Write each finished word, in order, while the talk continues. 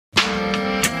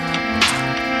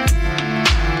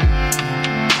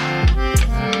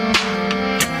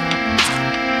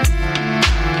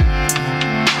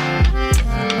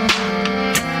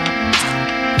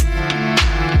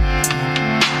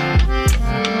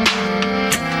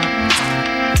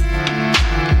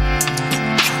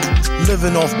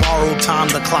Living off borrowed time,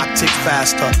 the clock tick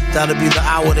faster. That'll be the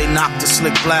hour they knock the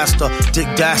slick blaster. Dick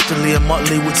Dastardly and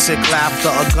Muttley with sick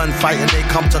laughter. A gunfight and they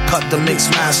come to cut the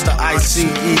mix master. ICE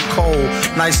Cole,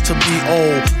 nice to be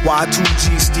old.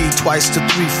 Y2G Steve twice to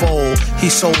threefold. He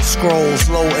sold scrolls,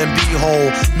 lo and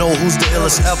behold. Know who's the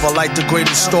illest ever, like the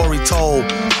greatest story told.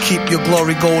 Keep your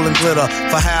glory gold and glitter.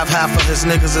 For half of his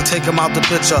niggas to take him out the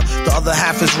picture. The other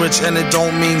half is rich and it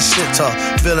don't mean shit to.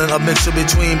 Villain a mixture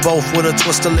between both with a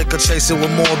twist of liquor. Chasing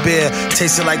with more beer.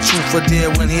 Tasting like truth for dear.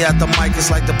 When he at the mic,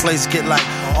 it's like the place get like,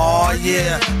 oh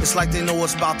yeah. It's like they know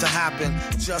what's about to happen.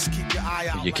 Just keep your eye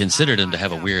out. You consider them to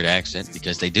have a weird accent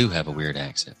because they do have a weird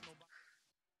accent.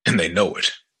 And they know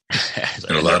it.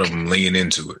 And a lot of them lean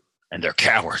into it. And they're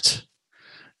cowards.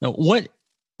 Now, what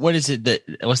is it that,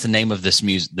 what's the name of this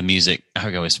music? The music, I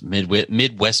forgot, it's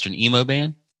Midwestern emo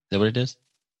band. Is that what it is?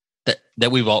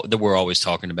 That we're always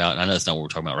talking about. And I know that's not what we're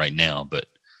talking about right now, but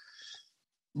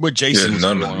what Jason,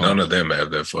 none of them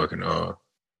have that fucking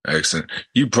accent.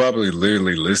 You probably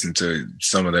literally listened to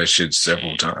some of that shit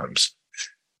several times.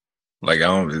 Like,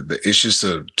 it's just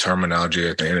a terminology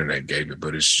that the internet gave it,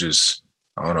 but it's just,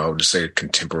 I don't know, I would just say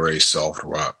contemporary soft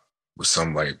rock with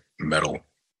some like metal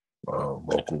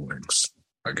vocal links,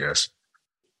 I guess.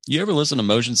 You ever listen to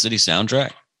Motion City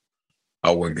Soundtrack?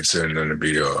 I wouldn't consider them to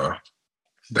be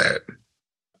that.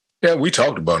 Yeah, we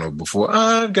talked about it before.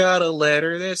 I've got a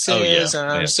letter that says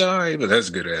I'm sorry, but that's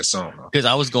a good ass song. Because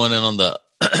I was going in on the.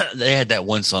 They had that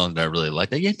one song that I really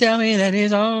liked. You tell me that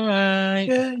it's all right.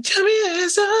 Yeah, tell me that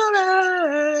it's all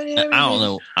right. I don't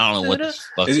know what the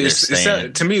fuck they're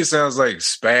saying. To me, it sounds like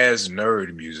spaz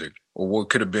nerd music, or what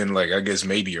could have been like, I guess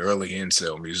maybe early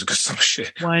incel music or some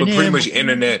shit. But pretty much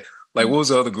internet. Like, what was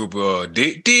the other group?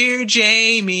 Dear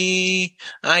Jamie,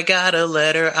 I got a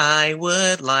letter I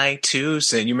would like to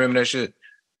send. You remember that shit?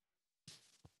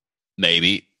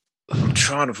 Well, I'm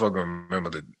trying to fucking remember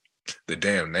the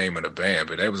damn name of the band,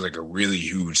 but that was like a really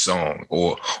huge song.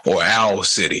 Or Owl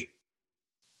City.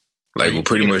 Like, well,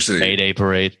 pretty much Mayday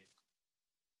Parade.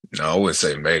 No, I wouldn't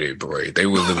say Mayday Parade. They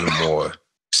were a little more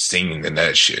singing than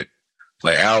that shit.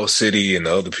 Like Owl City and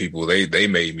the other people, they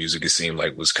made music it seemed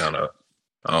like was kind of,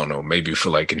 I don't know, maybe for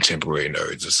like contemporary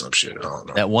nerds or some shit. I don't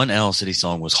know. That one Owl City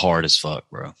song was hard as fuck,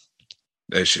 bro.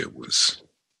 That shit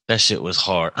was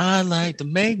hard. I like to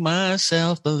make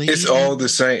myself believe. It's all the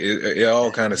same. It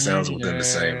all kind of sounds within the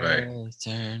same vein.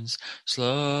 Turns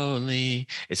slowly.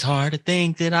 It's hard to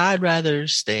think that I'd rather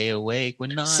stay awake when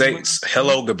not. Say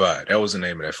Hello Goodbye. That was the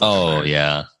name of that. Oh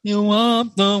yeah. You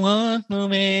want the one who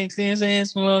makes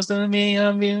this close to me.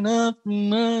 I'm you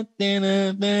nothing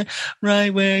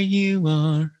right where you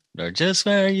are, or just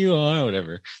where you are, or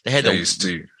whatever. They had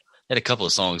a couple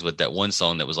of songs, but that one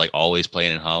song that was like always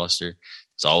playing in Hollister.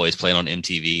 It's always playing on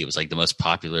MTV. It was like the most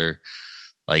popular,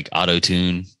 like auto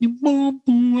tune. Yeah,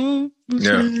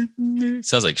 it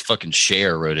sounds like fucking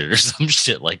Cher wrote it or some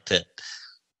shit like that.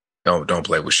 Don't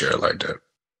play with Cher like that.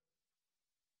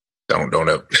 Don't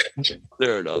ever.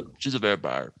 Fair enough. She's a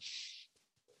vampire.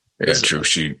 Yeah,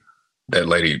 true. That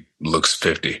lady looks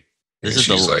 50.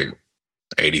 She's like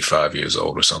 85 years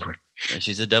old or something.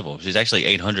 She's a devil. She's actually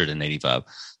 885.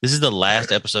 This is the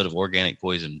last episode of Organic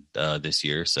Poison this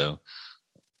year, so.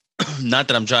 Not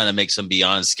that I'm trying to make some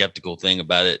beyond skeptical thing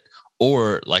about it,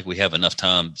 or like we have enough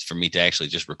time for me to actually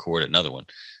just record another one.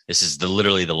 This is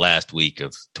literally the last week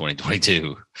of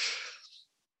 2022.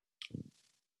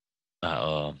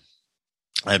 How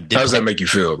does that make you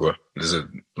feel, bro? Is it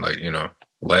like,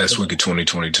 last week of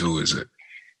 2022? Is it?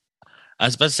 I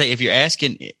was about to say, if you're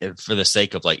asking for the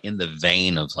sake of like in the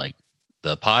vein of like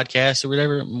the podcast or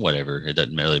whatever, it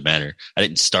doesn't really matter. I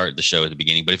didn't start the show at the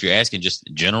beginning, but if you're asking just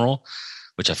in general,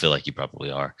 which I feel like you probably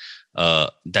are,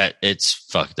 that it's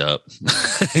fucked up.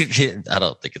 I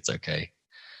don't think it's okay.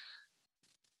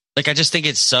 Like, I just think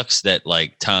it sucks that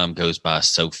like time goes by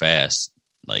so fast,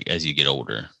 like as you get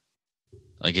older.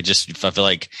 Like I feel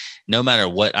like no matter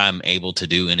what I'm able to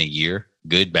do in a year,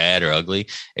 good, bad, or ugly,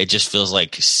 it just feels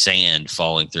like sand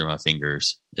falling through my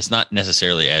fingers. It's not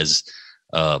necessarily as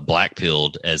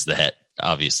black-pilled as that,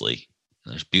 obviously.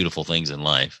 There's beautiful things in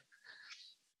life.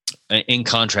 In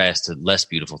contrast to less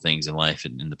beautiful things in life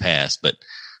in the past, but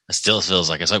it still feels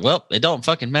like it's like, well, it don't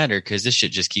fucking matter because this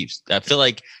shit just keeps. I feel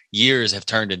like years have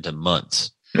turned into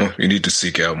months. Well, you need to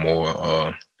seek out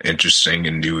more interesting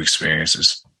and new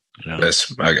experiences. Yeah.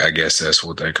 I guess that's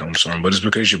what that comes from. But it's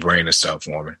because your brain has stopped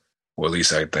forming. Or at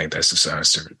least I think that's the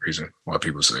scientific reason why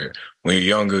people say it. When you're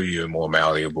younger, you're more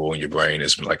malleable and your brain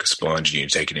is like a sponge and you're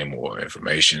taking in more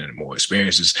information and more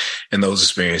experiences. And those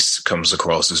experiences comes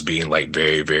across as being like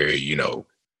very, very,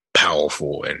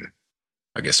 powerful and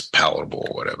I guess palatable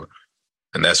or whatever.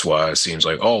 And that's why it seems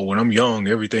like, oh, when I'm young,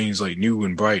 everything's like new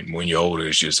and bright. And when you're older,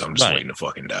 it's just, I'm just waiting to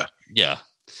fucking die. Yeah.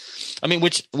 I mean,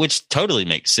 which totally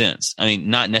makes sense. I mean,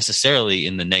 not necessarily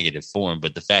in the negative form,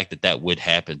 but the fact that would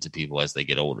happen to people as they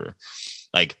get older.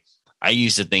 Like, I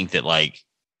used to think that, like,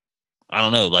 I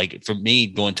don't know, like, for me,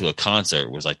 going to a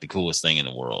concert was like the coolest thing in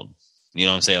the world. You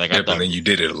know what I'm saying? Like, but then you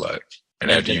did it a lot.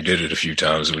 And after you did it a few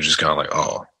times, it was just kind of like,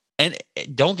 oh. And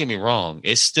don't get me wrong,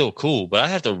 it's still cool, but I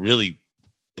have to really,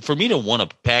 for me to want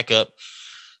to pack up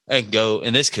and go,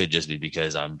 and this could just be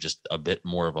because I'm just a bit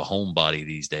more of a homebody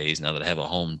these days now that I have a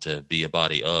home to be a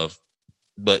body of.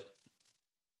 But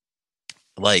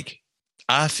like,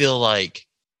 I feel like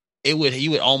you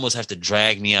would almost have to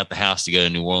drag me out the house to go to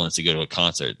New Orleans to go to a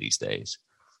concert these days.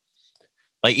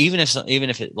 Like, even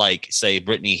if it, like, say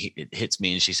Brittany hits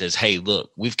me and she says, "Hey,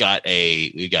 look, we've got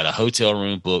a hotel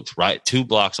room booked right 2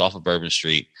 blocks off of Bourbon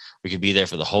Street. We could be there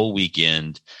for the whole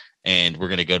weekend, and we're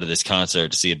going to go to this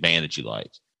concert to see a band that you like."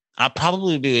 I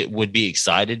probably would be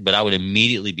excited, but I would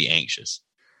immediately be anxious.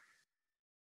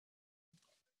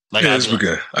 Like,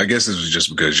 yeah, I guess this was just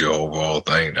because your overall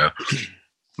thing now.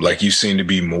 Like, you seem to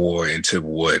be more into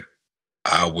what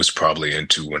I was probably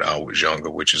into when I was younger,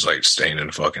 which is like staying in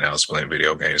the fucking house, playing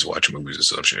video games, watching movies and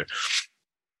stuff shit,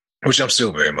 which I'm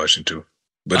still very much into.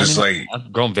 But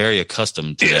I've grown very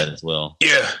accustomed to that as well.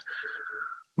 Yeah.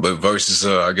 But versus,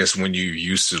 I guess when you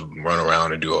used to run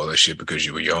around and do all that shit because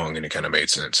you were young and it kind of made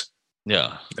sense.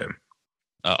 Yeah.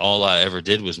 All I ever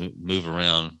did was move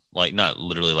around, like, not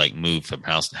literally like move from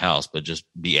house to house, but just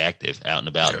be active out and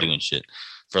about doing shit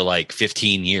for like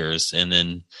 15 years. And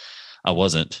then it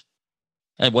wasn't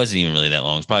even really that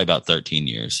long. It's probably about 13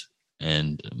 years.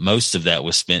 And most of that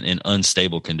was spent in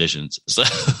unstable conditions.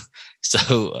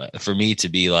 So for me to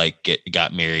be like,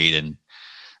 got married, and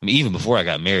I mean, even before I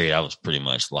got married, I was pretty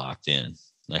much locked in.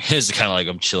 Like, it's kind of like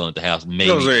I'm chilling at the house.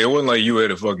 Maybe it wasn't like you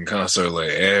had a fucking concert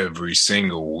like every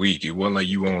single week. It wasn't like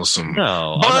you on some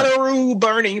Bonnaroo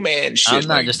Burning Man shit. I'm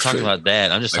not just talking about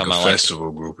that. I'm just like talking about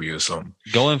festival groupie or something.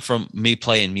 Going from me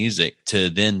playing music to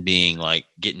then being like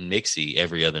getting mixy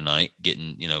every other night,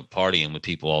 getting, partying with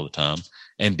people all the time,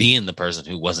 and being the person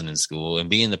who wasn't in school, and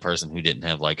being the person who didn't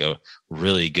have like a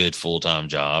really good full-time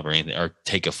job or anything, or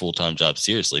take a full-time job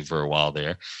seriously for a while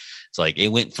there. It's like it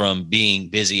went from being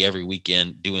busy every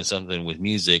weekend doing something with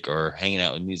music or hanging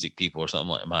out with music people or something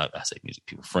like I say music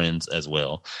people, friends as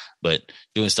well, but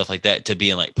doing stuff like that to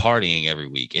being like partying every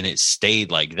week. And it stayed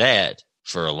like that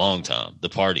for a long time, the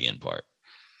partying part,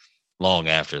 long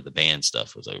after the band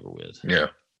stuff was over with. Yeah.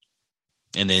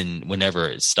 And then whenever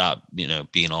it stopped,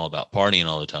 being all about partying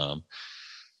all the time,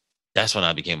 that's when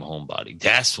I became a homebody.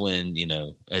 That's when,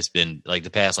 it's been like the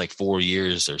past like 4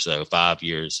 years or so, 5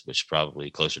 years, which is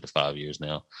probably closer to 5 years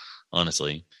now,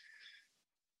 honestly.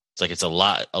 It's like it's a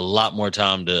lot more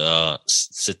time to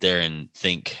sit there and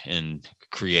think and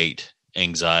create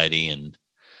anxiety and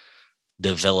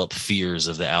develop fears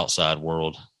of the outside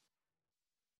world.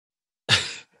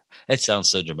 That sounds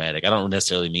so dramatic. I don't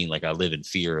necessarily mean like I live in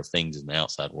fear of things in the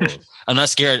outside world. I'm not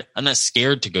scared. I'm not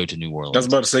scared to go to New Orleans. I was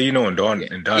about to say, in Donnie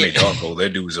Darko, that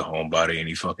dude was a homebody and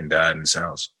he fucking died in his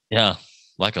house. Yeah,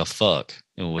 like a fuck.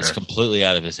 It was completely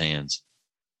out of his hands.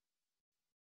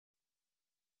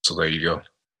 So there you go.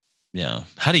 Yeah.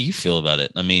 How do you feel about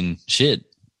it? I mean, shit.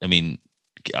 I mean,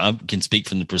 I can speak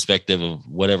from the perspective of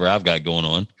whatever I've got going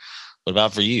on. What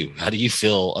about for you? How do you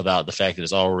feel about the fact that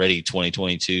it's already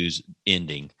 2022's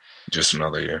ending? Just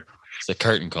another year. It's a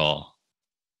curtain call.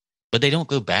 But they don't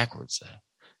go backwards, though.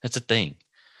 That's the thing.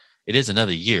 It is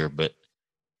another year, but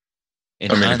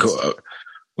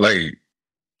like,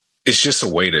 it's just a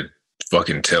way to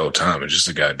fucking tell time. It's just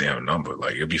a goddamn number.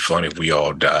 Like, it'd be funny if we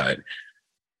all died.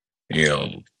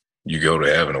 You go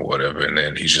to heaven or whatever, and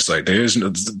then he's just like,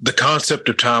 the concept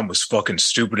of time was fucking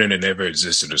stupid and it never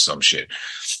existed or some shit.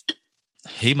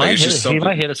 He might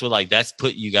hit us with like, that's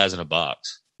put you guys in a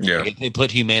box. Yeah. Like if they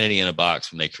put humanity in a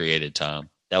box when they created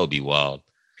time, that would be wild.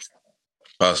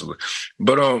 Possibly.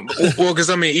 But,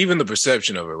 because I mean, even the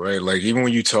perception of it, right? Like, even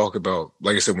when you talk about,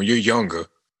 like I said, when you're younger,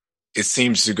 it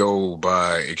seems to go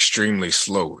by extremely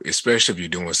slow, especially if you're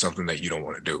doing something that you don't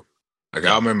want to do. Like,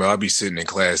 I remember I'll be sitting in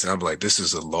class and I'm like, this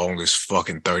is the longest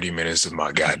fucking 30 minutes of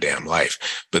my goddamn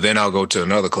life. But then I'll go to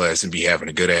another class and be having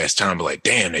a good ass time. But like,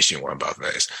 damn, that shit went by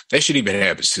fast. That shit even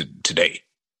happens today.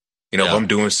 If I'm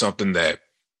doing something that,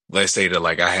 let's say that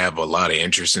like I have a lot of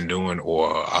interest in doing, or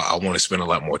I want to spend a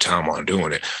lot more time on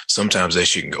doing it. Sometimes that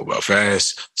shit can go by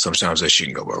fast. Sometimes that shit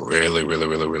can go by really, really,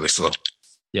 really, really slow.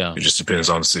 Yeah. It just depends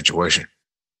on the situation.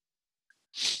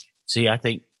 See, I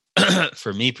think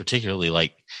for me particularly,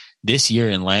 like this year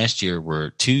and last year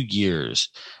were 2 years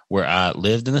where I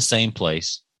lived in the same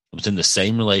place. I was in the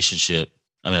same relationship.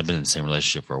 I mean, I've been in the same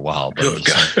relationship for a while, but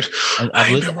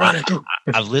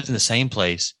I've lived in the same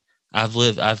place.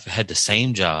 I've had the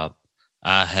same job.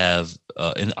 I have,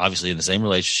 obviously in the same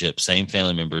relationship, same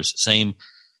family members, same,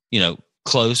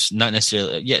 close, not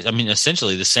necessarily. Yeah. I mean,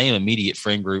 essentially the same immediate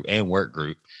friend group and work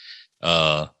group,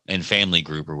 and family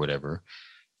group or whatever.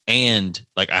 And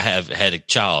like, I have had a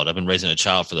child. I've been raising a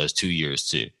child for those 2 years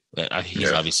too.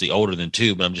 He's obviously older than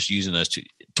 2, but I'm just using those 2.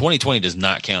 2020 does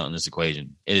not count in this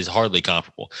equation. It is hardly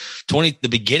comparable. The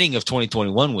beginning of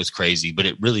 2021 was crazy, but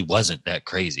it really wasn't that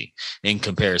crazy in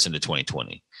comparison to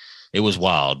 2020. It was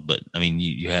wild, but I mean,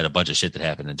 you had a bunch of shit that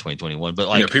happened in 2021. But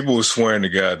like, people were swearing to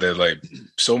God that like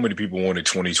so many people wanted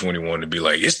 2021 to be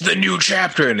like it's the new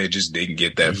chapter, and it just didn't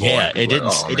get that far. Yeah, it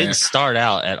didn't. It didn't start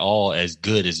out at all as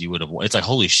good as you would have. It's like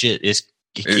holy shit! It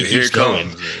keeps going.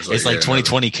 It's like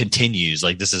 2020 continues.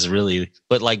 Like this is really,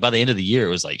 but like by the end of the year, it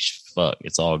was like fuck.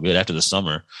 It's all good after the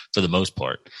summer for the most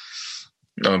part.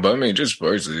 No, but I mean, just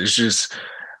personally,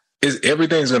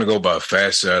 everything's going to go by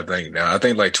faster. I think now. I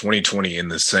think like 2020 in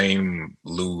the same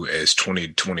lieu as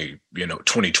 2020,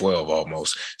 2012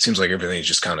 almost. Seems like everything's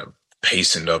just kind of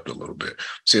pacing up a little bit.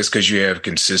 See, it's because you have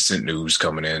consistent news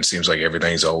coming in. Seems like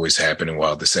everything's always happening,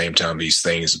 while at the same time, these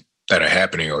things that are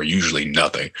happening are usually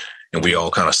nothing. And we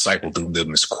all kind of cycle through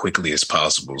them as quickly as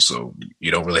possible. So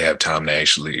you don't really have time to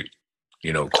actually,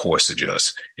 course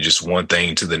adjust. It's just one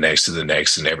thing to the next,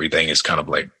 and everything is kind of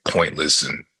like pointless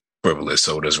and frivolous.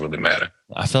 So it doesn't really matter.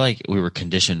 I feel like we were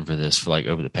conditioned for this for like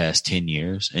over the past 10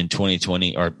 years. In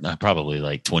 2020, or probably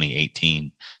like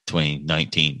 2018,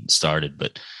 2019 started,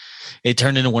 but it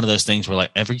turned into one of those things where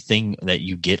like everything that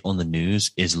you get on the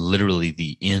news is literally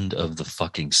the end of the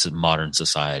fucking modern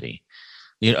society.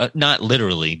 Not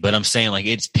literally, but I'm saying like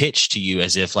it's pitched to you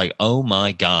as if like, oh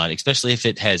my God, especially if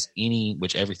it has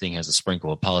which everything has a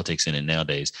sprinkle of politics in it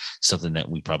nowadays, something that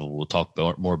we probably will talk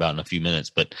more about in a few minutes.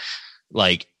 But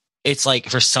like, it's like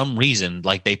for some reason,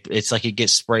 like it's like it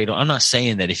gets sprayed on. I'm not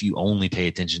saying that if you only pay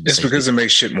attention to it's because it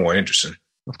makes shit more interesting.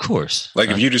 Of course. Like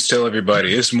if you just tell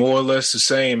everybody it's more or less the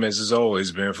same as it's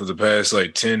always been for the past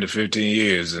like 10 to 15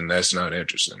 years, and that's not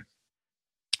interesting.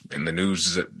 And the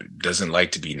news doesn't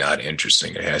like to be not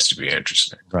interesting. It has to be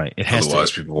interesting. Right.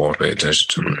 Otherwise, people won't pay attention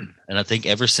to it. And I think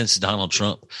ever since Donald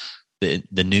Trump, the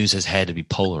news has had to be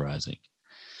polarizing.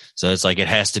 So it's like it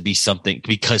has to be something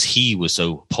because he was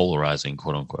so polarizing,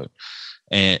 quote unquote.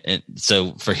 And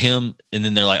so for him, and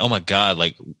then they're like, oh my God,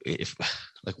 like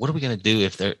what are we going to do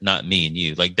if they're not me and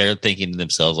you? Like they're thinking to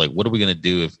themselves, like, what are we going to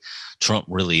do if Trump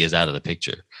really is out of the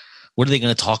picture? What are they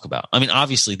going to talk about? I mean,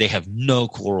 obviously they have no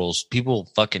quarrels. People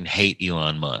fucking hate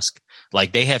Elon Musk.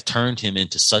 Like they have turned him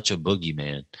into such a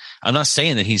boogeyman. I'm not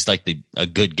saying that he's like a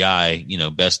good guy,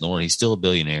 best in the world. He's still a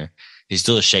billionaire. He's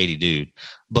still a shady dude.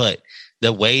 But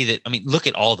the way that, I mean, look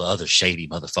at all the other shady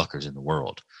motherfuckers in the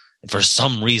world. For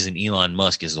some reason, Elon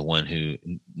Musk is the one who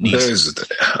needs.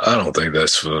 I don't think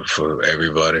that's for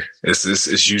everybody.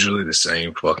 It's usually the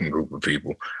same fucking group of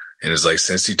people. And it's like,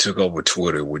 since he took over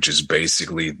Twitter, which is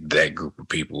basically that group of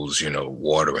people's,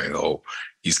 watering hole,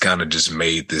 he's kind of just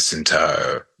made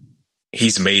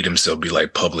he's made himself be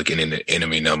like public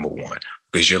enemy number one,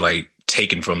 because you're like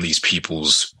taking from these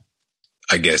people's,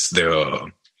 I guess, their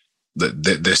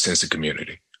sense of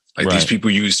community. Like These people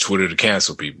use Twitter to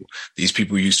cancel people. These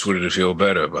people use Twitter to feel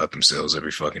better about themselves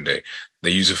every fucking day.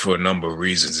 They use it for a number of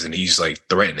reasons, and he's like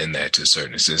threatening that to a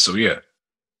certain extent. So yeah,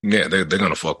 they're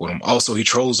gonna fuck with him. Also, he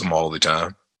trolls them all the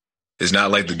time. It's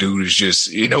not like the dude is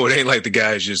just, it ain't like the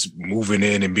guy's just moving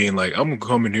in and being like, I'm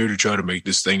coming here to try to make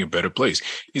this thing a better place.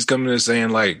 He's coming in saying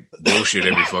like bullshit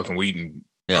every fucking week and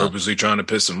purposely trying to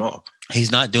piss him off.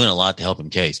 He's not doing a lot to help him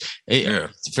case.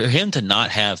 For him to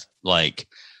not have like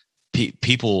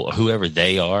people, whoever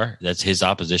they are, that's his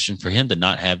opposition, for him to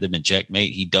not have them in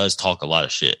checkmate, he does talk a lot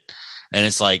of shit. And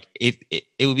it's like, it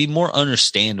would be more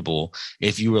understandable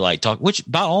if you were like which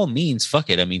by all means, fuck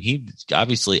it. I mean, he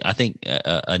obviously, I think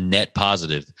a net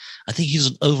positive. I think he's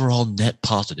an overall net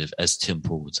positive, as Tim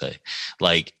Pool would say.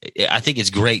 Like, I think it's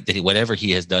great that whatever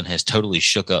he has done has totally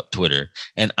shook up Twitter.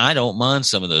 And I don't mind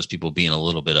some of those people being a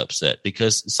little bit upset,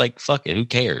 because it's like, fuck it, who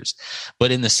cares?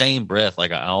 But in the same breath,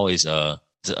 like I always, a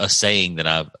saying that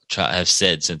I've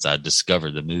said since I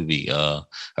discovered the movie, the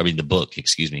book,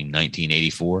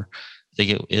 1984. I think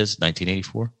it is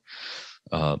 1984,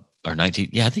 or 19.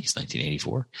 Yeah, I think it's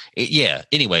 1984.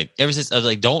 Anyway, ever since I was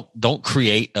like, don't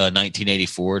create a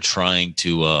 1984 trying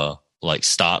to like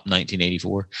stop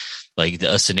 1984, like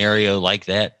a scenario like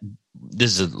that.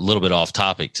 This is a little bit off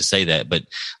topic to say that, but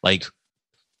like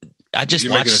I just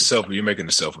you're making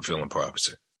a self-fulfilling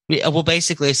prophecy. Yeah, well,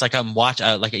 basically, it's like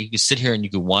like you can sit here and you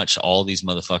can watch all these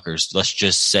motherfuckers, let's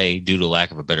just say, due to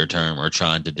lack of a better term, or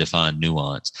trying to define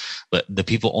nuance. But the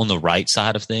people on the right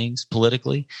side of things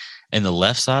politically and the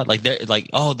left side, like they're like,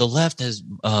 oh, the left has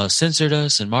censored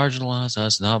us and marginalized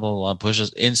us and blah, blah, blah, push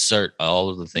us, insert all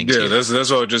of the things. Yeah, that's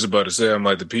what I was just about to say. I'm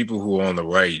like, the people who are on the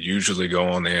right usually go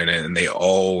on there and they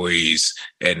always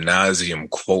ad nauseum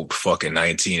quote fucking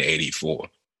 1984.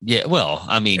 Yeah, well,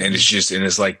 I mean, and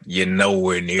it's like you're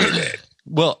nowhere near that.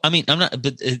 Well, I mean, I'm not,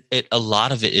 but a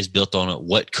lot of it is built on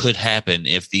what could happen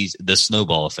if the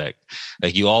snowball effect.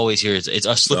 Like you always hear, it's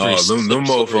a slippery. Them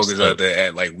motherfuckers out there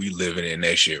act like we living in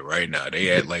that shit right now.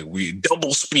 They act like we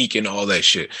double speak and all that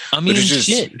shit. I mean, it's just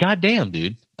shit. Goddamn,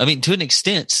 dude. I mean, to an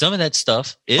extent, some of that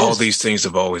stuff is. All these things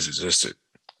have always existed.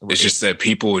 It's just that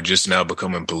people are just now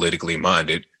becoming politically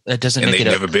minded. That doesn't and make they've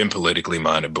it never been politically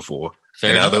minded before.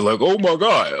 Fair and enough. now they're like, oh my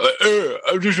God,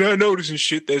 I'm just not noticing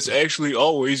shit that's actually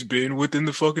always been within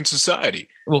the fucking society.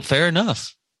 Well, fair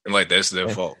enough. And like, that's their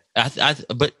fault.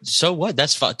 But so what?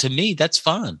 That's fine. To me, that's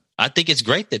fine. I think it's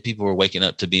great that people are waking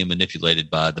up to being manipulated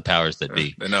by the powers that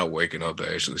be. They're not waking up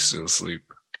to actually still sleep.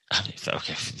 I mean,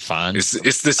 okay, fine. It's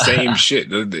the same shit.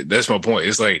 That's my point.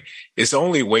 It's like, it's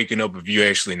only waking up if you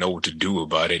actually know what to do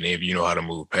about it and if you know how to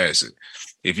move past it.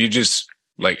 If you just,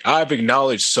 like, I've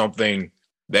acknowledged something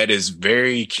that is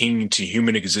very keen to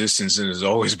human existence and has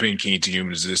always been keen to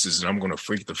human existence, and I'm going to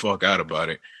freak the fuck out about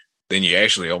it, then you're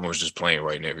actually almost just playing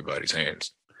right in everybody's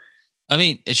hands. I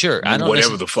mean, sure. I don't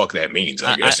whatever the fuck that means,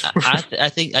 I guess.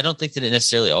 I don't think that it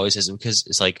necessarily always is, because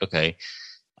it's like, okay,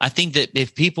 I think that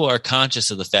if people are conscious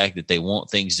of the fact that they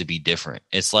want things to be different,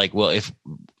 it's like, well, if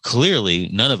clearly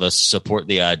none of us support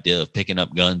the idea of picking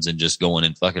up guns and just going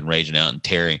and fucking raging out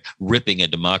and ripping a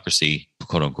democracy,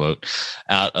 quote unquote,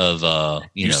 out of,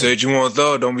 you said you want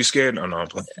though, don't be scared. No, I'm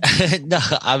playing. No,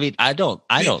 I mean, I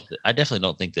definitely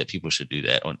don't think that people should do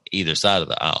that on either side of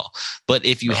the aisle. But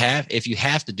if you have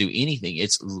to do anything,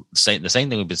 it's the same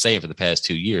thing we've been saying for the past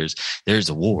 2 years. There's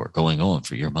a war going on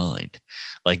for your mind.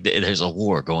 Like there's a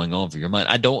war going on for your mind.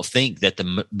 I don't think that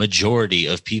the majority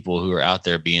of people who are out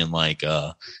there being like,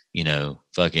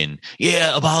 fucking,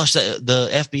 yeah, abolish the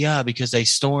FBI because they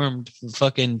stormed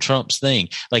fucking Trump's thing.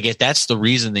 Like, if that's the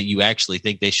reason that you actually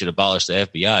think they should abolish the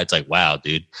FBI, it's like, wow,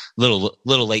 dude, little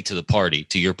late to the party,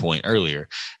 to your point earlier.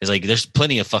 It's like, there's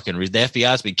plenty of fucking reasons. The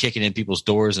FBI's been kicking in people's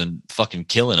doors and fucking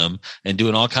killing them and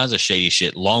doing all kinds of shady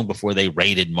shit long before they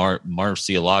raided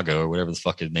Mar-a-Lago or whatever the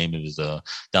fuck his name of his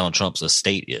Donald Trump's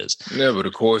estate is. Yeah, but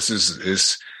of course,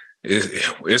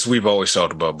 it's we've always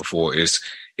talked about before.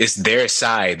 It's their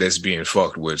side that's being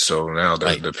fucked with. So now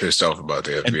they're pissed off about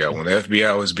the FBI. When the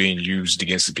FBI was being used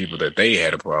against the people that they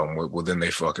had a problem with, well, then they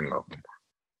fucking love them.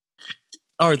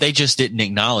 Or they just didn't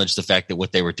acknowledge the fact that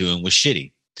what they were doing was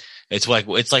shitty. It's like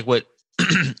what it's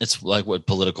like what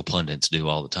political pundits do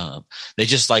all the time. They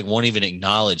just like won't even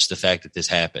acknowledge the fact that this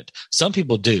happened. Some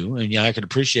people do, and I can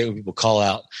appreciate when people call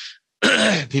out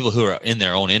people who are in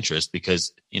their own interest,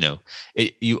 because you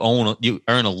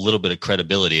earn a little bit of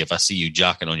credibility if I see you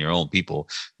jocking on your own people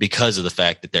because of the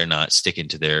fact that they're not sticking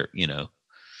to their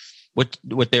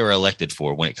what they were elected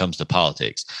for when it comes to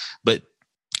politics. But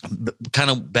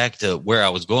kind of back to where I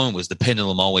was going was the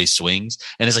pendulum always swings,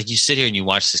 and it's like you sit here and you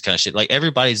watch this kind of shit. Like,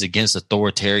 everybody's against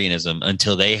authoritarianism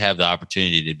until they have the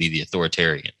opportunity to be the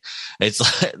authoritarian. It's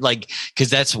like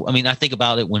because I think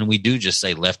about it when we do just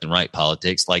say left and right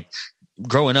politics. Like,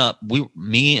 growing up,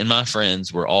 me and my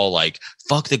friends were all like,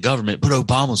 fuck the government, but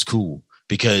Obama's cool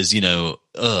because, you know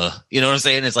what I'm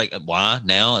saying? It's like, why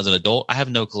now as an adult? I have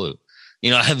no clue.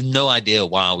 I have no idea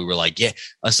why we were like, yeah,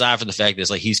 aside from the fact that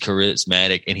it's like he's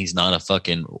charismatic and he's not a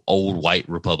fucking old white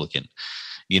Republican.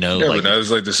 Yeah, but that was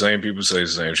like the same people say the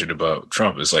same shit about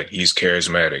Trump. It's like he's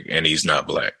charismatic and he's not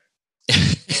black.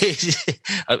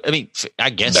 I mean,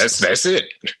 I guess that's it.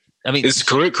 I mean, it's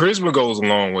charisma goes a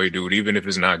long way, dude, even if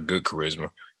it's not good charisma.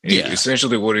 Yeah.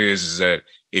 Essentially what it is that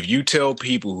if you tell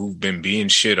people who've been being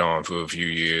shit on for a few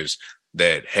years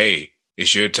that, hey,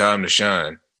 it's your time to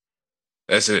shine,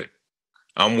 that's it.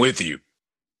 I'm with you.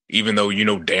 Even though you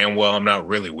know damn well I'm not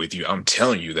really with you, I'm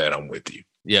telling you that I'm with you.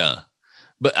 Yeah.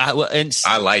 But I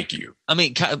like you. I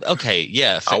mean, okay,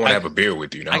 yeah. I want to have a beer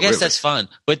with you. I guess that's fine.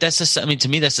 But to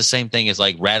me, that's the same thing as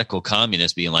like radical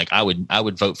communists being like, I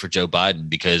would vote for Joe Biden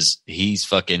because he's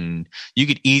fucking. You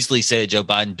could easily say that Joe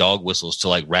Biden dog whistles to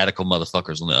like radical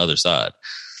motherfuckers on the other side.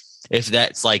 If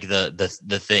that's like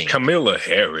the thing. Kamala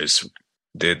Harris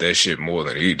did that shit more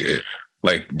than he did.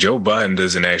 Like, Joe Biden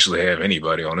doesn't actually have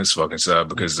anybody on his fucking side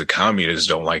because the communists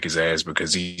don't like his ass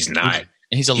because he's not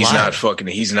And he's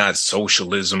He's not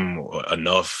socialism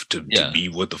enough to be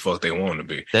what the fuck they want to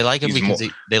be. They like him because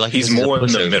they like him. He's more in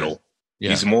the middle. Yeah.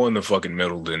 He's more in the fucking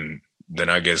middle than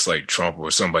I guess like Trump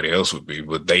or somebody else would be.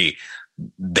 But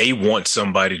they want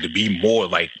somebody to be more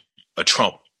like a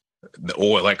Trump.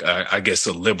 Or like I guess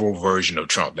a liberal version of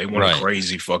Trump. They want a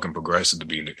crazy fucking progressive to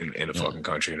be in the fucking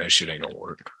country, and that shit ain't gonna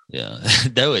work. Yeah,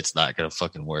 no, it's not gonna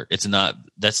fucking work. It's not.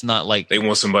 That's not like they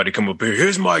want somebody to come up here.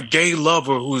 Here's my gay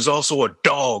lover who is also a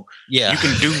dog. Yeah,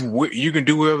 you can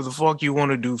do whatever the fuck you want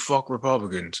to do. Fuck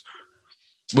Republicans.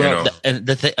 Well, and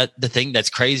the thing that's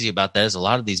crazy about that is a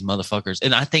lot of these motherfuckers,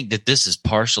 and I think that this is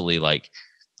partially like.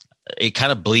 It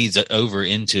kind of bleeds over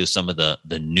into some of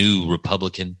the new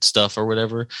Republican stuff or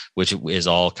whatever, which is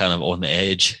all kind of on the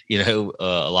edge. You know,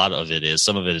 a lot of it is.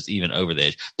 Some of it is even over the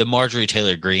edge. The Marjorie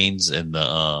Taylor Greens and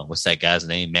the what's that guy's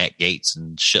name, Matt Gaetz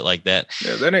and shit like that.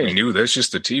 Yeah, that ain't new. That's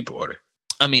just the Tea Party.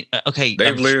 I mean, okay,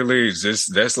 they've literally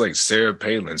exist. That's like Sarah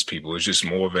Palin's people. It's just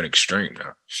more of an extreme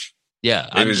now. Yeah,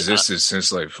 they've existed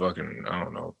since like fucking I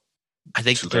don't know. I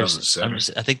think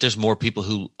there's more people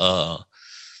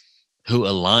who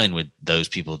align with those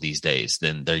people these days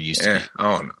than there used to be.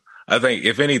 I don't know. I think,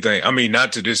 if anything, I mean,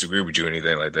 not to disagree with you or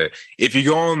anything like that. If you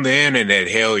go on the internet,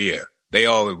 hell yeah, they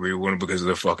all agree with them because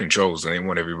they're fucking trolls and they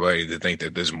want everybody to think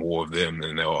that there's more of them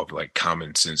than they're all like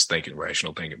common sense thinking,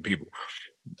 rational thinking people.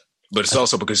 But it's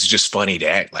also because it's just funny to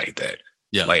act like that.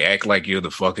 Yeah. Like act like you're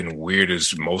the fucking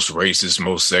weirdest, most racist,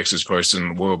 most sexist person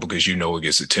in the world because you know it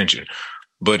gets attention.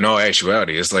 But in all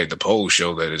actuality, it's like the polls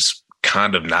show that it's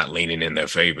kind of not leaning in their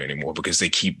favor anymore because they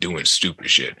keep doing stupid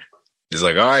shit. It's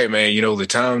like, all right, man, you know, the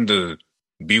time to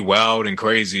be wild and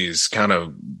crazy is kind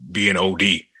of being OD.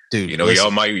 Dude, you know,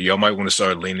 y'all might want to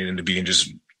start leaning into being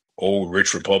just old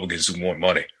rich Republicans who want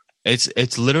money.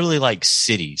 It's literally like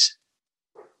cities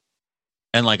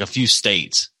and like a few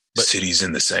states. But cities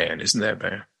in the sand, isn't that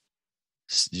bad?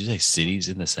 Did you say cities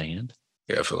in the sand?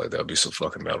 Yeah, I feel like that would be some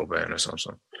fucking metal band or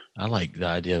something. I like the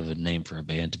idea of a name for a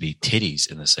band to be Titties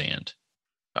in the Sand.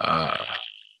 I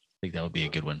think that would be a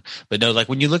good one. But no, like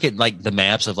when you look at like the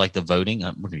maps of like the voting,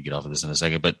 we're going to get off of this in a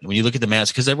second, but when you look at the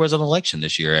maps, because there was an election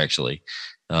this year, actually.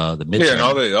 The midterm. Yeah,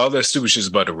 and all that stupid shit is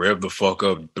about to rev the fuck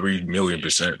up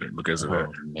 3,000,000% because of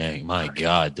that. Man, my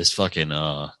God, this fucking...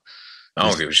 I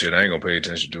don't give a shit. I ain't going to pay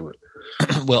attention to it.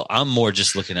 Well, I'm more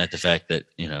just looking at the fact that,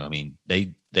 you know, I mean,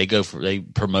 they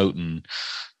promote and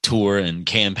tour and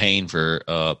campaign for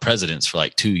presidents for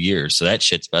like 2 years. So that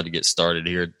shit's about to get started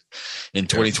here in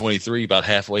 2023, about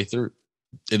halfway through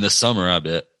in the summer. I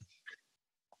bet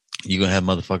you're going to have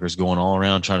motherfuckers going all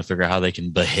around trying to figure out how they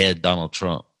can behead Donald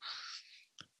Trump.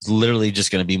 It's literally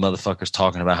just going to be motherfuckers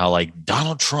talking about how like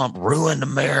Donald Trump ruined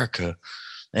America.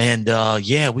 And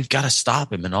yeah, we've got to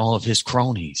stop him and all of his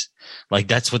cronies. Like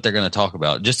that's what they're going to talk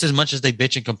about. Just as much as they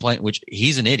bitch and complain, which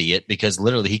he's an idiot because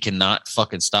literally he cannot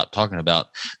fucking stop talking about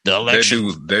the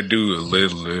election. That dude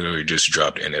literally just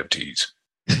dropped NFTs.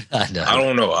 I know.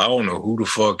 I don't know who the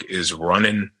fuck is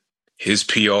running his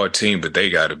PR team, but they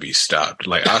got to be stopped.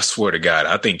 Like I swear to God,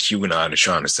 I think QAnon is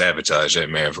trying to sabotage that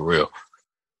man for real.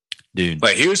 Dude,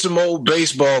 like here's some old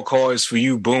baseball cards for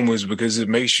you boomers because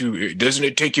doesn't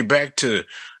it take you back to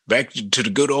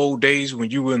the good old days when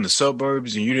you were in the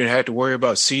suburbs and you didn't have to worry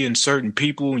about seeing certain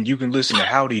people and you can listen to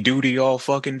Howdy Doody all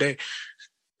fucking day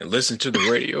and listen to the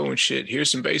radio and shit. Here's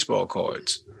some baseball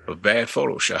cards of bad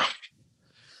Photoshop.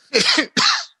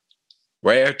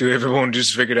 Right after everyone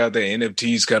just figured out that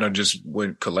NFTs kind of just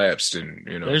collapsed and,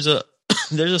 you know. There's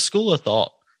a school of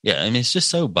thought. Yeah, I mean, it's just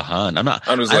so behind. I'm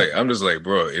just like,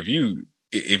 bro, if you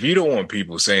don't want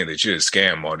people saying that you're a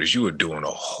scam artist, you are doing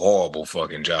a horrible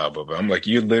fucking job of it. I'm like,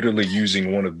 you're literally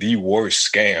using one of the worst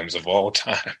scams of all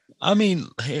time. I mean,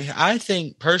 I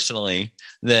think personally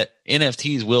that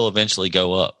NFTs will eventually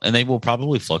go up and they will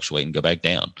probably fluctuate and go back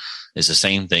down. It's the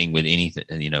same thing with anything,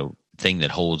 you know, thing that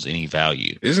holds any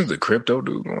value. Isn't the crypto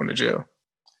dude going to jail?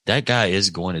 That guy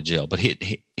is going to jail, but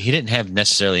he didn't have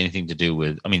necessarily anything to do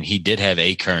with. I mean, he did have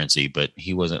a currency, but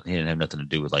he didn't have nothing to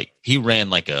do with like he ran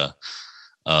like a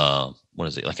what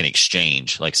is it, like an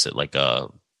exchange, like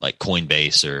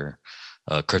Coinbase or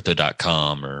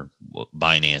Crypto.com or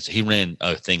Binance. He ran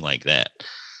a thing like that,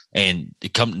 and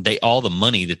all the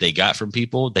money that they got from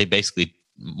people, they basically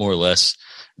more or less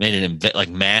made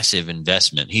an massive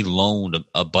investment. He loaned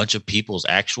a bunch of people's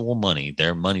actual money,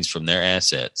 their monies from their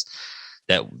assets.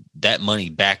 That money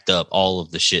backed up all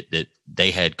of the shit that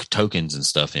they had tokens and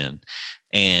stuff in,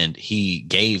 and he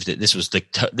gave that.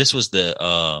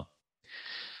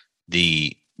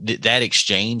 That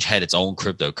exchange had its own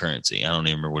cryptocurrency. I don't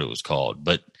even remember what it was called,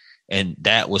 but And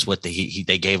that was what they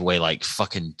gave away, like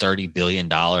fucking $30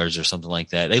 billion or something like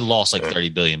that. They lost like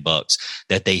 $30 billion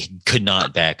that they could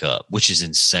not back up, which is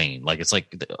insane. Like, it's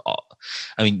like,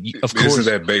 I mean, of course. Isn't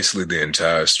that basically the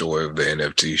entire story of the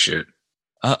NFT shit?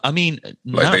 I mean,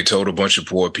 like they told a bunch of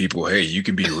poor people, hey, you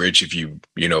can be rich if you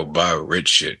buy rich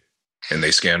shit. And they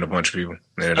scammed a bunch of people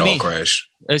and it all crashed.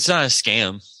 It's not a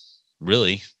scam,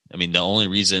 really. I mean, the only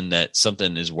reason that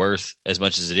something is worth as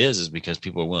much as it is because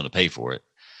people are willing to pay for it.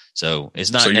 So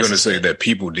it's not. So you're going to say that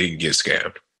people didn't get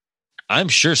scammed? I'm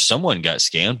sure someone got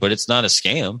scammed, but it's not a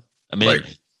scam. I mean, like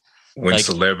when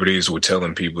celebrities were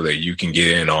telling people that you can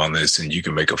get in on this and you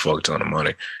can make a fuck ton of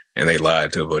money, and they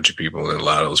lied to a bunch of people, and a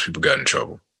lot of those people got in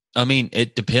trouble. I mean,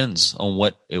 it depends on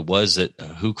what it was that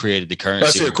who created the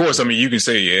currency. Of course. I mean, you can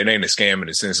say it ain't a scam in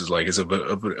the sense it's like it's if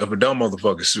a dumb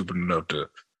motherfucker is stupid enough to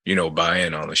buy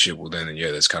in on the shit. Well, then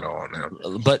yeah, that's kind of on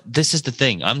them. But this is the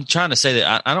thing. I'm trying to say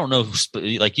that I don't know.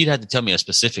 Like, you'd have to tell me a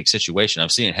specific situation.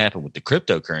 I've seen it happen with the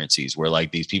cryptocurrencies where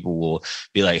like these people will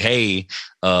be like, "Hey,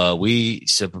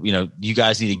 you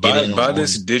guys need to get in buy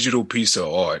this digital piece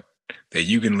of art that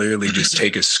you can literally just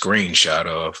take a screenshot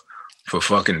of for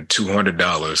fucking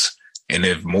 $200. And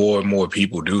if more and more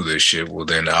people do this shit, well,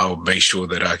 then I'll make sure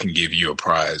that I can give you a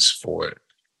prize for it."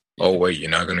 Oh, wait, you're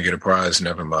not going to get a prize?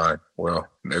 Never mind. Well,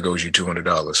 there goes your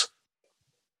 $200.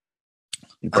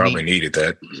 You probably needed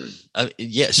that.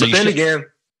 Yeah. So but then again,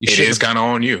 it is kind of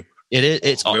on you. It is.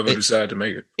 It's whoever decide to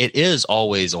make it. It is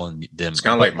always on them. It's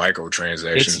kind of like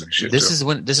microtransactions and shit. This is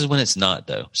when it's not,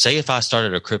 though. Say if I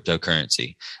started a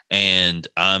cryptocurrency and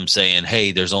I'm saying,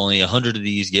 hey, there's only 100 of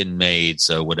these getting made,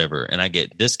 so whatever, and I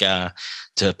get this guy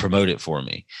to promote it for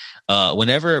me.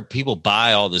 Whenever people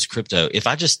buy all this crypto, if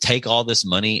I just take all this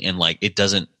money and like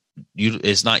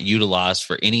it's not utilized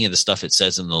for any of the stuff it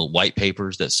says in the white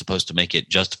papers that's supposed to make it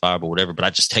justifiable, whatever, but I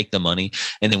just take the money,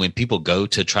 and then when people go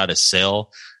to try to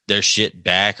sell their shit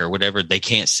back or whatever, they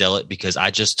can't sell it because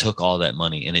I just took all that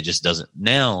money and it just doesn't.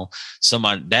 Now,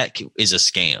 that is a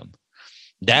scam.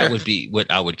 That would be what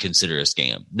I would consider a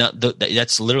scam. Now,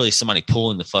 that's literally somebody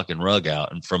pulling the fucking rug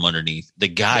out and from underneath the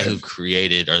guy who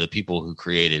created, or the people who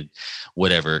created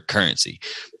whatever currency.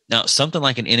 Now, something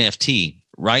like an NFT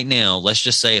right now, let's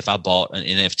just say if I bought an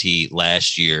NFT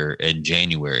last year in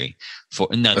January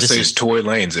let's say it's Tory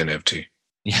Lane's NFT.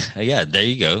 Yeah, there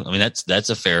you go. I mean, that's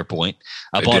a fair point.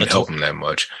 It didn't help him that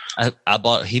much.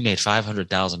 He made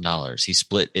 $500,000. He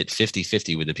split it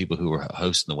 50-50 with the people who were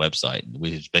hosting the website.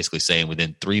 We was basically saying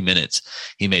within 3 minutes,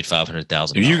 he made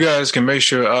 $500,000. You guys can make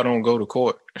sure I don't go to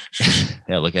court.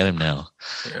 Yeah, look at him now.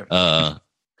 Yeah.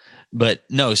 But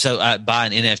no, so I buy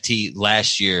an NFT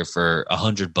last year for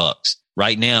 $100.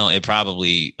 Right now, it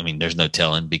probably, I mean, there's no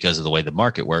telling because of the way the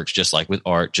market works, just like with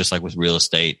art, just like with real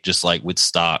estate, just like with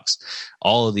stocks,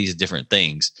 all of these different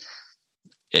things.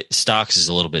 Stocks is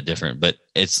a little bit different, but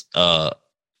it's,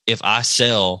 if I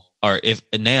sell, or if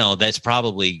now that's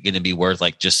probably going to be worth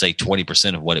like just say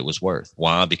 20% of what it was worth.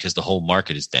 Why? Because the whole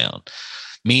market is down.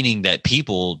 Meaning that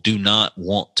people do not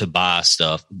want to buy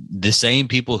stuff. The same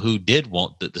people who did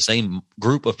want the same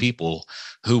group of people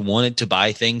who wanted to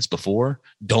buy things before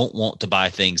don't want to buy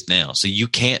things now. So you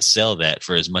can't sell that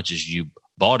for as much as you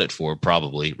bought it for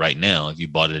probably right now if you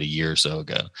bought it a year or so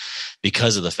ago,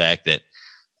 because of the fact that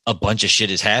a bunch of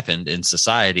shit has happened in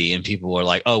society and people are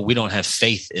like, oh, we don't have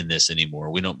faith in this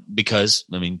anymore. We don't, because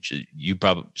I mean, you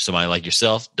probably, somebody like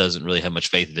yourself doesn't really have much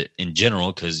faith in it in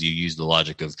general because you use the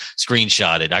logic of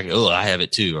screenshot it. I have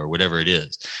it too, or whatever it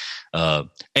is.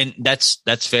 And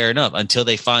that's fair enough until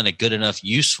they find a good enough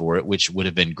use for it, which would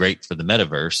have been great for the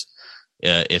metaverse.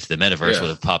 If the metaverse would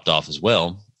have popped off as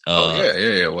well.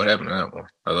 Yeah. What happened to that one?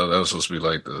 I thought that was supposed to be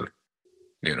like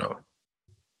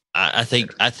I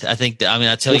think that, I mean,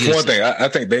 I tell you, for one thing, I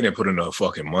think they didn't put enough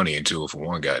fucking money into it for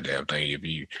one goddamn thing. If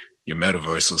your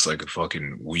metaverse looks like a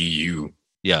fucking Wii U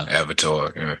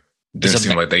avatar, didn't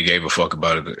seem like they gave a fuck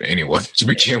about it anyway to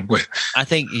begin with. I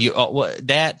think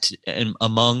that, and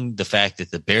among the fact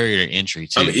that the barrier to entry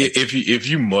too. I mean, if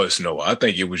you must know, I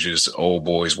think it was just old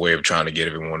boys' way of trying to get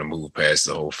everyone to move past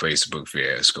the whole Facebook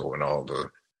fiasco and all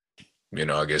the,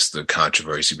 I guess the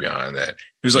controversy behind that.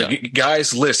 He was like,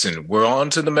 guys, listen, we're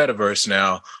on to the metaverse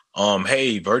now.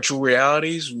 Hey, virtual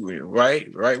realities, right?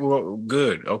 Well,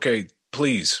 good. Okay,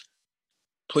 please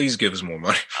give us more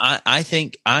money.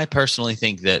 I personally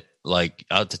think that, like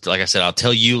I said, I'll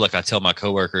tell you, like I tell my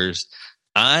coworkers,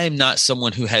 I'm not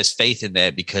someone who has faith in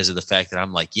that because of the fact that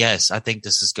I'm like, yes, I think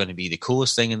this is going to be the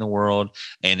coolest thing in the world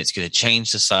and it's going to change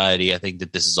society. I think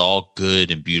that this is all good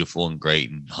and beautiful and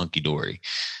great and hunky dory.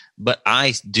 But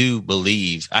I do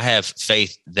believe, I have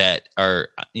faith that, or,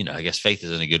 I guess faith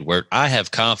isn't a good word. I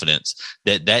have confidence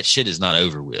that shit is not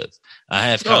over with. I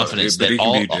have confidence that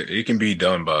it can be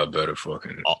done by a better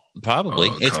fucking probably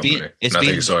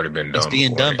it's already been done. It's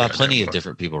being done by plenty of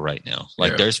different people right now.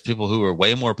 Like there's people who are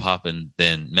way more popping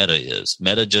than Meta is.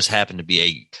 Meta just happened to be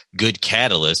a good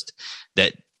catalyst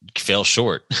that fell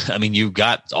short. I mean, you've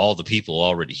got all the people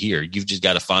already here. You've just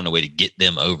got to find a way to get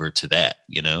them over to that.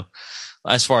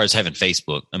 As far as having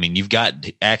Facebook, I mean, you've got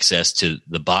access to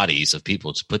the bodies of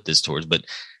people to put this towards, but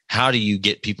how do you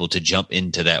get people to jump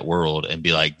into that world and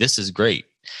be like, this is great?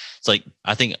 It's like,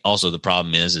 I think also the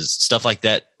problem is stuff like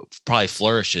that probably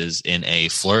flourishes in a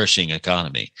flourishing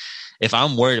economy. If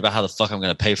I'm worried about how the fuck I'm going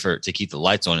to pay for it to keep the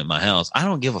lights on in my house, I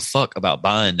don't give a fuck about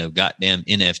buying no goddamn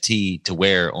NFT to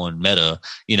wear on Meta,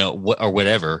 or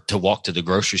whatever, to walk to the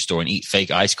grocery store and eat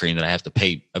fake ice cream that I have to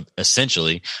pay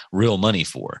essentially real money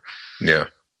for. Yeah.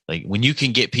 Like when you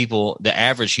can get people, the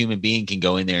average human being can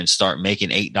go in there and start making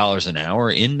 $8 an hour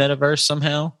in Metaverse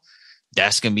somehow,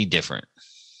 that's going to be different.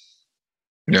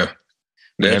 Yeah.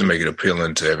 They have to make it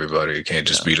appealing to everybody. It can't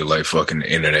just be the fucking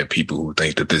internet people who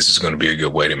think that this is going to be a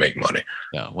good way to make money.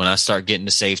 Yeah. When I start getting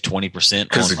to save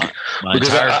 20% on my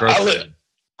entire growth.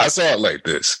 I saw it like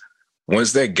this.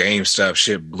 Once that GameStop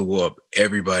shit blew up,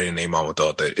 everybody and their mama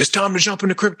thought that it's time to jump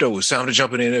into crypto. It's time to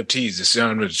jump into NFTs. It's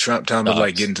time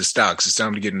to get into stocks. It's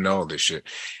time to get into all this shit.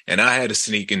 And I had a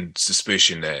sneaking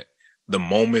suspicion that the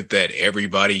moment that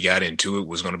everybody got into it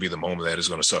was going to be the moment that is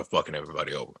going to start fucking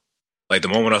everybody over. Like the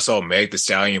moment I saw Meg Thee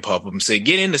Stallion pop up and say,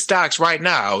 get into stocks right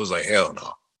now, I was like, hell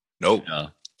no. Nope. Yeah.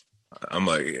 I'm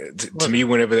like, to me,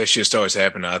 whenever that shit starts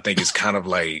happening, I think it's kind of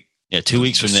like... Yeah, 2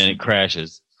 weeks from then it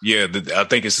crashes. Yeah, I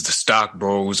think it's the stock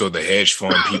bros or the hedge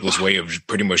fund people's way of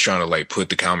pretty much trying to put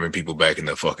the common people back in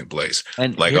their fucking place.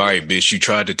 And all right, bitch, you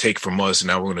tried to take from us, and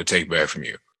now we're going to take back from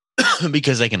you.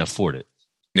 Because they can afford it.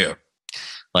 Yeah.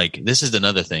 This is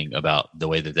another thing about the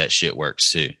way that shit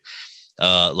works too.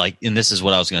 And this is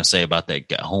what I was going to say about that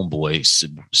homeboy,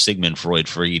 Sigmund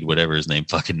Freud, whatever his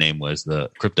fucking name was,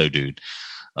 the crypto dude.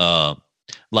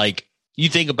 You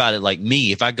think about it like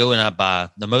me, if I go and I buy,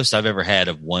 the most I've ever had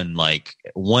of one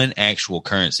actual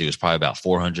currency was probably about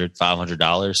 $400,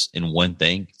 $500 in one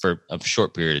thing for a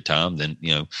short period of time. Then,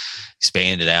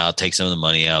 expand it out, take some of the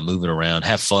money out, move it around,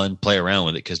 have fun, play around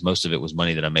with it. Cause most of it was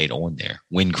money that I made on there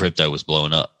when crypto was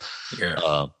blowing up.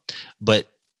 Yeah. But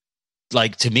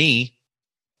to me,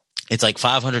 it's like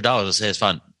 $500. I say it's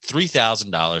fine.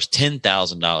 $3,000,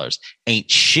 $10,000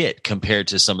 ain't shit compared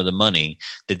to some of the money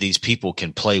that these people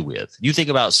can play with. You think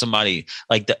about somebody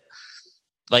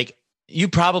you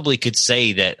probably could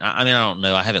say that. I mean, I don't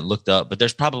know. I haven't looked up, but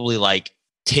there's probably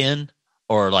 10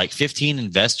 or 15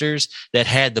 investors that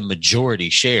had the majority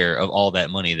share of all that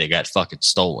money that got fucking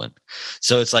stolen.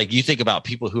 So it's you think about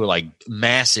people who are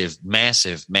massive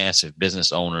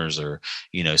business owners or,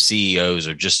 CEOs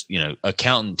or just,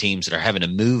 accountant teams that are having to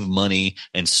move money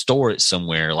and store it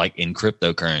somewhere in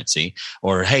cryptocurrency,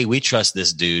 or, hey, we trust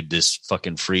this dude, this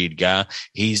fucking Freed guy.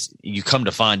 You come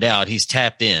to find out he's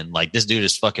tapped in. This dude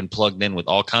is fucking plugged in with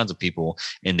all kinds of people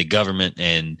in the government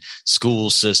and school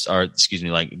system,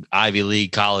 Ivy League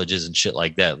colleges and shit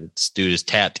like that. This dude is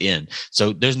tapped in.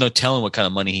 So there's no telling what kind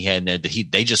of money he had in there that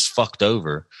they just fucked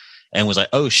over and was like,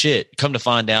 oh shit, come to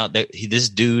find out that this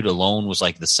dude alone was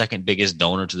the second biggest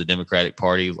donor to the Democratic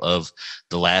Party of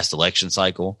the last election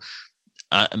cycle.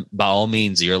 By all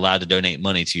means, you're allowed to donate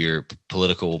money to your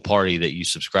political party that you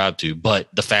subscribe to. But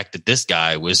the fact that this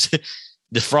guy was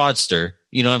the fraudster,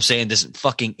 you know what I'm saying? This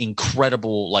fucking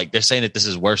incredible, they're saying that this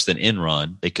is worse than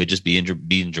Enron. They could just be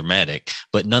being dramatic,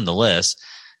 but nonetheless,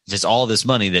 if it's all this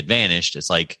money that vanished, it's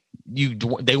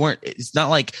it's not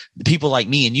like the people like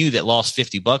me and you that lost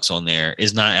 $50 on there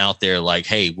is not out there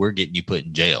hey, we're getting you put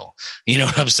in jail. You know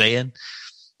what I'm saying?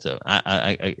 So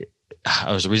I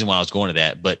was the reason why I was going to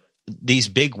that, but these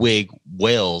big wig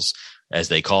whales, as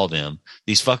they call them,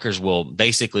 these fuckers will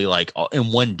basically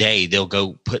in one day, they'll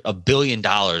go put $1 billion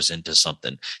into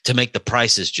something to make the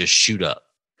prices just shoot up.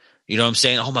 You know what I'm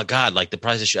saying? Oh my God, the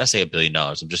prices, I say $1 billion.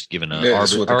 I'm just giving an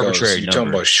arbitrary You're talking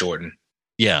about shorting.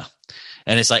 Yeah.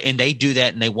 And it's and they do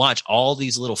that and they watch all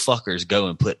these little fuckers go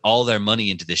and put all their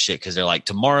money into this shit. Cause they're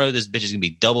tomorrow this bitch is going to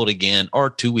be doubled again or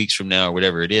 2 weeks from now or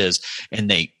whatever it is. And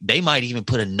they might even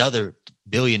put another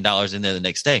billion in there the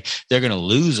next day. They're going to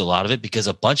lose a lot of it because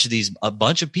a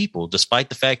bunch of people, despite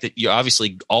the fact that you're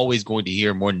obviously always going to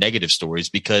hear more negative stories,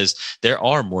 because there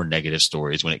are more negative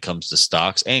stories when it comes to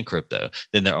stocks and crypto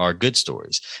than there are good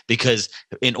stories. Because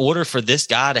in order for this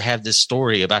guy to have this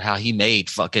story about how he made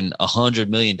fucking $100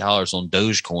 million on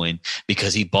Dogecoin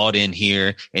because he bought in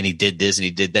here and he did this and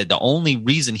he did that, the only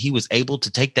reason he was able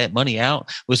to take that money out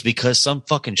was because some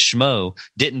fucking schmo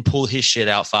didn't pull his shit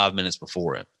out 5 minutes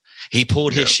before him. He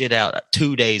pulled his shit out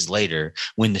 2 days later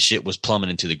when the shit was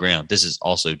plummeting to the ground. This is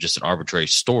also just an arbitrary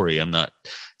story.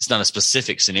 It's not a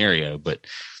specific scenario,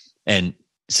 and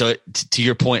so to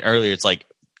your point earlier, it's like,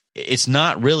 it's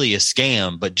not really a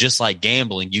scam, but just like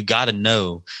gambling, you got to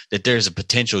know that there's a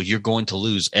potential you're going to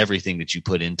lose everything that you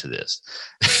put into this.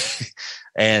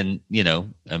 And,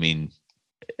 I mean,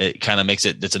 it kind of makes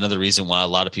it, that's another reason why a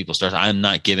lot of people start. I'm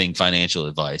not giving financial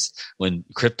advice. When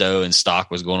crypto and stock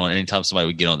was going on, anytime somebody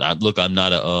would get on, look, I'm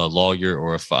not a lawyer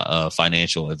or a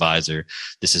financial advisor.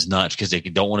 This is not because they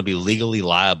don't want to be legally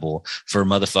liable for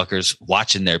motherfuckers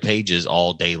watching their pages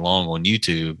all day long on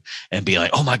YouTube and be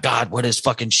like, oh my God, what is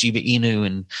fucking Shiba Inu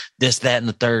and this, that, and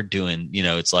the third doing?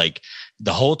 It's like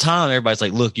the whole time everybody's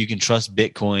like, look, you can trust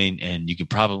Bitcoin and you can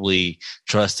probably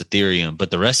trust Ethereum,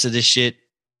 but the rest of this shit,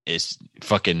 it's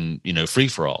fucking, free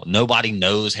for all. Nobody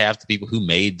knows half the people who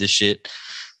made this shit.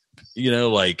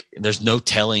 Like there's no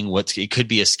telling it could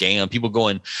be a scam. People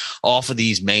going off of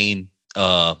these main,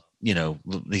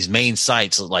 these main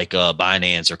sites like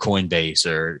Binance or Coinbase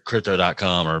or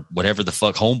Crypto.com or whatever the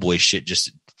fuck homeboy shit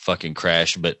just fucking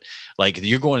crashed. But like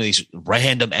you're going to these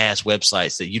random ass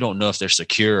websites that you don't know if they're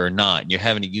secure or not. And you're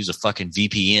having to use a fucking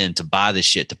VPN to buy this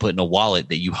shit to put in a wallet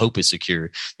that you hope is secure,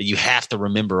 that you have to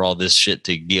remember all this shit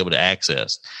to be able to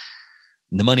access.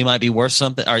 And the money might be worth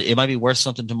something, or it might be worth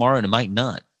something tomorrow and it might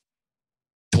not.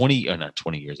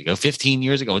 15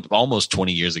 years ago, almost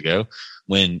 20 years ago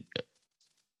when,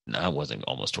 no, it wasn't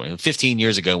almost 20, 15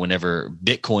 years ago, whenever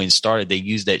Bitcoin started, they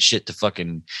used that shit to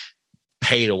fucking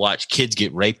pay to watch kids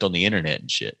get raped on the internet and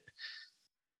shit.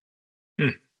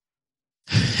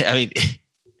 I mean,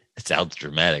 it sounds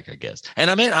dramatic, I guess. And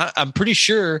I mean, I'm pretty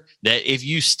sure that if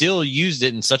you still used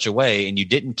it in such a way and you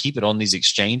didn't keep it on these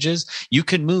exchanges, you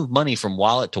could move money from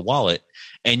wallet to wallet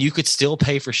and you could still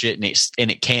pay for shit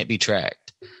and it can't be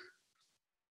tracked.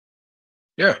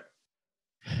 Yeah.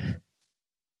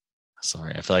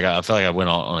 Sorry, I feel like I went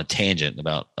on a tangent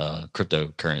about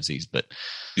cryptocurrencies, but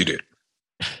you did.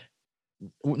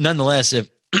 Nonetheless, if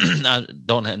I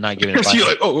not giving advice, you're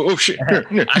like, oh shit.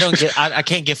 I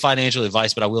can't give financial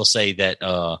advice, but I will say that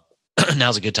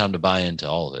now's a good time to buy into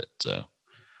all of it. So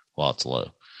while it's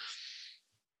low,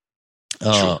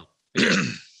 I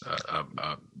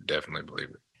definitely believe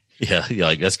it. Yeah,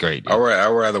 like that's great. I'd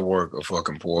rather work a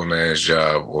fucking poor man's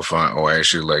job or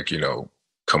actually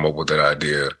come up with an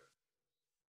idea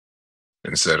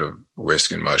instead of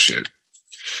risking my shit.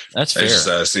 That's fair. That's just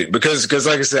how I see it. Because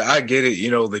like I said, I get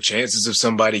it. The chances of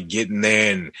somebody getting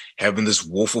there and having this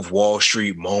Wolf of Wall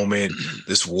Street moment,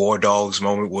 this War Dogs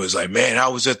moment was like, man, I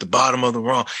was at the bottom of the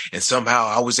rung and somehow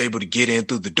I was able to get in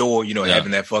through the door,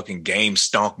 having that fucking game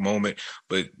stonk moment.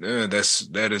 But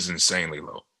that is insanely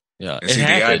low. Yeah. And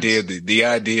see, the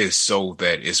idea is so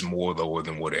that it's more lower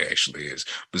than what it actually is.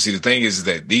 But see, the thing is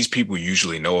that these people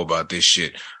usually know about this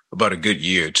shit about a good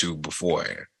year or two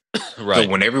beforehand. Right. So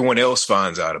when everyone else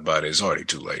finds out about it, it's already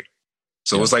too late.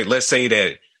 So it's like, let's say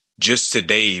that just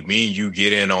today, me and you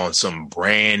get in on some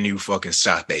brand new fucking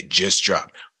stock that just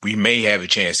dropped. We may have a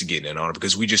chance to get in on it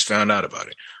because we just found out about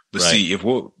it. But see,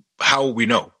 how will we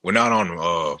know? We're not on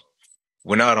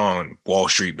Wall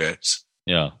Street bets.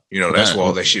 Yeah. That's where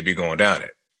all that shit be going down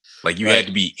at. Like you had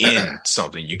to be in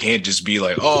something. You can't just be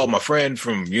like, oh, my friend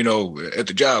from, at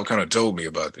the job kind of told me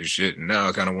about this shit. And now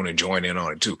I kind of want to join in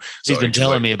on it too. He's been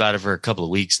telling me about it for a couple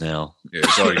of weeks now. Yeah,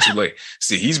 it's already too late.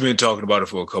 See, he's been talking about it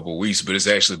for a couple of weeks, but it's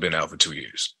actually been out for 2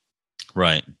 years.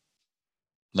 Right.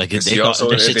 Like this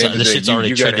shit's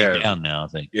already trending down now, I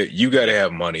think. Yeah, you got to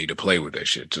have money to play with that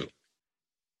shit too.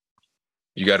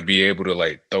 You got to be able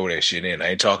to throw that shit in. I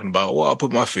ain't talking about, well, I'll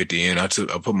put my 50 in. I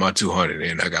put my 200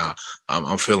 in.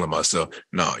 I'm feeling myself.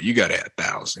 No, you got to have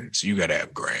thousands. You got to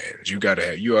have grands. You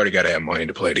already got to have money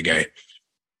to play the game.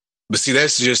 But see,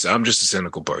 I'm just a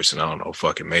cynical person. I don't know.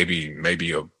 Fucking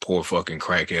maybe a poor fucking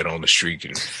crackhead on the street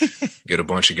can get a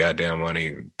bunch of goddamn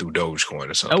money through Dogecoin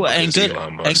or something. Oh, and good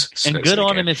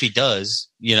on him if he does.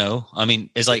 I mean,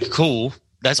 it's like cool.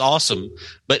 That's awesome.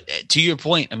 But to your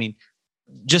point, I mean,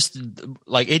 just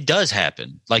like it does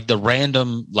happen, like the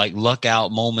random luck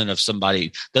out moment of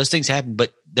somebody, those things happen,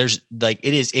 but there's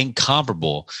it is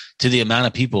incomparable to the amount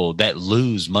of people that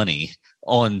lose money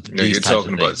on. No, you're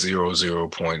talking about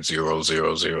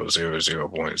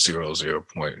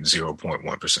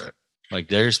 0.0000000.001%. Like,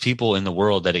 there's people in the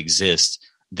world that exist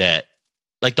that,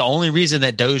 like, the only reason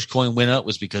that Dogecoin went up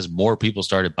was because more people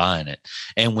started buying it,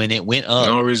 and when it went up,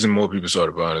 the only reason more people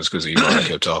started buying it is because Elon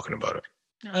kept talking about it.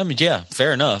 I mean, yeah,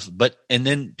 fair enough. But and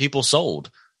then people sold.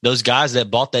 Those guys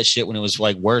that bought that shit when it was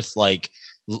like worth like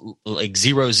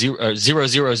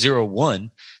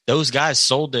 0.0001. Those guys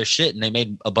sold their shit and they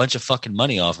made a bunch of fucking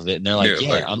money off of it. And they're like,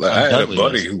 I had a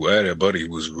buddy who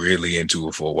was really into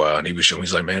it for a while, and he was showing.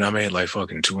 He's like, man, I made like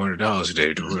fucking $200 a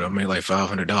day, dude. I made like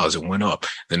 $500. It went up.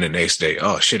 Then the next day,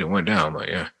 oh shit, it went down. I'm like,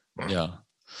 yeah, well, yeah.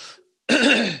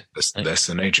 That's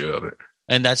the nature of it.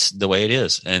 And that's the way it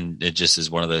is. And it just is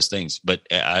one of those things. But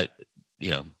the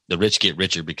rich get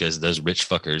richer because those rich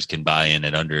fuckers can buy in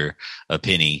at under a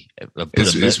penny.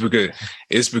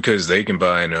 It's because they can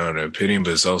buy in under a penny,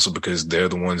 but it's also because they're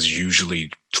the ones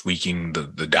usually tweaking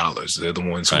the dollars. They're the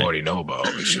ones who already know about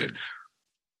all this shit.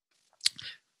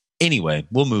 Anyway,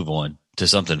 we'll move on to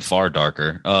something far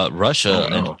darker.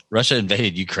 Russia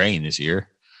invaded Ukraine this year.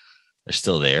 They're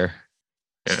still there.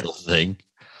 Yeah. Still a thing.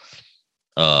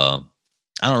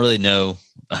 I don't really know.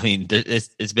 I mean,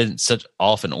 it's been such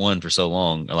off and on for so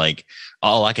long. Like,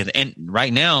 all I can, and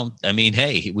right now, I mean,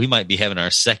 hey, we might be having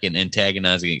our second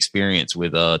antagonizing experience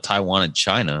with Taiwan and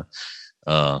China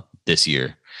this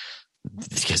year,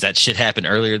 because that shit happened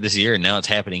earlier this year, and now it's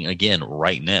happening again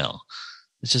right now.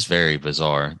 It's just very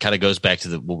bizarre. Kind of goes back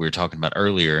to what we were talking about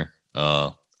earlier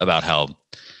about how,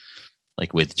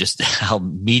 like, with just how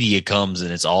media comes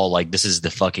and it's all like, this is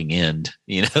the fucking end,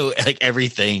 like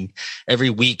everything, every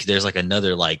week there's like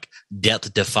another like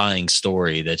death defying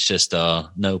story that's just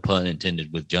no pun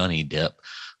intended with Johnny Depp,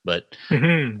 but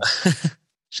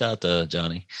shout out to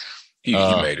Johnny. He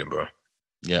made it, bro.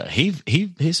 Yeah. He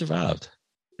survived.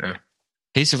 Yeah.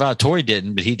 He survived. Tory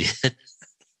didn't, but he did.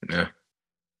 Yeah.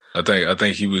 I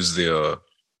think he was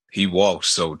he walked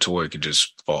so Tory could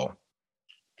just fall.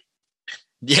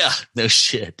 Yeah, no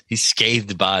shit. He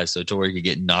scathed by so Tory could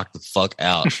get knocked the fuck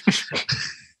out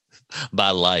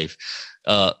by life.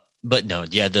 But no,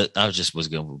 yeah, I was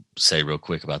going to say real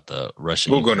quick about the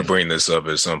Russian. We're going to bring this up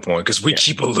at some point because we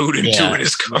keep alluding to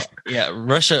it. Yeah,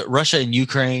 Russia and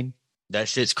Ukraine. That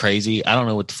shit's crazy. I don't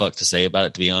know what the fuck to say about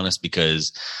it, to be honest,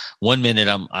 because one minute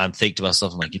I'm thinking to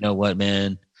myself, I'm like, you know what,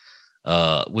 man?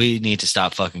 We need to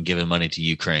stop fucking giving money to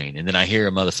Ukraine. And then I hear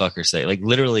a motherfucker say, like,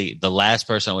 literally the last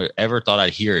person I ever thought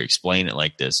I'd hear explain it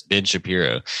like this, Ben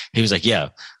Shapiro. He was like, yeah,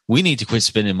 we need to quit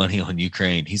spending money on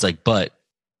Ukraine. He's like, but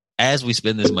as we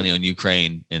spend this money on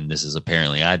Ukraine, and this is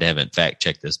apparently, I haven't fact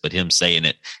checked this, but him saying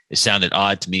it sounded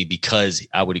odd to me, because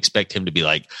I would expect him to be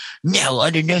like, no,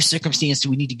 under no circumstance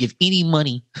do we need to give any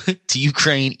money to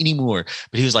Ukraine anymore.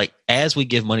 But he was like, as we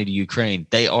give money to Ukraine,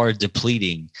 they are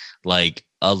depleting like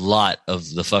a lot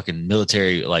of the fucking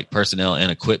military like personnel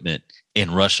and equipment in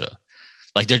Russia.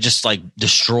 Like, they're just like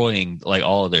destroying like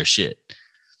all of their shit.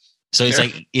 So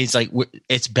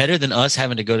it's better than us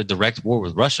having to go to direct war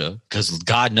with Russia, because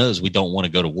God knows we don't want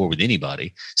to go to war with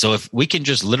anybody. So if we can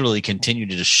just literally continue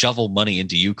to just shovel money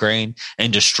into Ukraine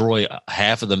and destroy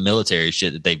half of the military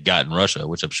shit that they've got in Russia,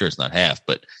 which I'm sure it's not half,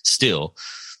 but still,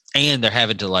 and they're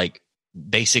having to like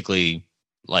basically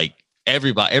like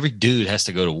every dude has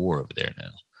to go to war over there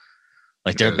now.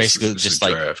 Like, they're basically just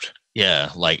like draft. Yeah,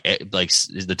 like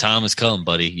the time has come,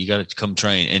 buddy. You got to come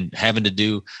train. And having to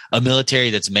do a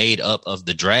military that's made up of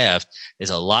the draft is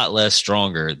a lot less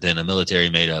stronger than a military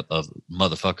made up of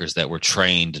motherfuckers that were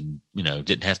trained and,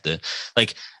 didn't have to.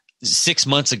 Like, 6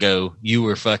 months ago, you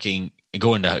were fucking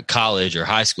going to college or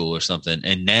high school or something,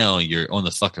 and now you're on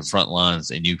the fucking front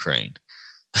lines in Ukraine.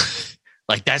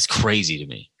 Like, that's crazy to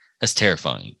me. That's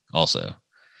terrifying also.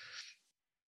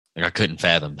 Like, I couldn't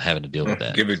fathom having to deal with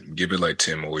that. Give it like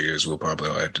 10 more years. We'll probably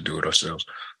all have to do it ourselves.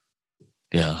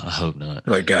 Yeah, I hope not.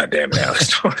 Like, goddamn it,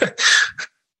 Alex.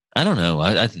 I don't know.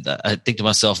 I think to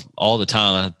myself all the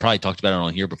time, I probably talked about it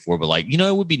on here before, but like,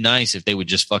 it would be nice if they would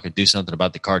just fucking do something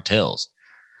about the cartels.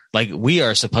 Like, we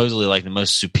are supposedly like the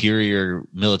most superior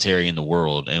military in the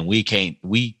world, and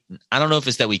I don't know if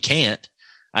it's that we can't.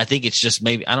 I think it's just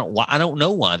maybe I don't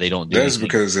know why they don't do That's anything.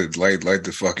 Because it's like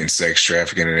the fucking sex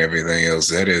trafficking and everything else.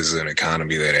 That is an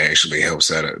economy that actually helps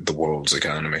out the world's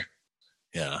economy.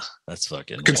 Yeah, that's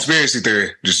fucking conspiracy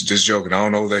theory. Just joking. I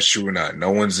don't know if that's true or not.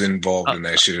 No one's involved in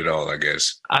that shit at all, I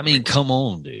guess. I mean, come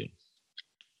on, dude.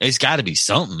 It's got to be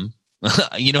something.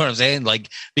 You know what I'm saying? Like,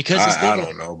 because I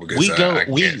don't know,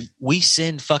 because we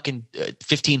send fucking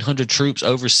 1,500 troops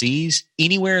overseas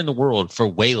anywhere in the world for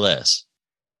way less.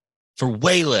 for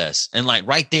way less. And like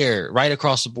right there, right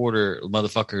across the border,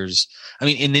 motherfuckers. I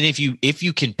mean, and then if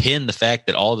you can pin the fact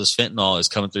that all this fentanyl is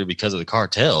coming through because of the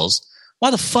cartels, why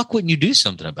the fuck wouldn't you do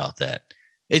something about that?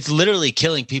 It's literally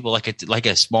killing people like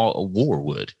a small war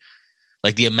would.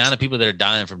 Like the amount of people that are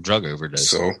dying from drug overdose.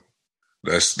 So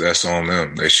that's on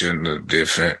them. They shouldn't have did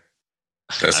fent.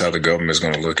 That's how the government's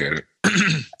going to look at it.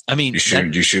 I mean, you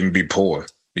shouldn't be poor.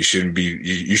 You shouldn't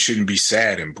be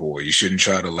sad and poor. You shouldn't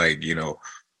try to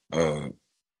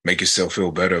make yourself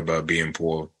feel better about being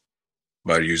poor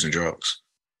by using drugs.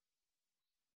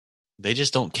 They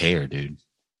just don't care, dude.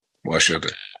 Why should they?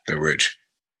 They're rich.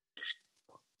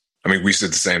 I mean, we said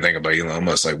the same thing about Elon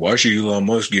Musk. Like, why should Elon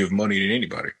Musk give money to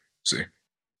anybody? See?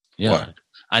 Yeah. Why?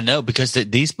 I know, because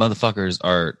these motherfuckers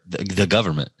are the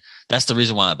government. That's the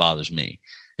reason why it bothers me,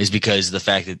 is because the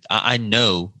fact that I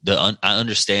know I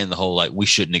understand the whole, like, we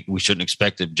shouldn't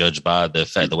expect it judged by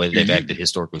the way that they've acted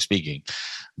historically speaking.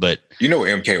 But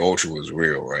MK Ultra was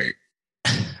real, right?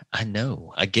 I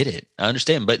know, I get it, I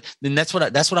understand. But then that's what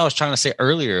I was trying to say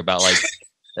earlier about like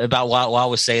about why I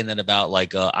was saying that about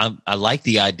like I like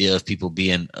the idea of people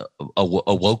being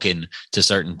awoken to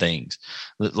certain things.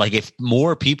 Like if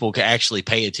more people could actually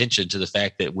pay attention to the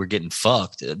fact that we're getting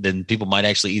fucked, then people might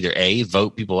actually either A,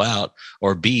 vote people out,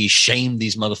 or B, shame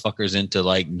these motherfuckers into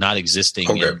like not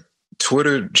existing. Okay.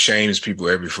 Twitter shames people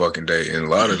every fucking day, and a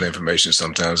lot of the information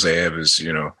sometimes they have is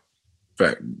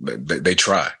they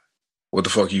try. What the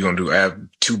fuck are you gonna do? I have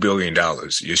 $2 billion.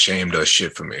 You're ashamed of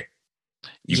shit for me.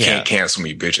 You can't cancel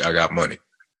me, bitch. I got money.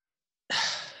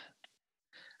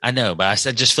 I know, but I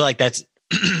just feel like that's.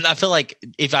 I feel like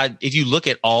if you look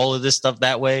at all of this stuff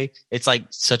that way, it's like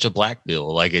such a black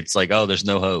bill. Like it's like, oh, there's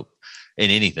no hope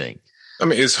in anything. I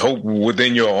mean, it's hope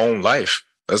within your own life.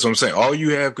 That's what I'm saying. All you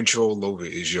have control over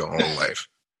is your own life.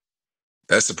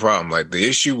 That's the problem. Like the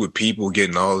issue with people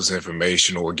getting all this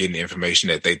information or getting information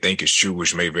that they think is true,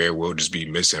 which may very well just be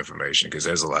misinformation, because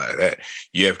there's a lot of that.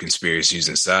 You have conspiracies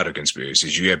inside of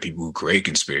conspiracies. You have people who create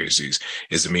conspiracies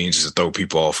as a means to throw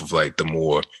people off of like the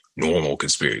more normal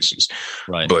conspiracies.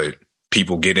 Right. But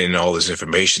people get in all this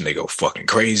information. They go fucking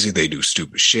crazy. They do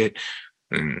stupid shit.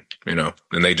 And, then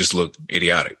they just look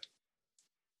idiotic.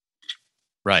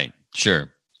 Right.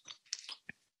 Sure.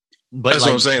 But that's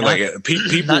what I'm saying.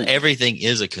 People, not everything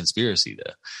is a conspiracy,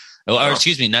 though. Or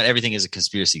excuse me, not everything is a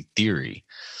conspiracy theory.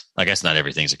 I guess not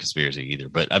everything's a conspiracy either.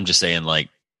 But I'm just saying, like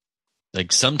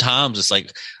sometimes it's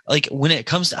like when it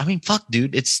comes to, I mean, fuck,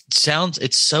 dude, it's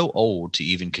so old to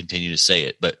even continue to say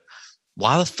it. But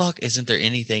why the fuck isn't there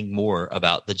anything more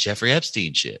about the Jeffrey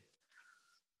Epstein shit?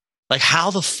 Like,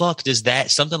 how the fuck does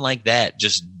something like that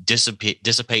just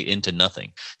dissipate into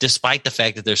nothing, despite the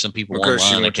fact that there's some people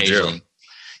online occasionally.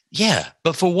 Yeah,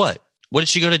 but for what? What did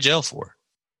she go to jail for?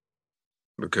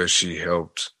 Because she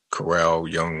helped corral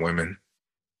young women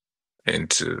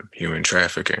into human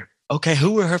trafficking. Okay,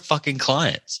 who were her fucking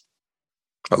clients?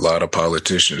 A lot of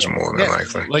politicians, more than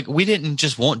likely. Like, we didn't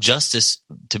just want justice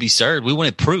to be served. We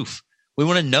wanted proof. We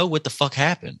want to know what the fuck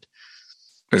happened.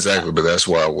 Exactly, but that's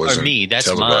why I wasn't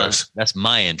televised. That's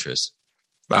my interest.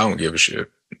 I don't give a shit.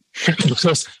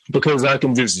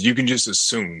 because you can just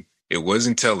assume it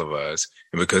wasn't televised,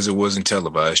 and because it wasn't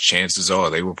televised, chances are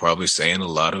they were probably saying a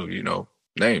lot of,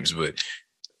 names. But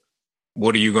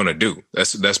what are you going to do?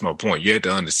 That's my point. You have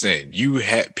to understand. You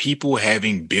had people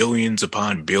having billions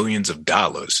upon billions of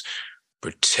dollars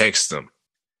protects them.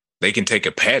 They can take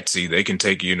a patsy. They can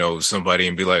take, somebody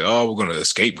and be like, oh, we're going to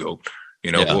scapegoat.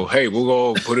 Well, hey, we'll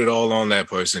go put it all on that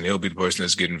person. He'll be the person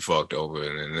that's getting fucked over,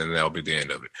 and then that'll be the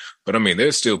end of it. But I mean,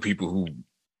 there's still people who,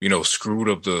 screwed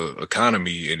up the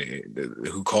economy and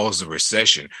who caused the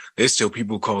recession. There's still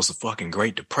people who caused the fucking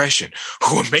Great Depression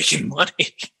who are making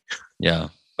money. Yeah.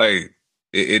 Like,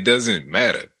 it doesn't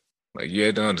matter. Like, you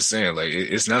have to understand, like,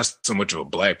 it's not so much of a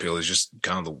black pill. It's just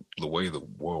kind of the way the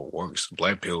world works.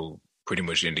 Black pill pretty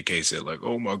much indicates that, like,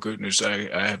 oh my goodness, I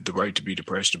have the right to be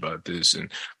depressed about this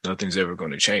and nothing's ever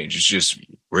going to change. It's just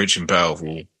rich and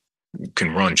powerful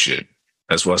can run shit.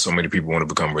 That's why so many people want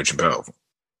to become rich and powerful.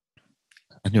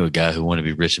 I knew a guy who wanted to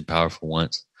be rich and powerful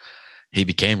once. He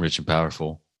became rich and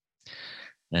powerful.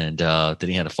 And then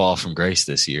he had a fall from grace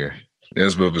this year.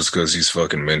 Yes, but it's because he's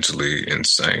fucking mentally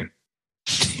insane.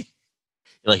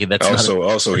 Like that's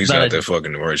also he's not that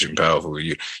fucking rich and powerful.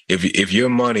 If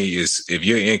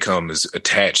your income is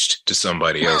attached to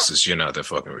somebody else's, you're not that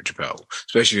fucking rich and powerful.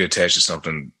 Especially attached to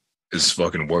something as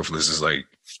fucking worthless as like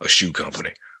a shoe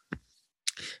company.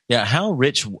 Yeah, how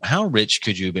rich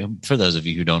could you be? For those of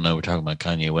you who don't know, we're talking about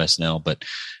Kanye West now, but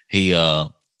he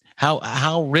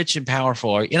how rich and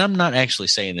powerful are you? And I'm not actually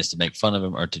saying this to make fun of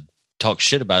him or to talk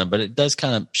shit about him, but it does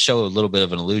kind of show a little bit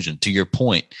of an illusion. To your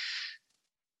point,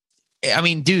 I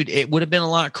mean, dude, it would have been a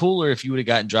lot cooler if you would have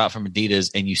gotten dropped from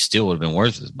Adidas and you still would have been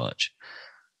worth as much.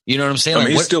 You know what I'm saying? I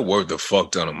mean, he's still worth a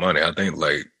fuck ton of money. I think,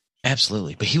 like,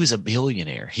 absolutely. But he was a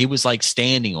billionaire. He was like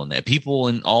standing on that. People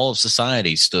in all of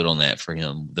society stood on that for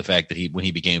him. The fact that when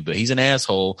he became, but he's an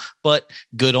asshole, but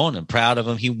good on him. Proud of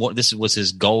him. This was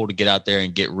his goal, to get out there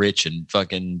and get rich and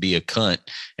fucking be a cunt.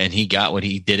 And he got what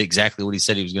he did, exactly what he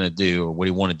said he was going to do, or what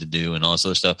he wanted to do, and all this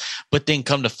other stuff. But then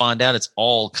come to find out, it's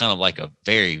all kind of like a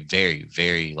very, very,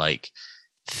 very like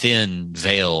thin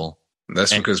veil.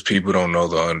 That's because people don't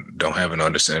have an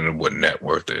understanding of what net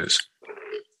worth is.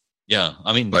 Yeah,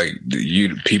 I mean, like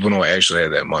people don't actually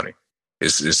have that money.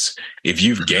 It's if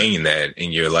you've gained that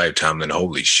in your lifetime, then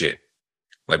holy shit.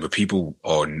 Like, but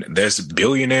there's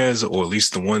billionaires, or at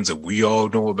least the ones that we all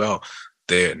know about,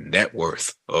 their net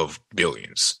worth of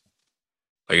billions.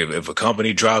 Like if a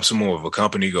company drops them, or if a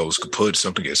company goes kaput,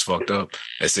 something gets fucked up,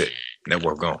 that's it. Net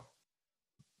worth gone.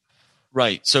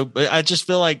 Right. So I just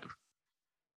feel like,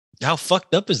 how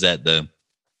fucked up is that though?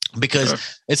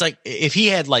 Because it's like, if he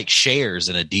had like shares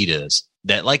in Adidas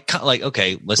that like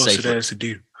okay, let's say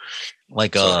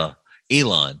like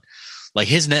Elon, like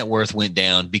his net worth went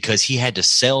down because he had to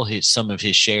sell some of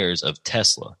his shares of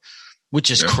Tesla,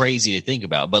 which is crazy to think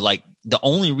about. But like the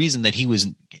only reason that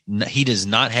he does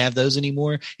not have those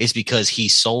anymore is because he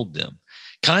sold them.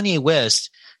 Kanye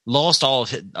West lost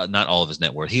not all of his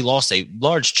net worth. He lost a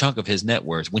large chunk of his net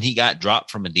worth when he got dropped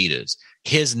from Adidas.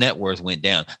 His net worth went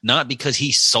down, not because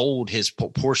he sold his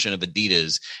portion of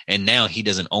Adidas and now he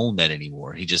doesn't own that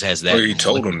anymore. He just has that. Well, he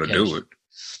told him to do it.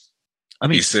 I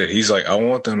mean, he's like, I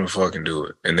want them to fucking do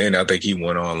it. And then I think he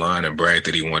went online and bragged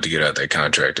that he wanted to get out that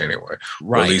contract anyway.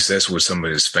 Right. Or at least that's what some of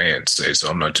his fans say. So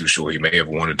I'm not too sure. He may have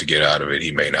wanted to get out of it.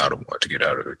 He may not have wanted to get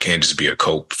out of it. It can't just be a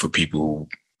cope for people who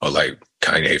are like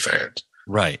Kanye fans.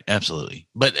 Right. Absolutely.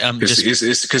 But it's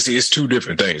because it's two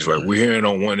different things, right? We're hearing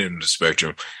on one end of the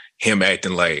spectrum him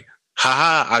acting like,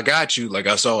 haha, I got you. Like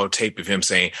I saw a tape of him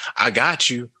saying, I got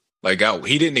you. Like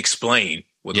he didn't explain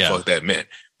what the fuck that meant,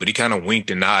 but he kind of winked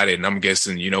and nodded. And I'm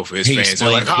guessing, for his fans, they're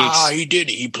like, he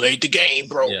did it. He played the game,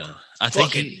 bro. Yeah. I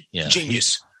think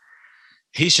genius.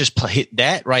 He's just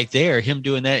that right there. Him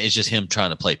doing that is just him trying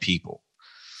to play people.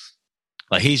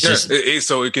 Like he's just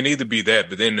so it can either be that,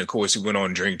 but then of course he went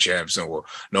on Drink Champs and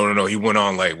no. He went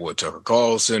on like Tucker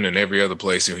Carlson and every other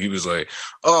place, and he was like,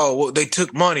 "Oh, well, they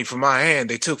took money from my hand.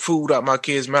 They took food out my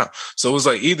kid's mouth." So it was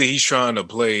like either he's trying to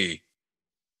play,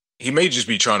 he may just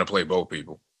be trying to play both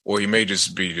people, or he may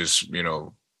just be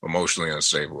emotionally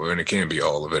unstable, and it can be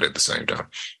all of it at the same time.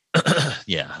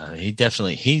 Yeah, he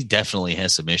definitely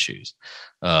has some issues.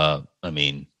 I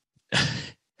mean.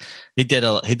 He did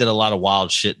a lot of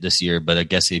wild shit this year, but I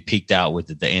guess he peaked out with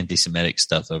the anti-Semitic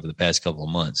stuff over the past couple of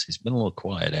months. He's been a little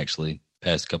quiet actually,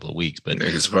 past couple of weeks. But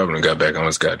niggas probably got back on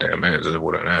his goddamn ass. That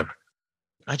wouldn't happen.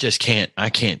 I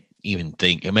can't even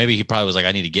think. Maybe he probably was like,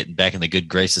 I need to get back in the good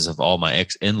graces of all my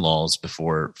in-laws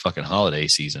before fucking holiday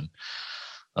season.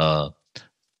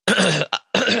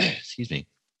 Excuse me.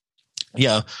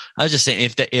 Yeah, I was just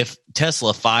saying if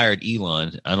Tesla fired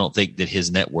Elon, I don't think that his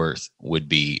net worth would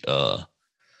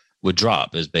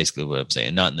drop, is basically what I'm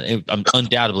saying.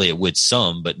 Undoubtedly it would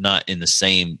some, but not in the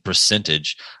same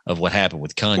percentage of what happened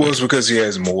with Kanye. Well, it's because he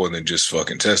has more than just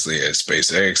fucking Tesla. He has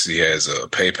SpaceX. He has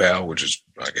PayPal, which is,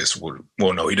 I guess,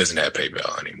 no, he doesn't have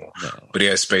PayPal anymore. No. But he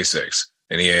has SpaceX,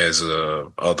 and he has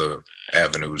other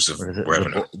avenues of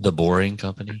revenue. The Boring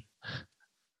Company?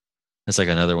 That's like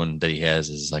another one that he has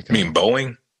is like... You mean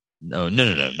Boeing? No,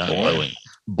 not Boeing.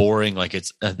 Boring, like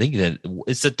I think that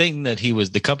it's the thing that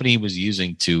the company he was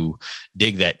using to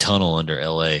dig that tunnel under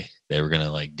LA. They were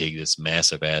gonna like dig this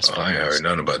massive ass. I ain't heard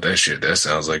nothing about that shit. That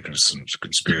sounds like some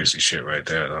conspiracy shit right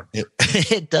there, though.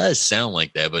 It does sound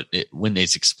like that, but when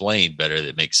it's explained better,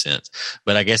 it makes sense.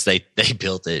 But I guess they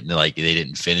built it and like they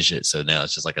didn't finish it, so now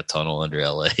it's just like a tunnel under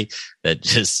LA that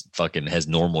just fucking has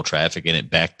normal traffic in it,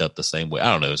 backed up the same way.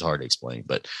 I don't know. It's hard to explain,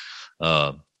 but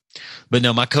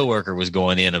no, my coworker was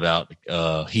going in about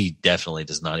he definitely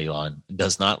does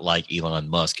not like Elon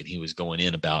Musk, and he was going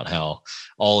in about how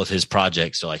all of his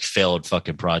projects are like failed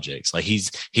fucking projects. Like he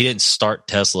didn't start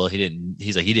Tesla.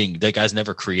 That guy's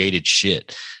never created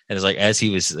shit. And it's like, as he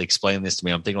was explaining this to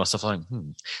me, I'm thinking to myself like,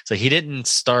 So he didn't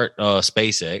start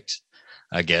SpaceX,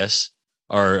 I guess.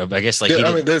 Or I guess like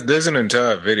there's an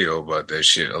entire video about that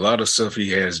shit. A lot of stuff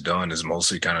he has done is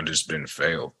mostly kind of just been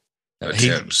failed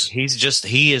attempts.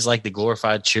 He is like the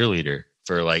glorified cheerleader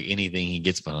for like anything he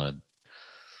gets behind.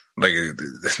 Like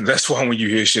that's why when you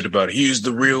hear shit about he's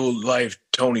the real life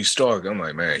Tony Stark, I'm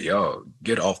like, man, y'all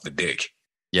get off the dick.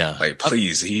 Yeah. Like,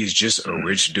 please, he's just a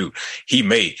rich dude. He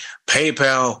made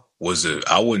PayPal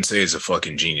I wouldn't say it's a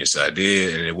fucking genius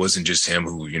idea, and it wasn't just him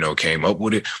who, came up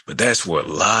with it, but that's where a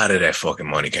lot of that fucking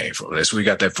money came from. That's where we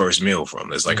got that first meal from.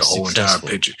 There's like a whole entire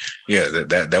picture. Yeah,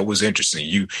 that was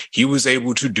interesting. He was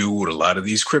able to do what a lot of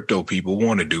these crypto people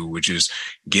want to do, which is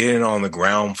get in on the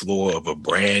ground floor of a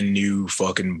brand new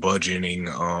fucking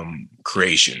budgeting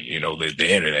creation, the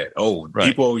internet. Oh, right.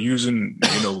 People are using,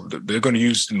 they're going to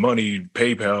use money,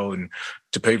 PayPal, and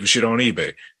to pay for shit on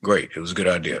eBay. Great. It was a good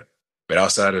idea. But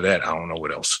outside of that, I don't know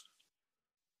what else.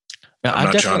 Now,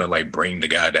 I'm not trying to like bring the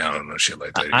guy down or shit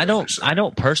like that. I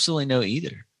don't personally know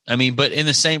either. I mean, but in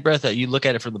the same breath that you look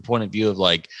at it from the point of view of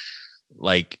like,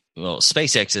 well,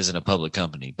 SpaceX isn't a public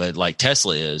company, but like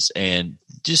Tesla is. And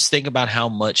just think about how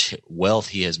much wealth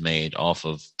he has made off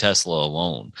of Tesla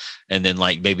alone. And then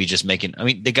like maybe just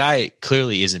the guy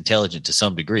clearly is intelligent to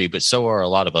some degree, but so are a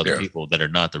lot of other people that are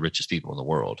not the richest people in the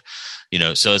world,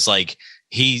 so it's like,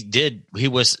 that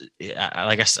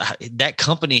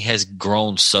company has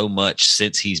grown so much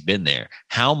since he's been there.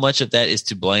 How much of that is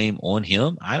to blame on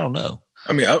him? I don't know.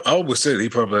 I mean, I would say that he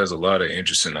probably has a lot of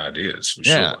interesting ideas. For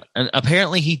sure. And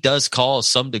apparently he does call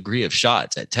some degree of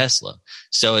shots at Tesla.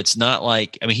 So it's not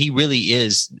like, he really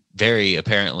is very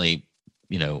apparently,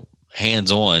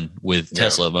 hands-on with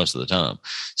Tesla most of the time.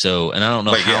 So, and I don't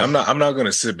know how. I'm not going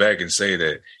to sit back and say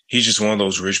that he's just one of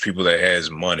those rich people that has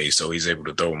money, so he's able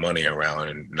to throw money around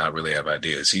and not really have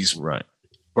ideas. He's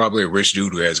probably a rich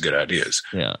dude who has good ideas.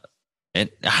 Yeah. And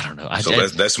I don't know.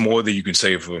 That's more than you can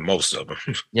say for most of them.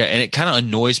 Yeah. And it kind of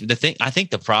annoys me. I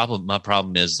think my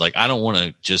problem is like, I don't want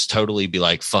to just totally be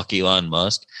like, fuck Elon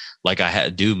Musk, like I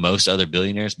do most other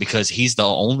billionaires, because he's the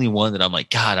only one that I'm like,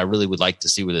 God, I really would like to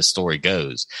see where this story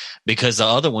goes. Because the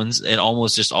other ones, it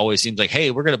almost just always seems like,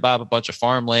 hey, we're going to buy up a bunch of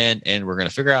farmland and we're going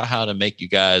to figure out how to make you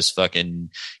guys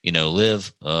fucking,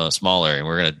 live smaller, and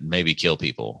we're going to maybe kill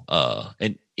people.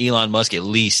 And Elon Musk at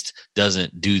least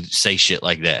doesn't say shit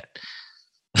like that.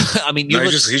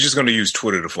 He's just going to use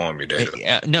Twitter to farm your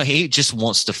data. No, he just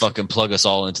wants to fucking plug us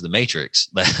all into the Matrix.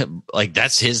 Like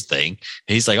that's his thing.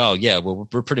 He's like, oh yeah, well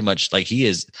we're pretty much like, he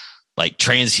is like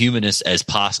transhumanist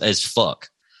as fuck.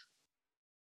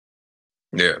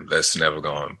 Yeah, that's never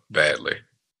gone badly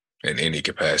in any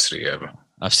capacity ever.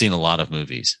 I've seen a lot of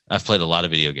movies. I've played a lot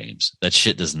of video games. That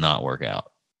shit does not work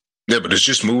out. Yeah, but it's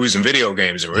just movies and video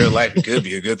games. In real life, it could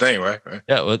be a good thing, right?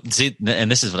 Yeah, well, see, and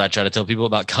this is what I try to tell people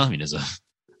about communism.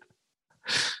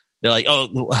 They're like,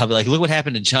 oh, I'll be like, look what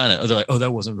happened in China. Oh, they're like, oh,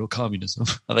 that wasn't real communism.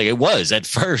 I'm like, it was at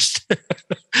first.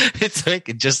 It's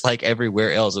like just like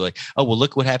everywhere else. They're like, oh, well,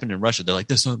 look what happened in Russia. They're like,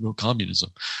 that's not real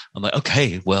communism. I'm like,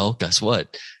 okay, well, guess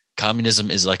what? Communism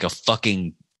is like a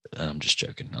fucking. I'm just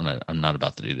joking. I'm not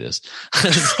about to do this. I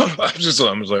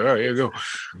was like, all right, here you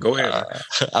go ahead.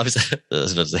 I was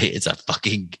about to say, it's a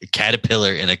fucking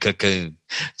caterpillar in a cocoon.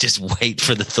 Just wait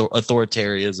for the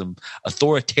authoritarianism.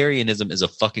 Authoritarianism is a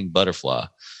fucking butterfly.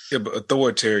 Yeah, but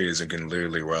authoritarianism can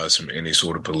literally rise from any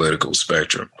sort of political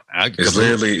spectrum. I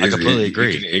completely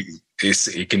agree.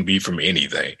 It can be from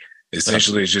anything.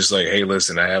 Essentially, it's just like, hey,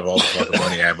 listen, I have all the fucking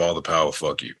money, I have all the power,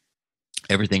 fuck you.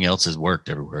 Everything else has worked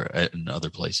everywhere in other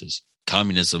places.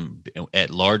 Communism at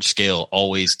large scale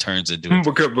always turns into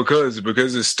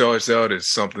because it starts out as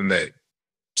something that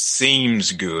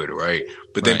seems good, right?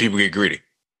 But then people get greedy.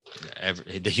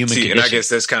 The human condition. And I guess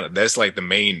that's like the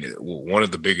main one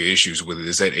of the bigger issues with it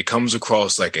is that it comes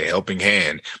across like a helping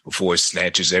hand before it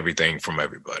snatches everything from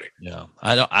everybody. Yeah,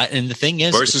 and the thing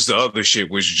is, versus the other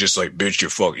shit, which is just like, bitch, you're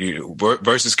fuck you.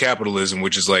 Versus capitalism,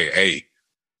 which is like, hey,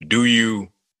 do you?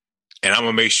 And I'm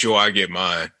gonna make sure I get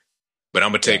mine, but I'm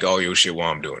gonna take all your shit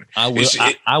while I'm doing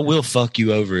it. I will fuck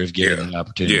you over if given an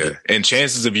opportunity. Yeah, and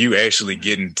chances of you actually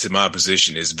getting to my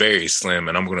position is very slim,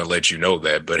 and I'm gonna let you know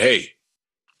that. But hey,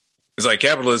 it's like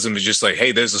capitalism is just like,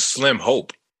 hey, there's a slim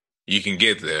hope you can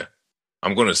get there.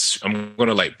 I'm gonna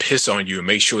like piss on you and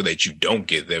make sure that you don't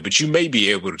get there, but you may be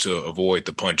able to avoid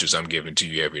the punches I'm giving to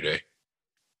you every day.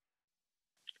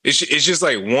 It's just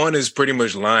like one is pretty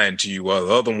much lying to you, while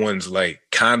the other one's like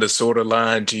kind of sort of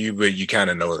lying to you, but you kind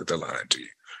of know that they're lying to you.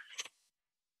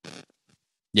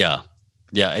 Yeah,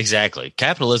 exactly.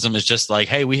 Capitalism is just like,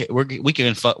 hey, we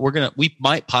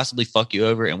might possibly fuck you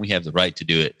over, and we have the right to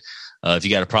do it. If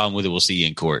you got a problem with it, we'll see you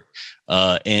in court.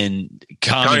 And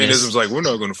communism's like, we're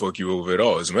not going to fuck you over at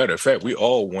all. As a matter of fact, we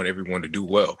all want everyone to do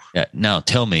well. Yeah. Now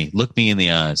tell me, look me in the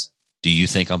eyes. Do you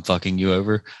think I'm fucking you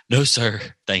over? No, sir.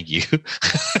 Thank you.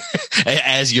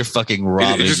 As you're fucking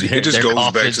robbing. It just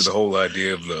goes back to the whole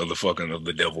idea of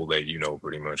the devil that you know,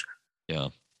 pretty much. Yeah.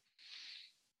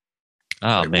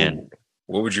 Oh, like, man.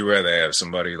 What would you rather have?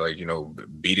 Somebody like,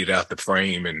 beat it out the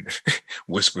frame and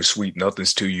whisper sweet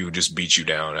nothings to you, just beat you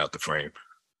down out the frame.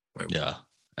 Like, yeah.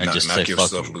 And just knock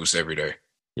yourself loose every day.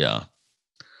 Yeah.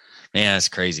 Man, it's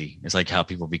crazy. It's like how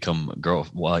people become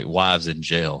wives in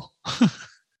jail.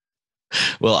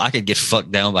 Well, I could get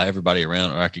fucked down by everybody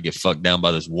around, or I could get fucked down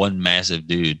by this one massive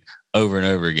dude over and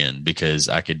over again because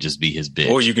I could just be his bitch.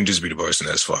 Or you can just be the person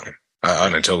that's fucking. I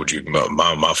done told you about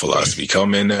my philosophy.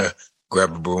 Come in there,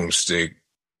 grab a broomstick,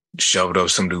 shove it up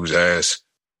some dude's ass.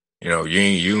 You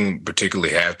don't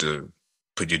particularly have to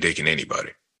put your dick in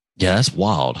anybody. Yeah, that's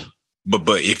wild.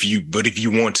 But if you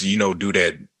want to, do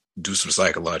that, do some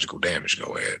psychological damage,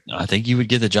 go ahead. I think you would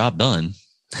get the job done.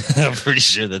 I'm pretty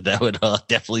sure that would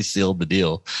definitely seal the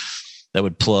deal. That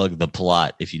would plug the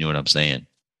plot, if you know what I'm saying.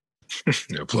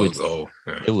 It plugs the hole.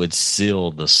 Yeah. It would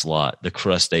seal the slot, the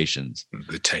crustaceans.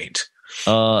 The taint.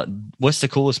 What's the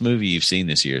coolest movie you've seen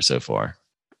this year so far?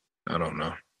 I don't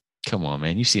know. Come on,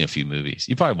 man. You've seen a few movies.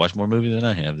 You probably watched more movies than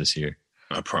I have this year.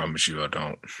 I promise you I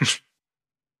don't.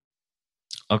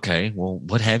 Okay, well,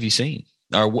 what have you seen?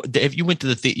 Or if you went to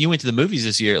the movies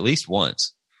this year at least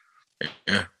once?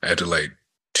 Yeah, after like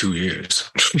 2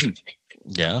 years.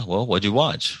 Yeah, well, what'd you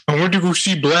watch? I went to go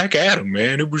see Black Adam,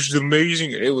 man. It was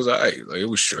amazing. It was it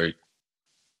was straight.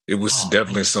 It was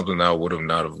definitely something I would have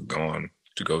not have gone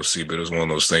to go see, but it was one of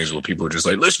those things where people are just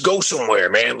like, let's go somewhere,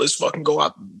 man. Let's fucking go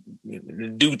out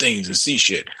and do things and see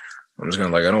shit. I'm just kind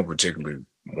of like, I don't particularly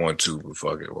want to, but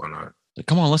fuck it, why not?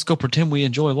 Come on, let's go pretend we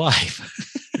enjoy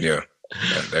life. Yeah,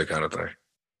 that kind of thing.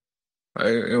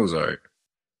 It was all right.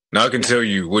 Now I can tell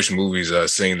you which movies I've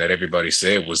seen that everybody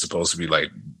said was supposed to be like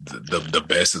the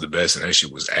best of the best, and that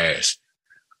shit was ass.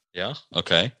 Yeah,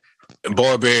 okay.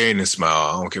 Barbarian and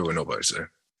Smile. I don't care what nobody said.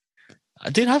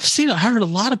 Dude, I heard a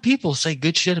lot of people say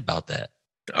good shit about that.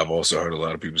 I've also heard a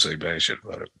lot of people say bad shit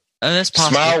about it. And that's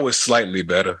possible. Smile was slightly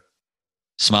better.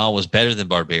 Smile was better than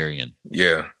Barbarian.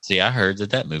 Yeah. See, I heard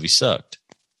that movie sucked.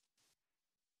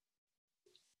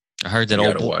 I heard that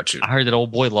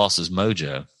old boy lost his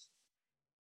mojo.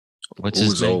 What's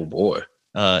his name? Old boy?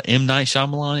 M. Night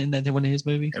Shyamalan, isn't that one of his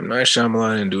movies? M. Night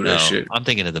Shyamalan didn't do that shit. I'm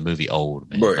thinking of the movie Old,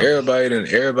 man. Bro,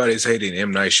 everybody's hating M.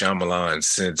 Night Shyamalan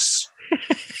since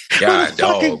God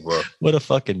dog, bro. What a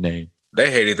fucking name.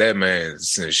 They hated that man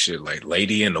since shit like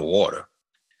Lady in the Water.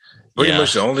 Pretty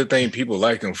much the only thing people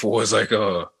like him for is like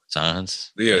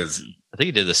Signs. Yeah. I think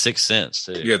he did The Sixth Sense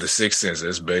too. Yeah, The Sixth Sense.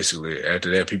 That's basically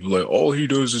after that, people are like, all he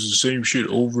does is the same shit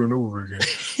over and over again.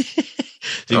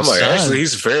 Dude, I'm like, actually,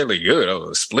 he's fairly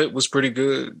good. Split was pretty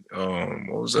good.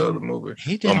 What was the other movie?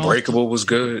 Unbreakable was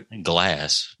good. And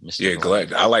Glass. Yeah,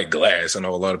 Glass. I like Glass. I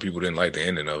know a lot of people didn't like the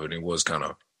ending of it. It was kind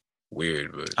of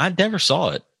weird, but I never saw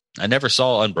it. I never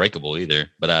saw Unbreakable either,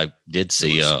 but I did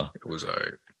see. It was all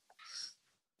right.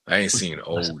 I ain't seen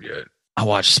Old yet. I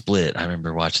watched Split. I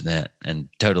remember watching that, and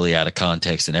totally out of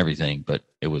context and everything, but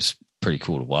it was pretty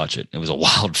cool to watch it. It was a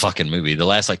wild fucking movie. The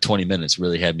last 20 minutes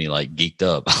really had me geeked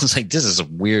up. I was like, this is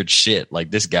some weird shit.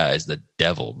 This guy is the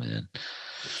devil, man.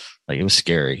 It was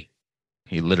scary.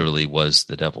 He literally was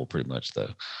the devil pretty much,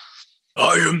 though.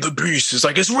 I am the beast. It's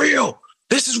it's real.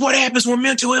 This is what happens when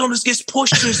mental illness gets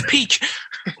pushed to its peak.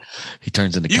 He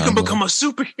turns into You can become a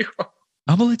superhero.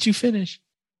 I'm going to let you finish.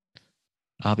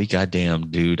 I'll be goddamn,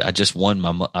 dude. I just won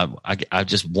I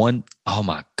just won. Oh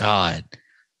my God.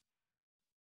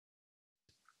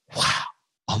 Wow.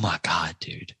 Oh my God,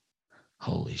 dude.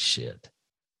 Holy shit.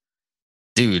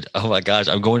 Dude, oh my gosh.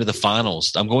 I'm going to the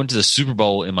finals. I'm going to the Super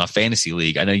Bowl in my fantasy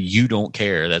league. I know you don't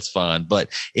care. That's fine. But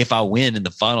if I win in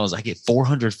the finals, I get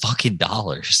 $400 fucking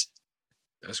dollars.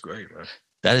 That's great, man.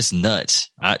 That is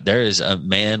nuts. There is a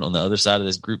man on the other side of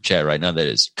this group chat right now that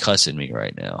is cussing me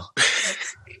right now.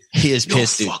 He is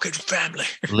pissed. Your fucking family.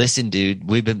 Listen, dude,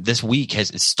 this week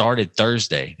it started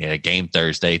Thursday. They had a game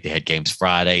Thursday. They had games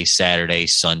Friday, Saturday,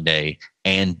 Sunday,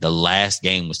 and the last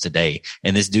game was today.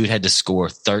 And this dude had to score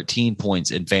 13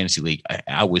 points in fantasy league.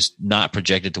 I was not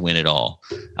projected to win at all.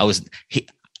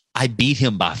 I beat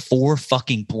him by 4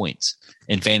 fucking points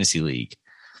in fantasy league.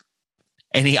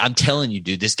 And I'm telling you,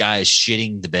 dude, this guy is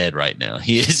shitting the bed right now.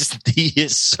 He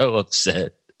is so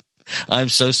upset. I'm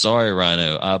so sorry,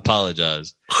 Rhino. I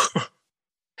apologize.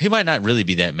 He might not really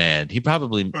be that mad. He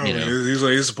probably, he's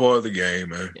it's a part of the game,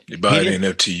 man. You buy an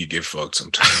NFT, you get fucked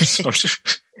sometimes.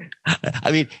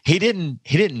 I mean, he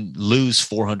didn't lose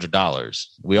 $400.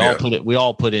 We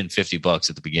all put in $50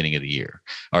 at the beginning of the year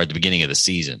or at the beginning of the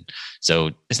season.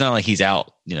 So it's not like he's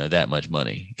out, that much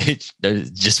money. It's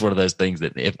just one of those things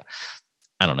that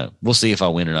I don't know. We'll see if I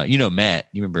win or not. Matt,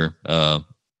 you remember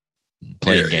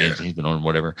playing games. Yeah. He's been on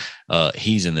whatever.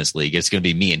 He's in this league. It's going to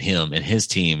be me and him, and his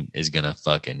team is going to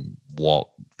fucking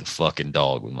walk the fucking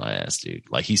dog with my ass, dude.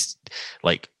 Like he's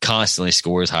like constantly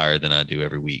scores higher than I do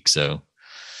every week. So,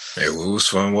 hey, well, it was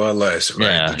fun while it lasted, right?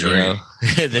 Yeah, the dream.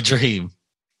 The dream.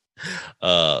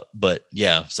 But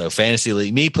yeah, so fantasy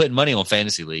league, me putting money on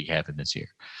fantasy league happened this year.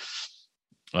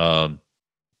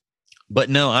 But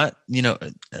no,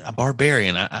 a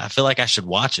Barbarian, I feel like I should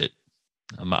watch it.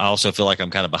 I also feel like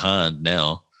I'm kind of behind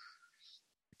now.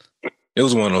 It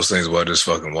was one of those things where I just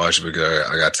fucking watched it because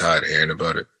I got tired of hearing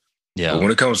about it. Yeah. But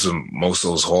when it comes to most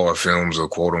of those horror films or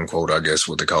quote unquote, I guess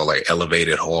what they call like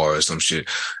elevated horror or some shit.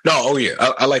 No,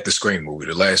 I like the Scream movie.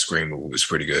 The last Scream movie was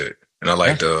pretty good. And I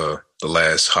like the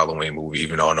last Halloween movie,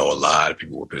 even though I know a lot of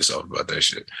people were pissed off about that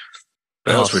shit.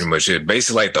 That was pretty much it.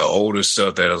 Basically, like the older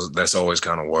stuff that's always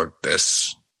kind of worked.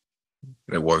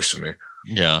 That works for me.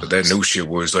 Yeah. But that new shit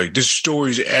was like, this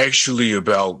story's actually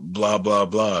about blah, blah,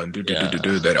 blah. And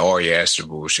that Ari Aster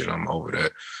bullshit. I'm over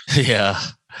that. Yeah.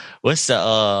 What's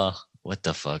what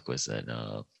the fuck was that?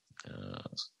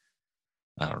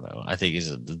 I don't know. I think it's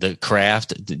The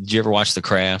Craft. Did you ever watch The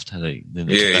Craft? That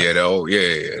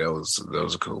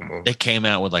was a cool movie. They came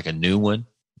out with like a new one.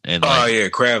 And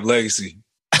Craft Legacy.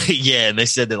 Yeah, and they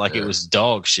said that like it was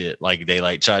dog shit. Like they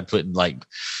like tried putting like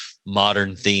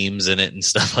modern themes in it and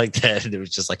stuff like that. And it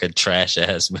was just like a trash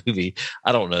ass movie.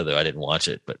 I don't know though. I didn't watch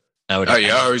it, but I would. I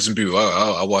heard some people.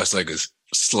 I watched like a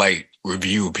slight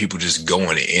review of people just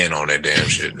going in on that damn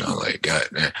shit. And I'm like, God,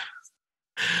 man.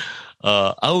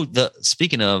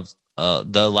 Speaking of,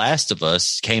 The Last of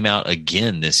Us came out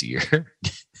again this year.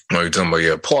 You're talking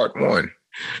about part 1.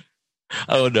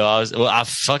 Oh no, I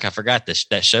forgot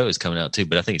that show is coming out too,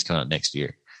 but I think it's coming out next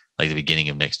year, like the beginning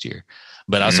of next year.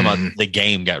 But I was talking about the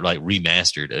game got like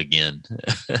remastered again.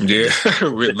 Yeah,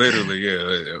 literally,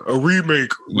 yeah, a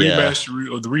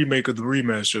remaster of the remake of the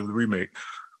remaster of the remake.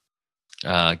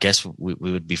 I guess we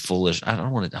would be foolish. I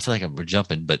don't want to. I feel like we're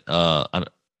jumping, but I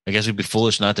guess we'd be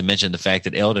foolish not to mention the fact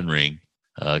that Elden Ring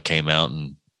came out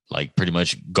and like pretty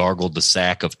much gargled the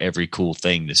sack of every cool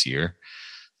thing this year.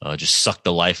 Just sucked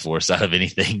the life force out of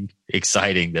anything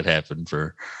exciting that happened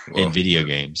in video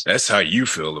games. That's how you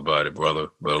feel about it, brother.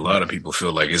 But a lot of people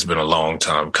feel like it's been a long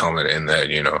time coming and that,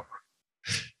 you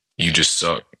just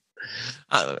suck.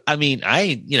 I mean,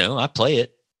 I play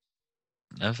it.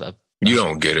 You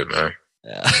don't get it, man.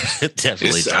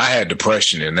 Definitely. I had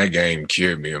depression and that game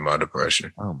cured me of my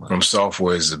depression. From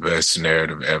Software is the best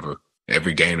narrative ever.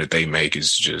 Every game that they make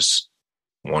is just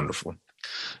wonderful.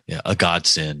 Yeah, a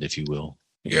godsend, if you will.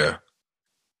 Yeah.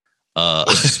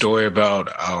 What's the story about?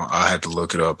 I had to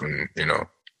look it up and,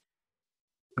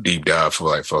 deep dive for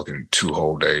like fucking 2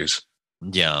 whole days.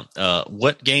 Yeah.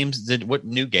 What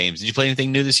new games? Did you play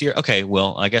anything new this year? Okay.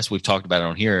 Well, I guess we've talked about it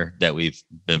on here that we've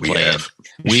been playing.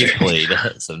 We've played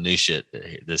some new shit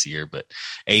this year, but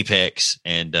Apex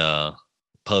and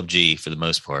PUBG for the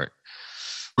most part.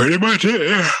 Pretty much it,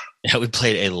 yeah. Yeah, we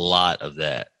played a lot of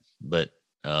that, but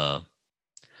I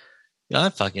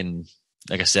fucking,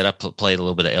 like I said, I played a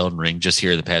little bit of Elden Ring just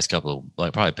here the past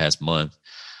probably past month.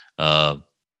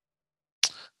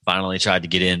 Finally tried to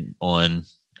get in on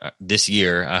this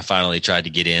year. I finally tried to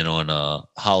get in on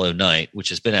Hollow Knight, which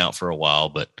has been out for a while,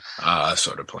 but I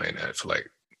started playing that for like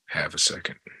half a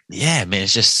second. Yeah, man,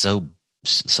 it's just so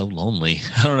lonely.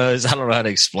 I don't know how to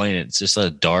explain it. It's just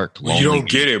a dark, lonely. You don't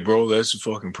get it, bro. That's the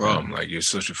fucking problem. Like you're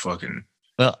such a fucking.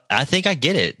 Well, I think I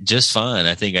get it just fine.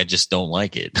 I think I just don't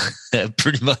like it.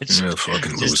 Pretty much. You're a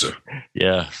fucking loser.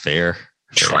 Yeah, fair.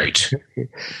 Trite.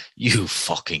 You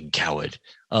fucking coward.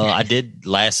 I did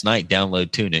last night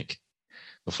download Tunic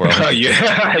before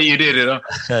yeah, you did it, huh?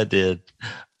 I did.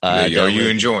 Are you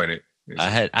enjoying it? I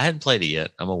hadn't played it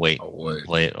yet. I'm gonna wait and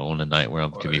play it on a night where I'm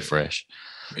gonna be fresh.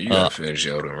 You gotta finish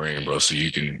Elden Ring, bro, so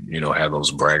you can, have those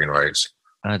bragging rights.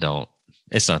 I don't.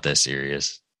 It's not that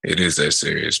serious. It is that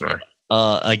serious, man.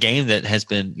 A game that has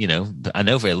been, I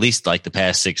know for at least like the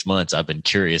past 6 months, I've been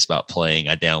curious about playing.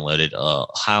 I downloaded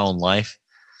High on Life.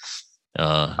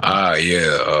 AKA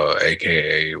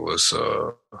was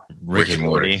Rick and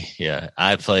Morty. Yeah,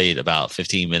 I played about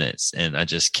 15 minutes and I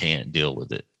just can't deal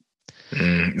with it.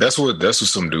 That's what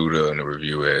some dude in the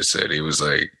review had said. He was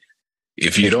like,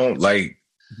 if you don't like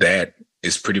that,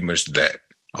 it's pretty much that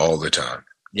all the time.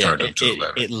 Yeah,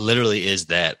 it literally is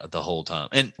that the whole time.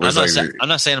 And I'm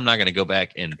not saying I'm not going to go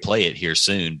back and play it here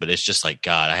soon, but it's just like,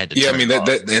 God, I had to. Yeah, I mean,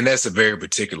 and that's a very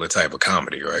particular type of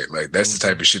comedy, right? Like that's the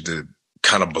type of shit that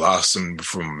kind of blossomed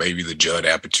from maybe the Judd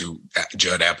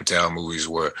Apatow movies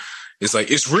where, It's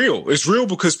like it's real. It's real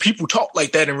because people talk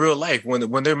like that in real life.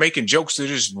 When they're making jokes, they're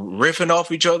just riffing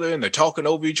off each other and they're talking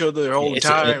over each other the whole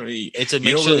time. It's a mixture.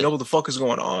 You don't really know what the fuck is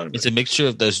going on. It's a mixture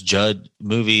of those Judd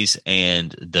movies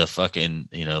and the fucking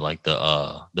like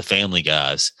the Family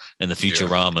Guys and the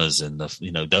Futuramas and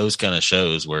the those kind of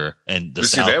shows where and the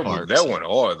South Park. That one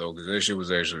hard though because that shit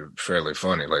was actually fairly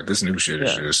funny. Like this new shit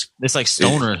is just it's like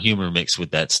stoner humor mixed with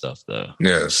that stuff though.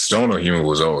 Yeah, stoner humor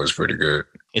was always pretty good.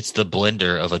 It's the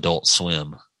blender of Adult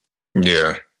Swim.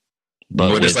 Yeah.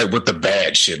 But it's like with the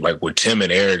bad shit, like with Tim and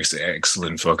Eric's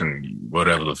excellent fucking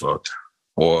whatever the fuck.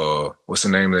 Or what's the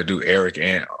name of that dude? Eric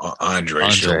and Andre.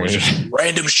 Show.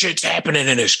 Random shit's happening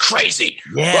and it's crazy.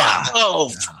 Yeah. Oh.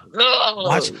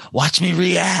 Watch me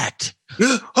react.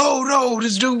 Oh no,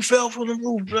 this dude fell from the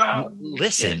roof.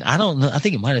 Listen, I don't know. I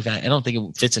think it might have. I don't think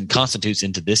it fits and constitutes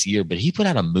into this year, but he put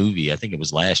out a movie. I think it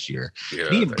was last year. Yeah,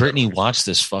 me and Brittany watched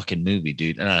this fucking movie,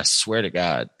 dude, and I swear to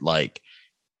God, like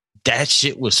that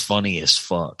shit was funny as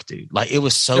fuck, dude. Like it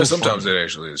was so. Yeah, sometimes funny. It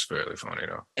actually is fairly funny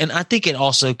though, and I think it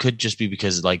also could just be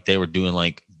because like they were doing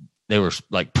like they were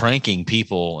like pranking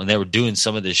people, and they were doing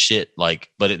some of this shit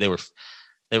like, but they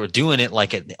were doing it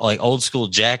like old school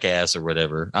Jackass or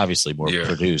whatever, obviously more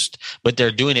produced, but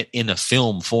they're doing it in a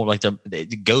film form. Like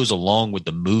it goes along with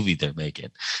the movie they're making.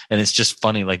 And it's just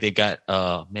funny. Like they got,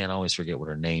 I always forget what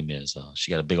her name is.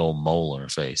 She got a big old mole on her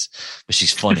face, but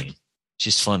she's funny.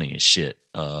 She's funny as shit.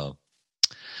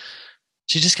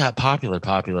 She just got popular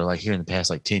like here in the past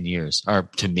like 10 years or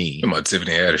to me. Come on,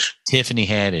 Tiffany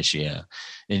Haddish. Yeah.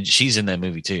 And she's in that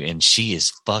movie too. And she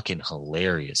is fucking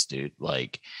hilarious, dude.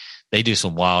 Like, they do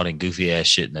some wild and goofy ass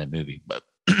shit in that movie, but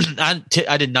I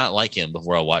did not like him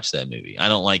before I watched that movie. I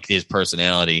don't like his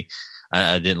personality.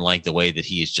 I didn't like the way that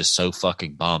he is just so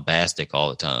fucking bombastic all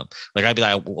the time. Like I'd be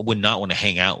like, I would not want to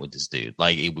hang out with this dude.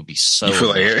 Like it would be so. You feel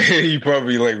like you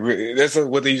probably like that's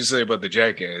what they used to say about the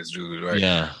Jackass dude, right?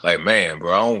 Yeah. Like man,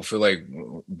 bro, I don't feel like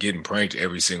getting pranked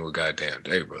every single goddamn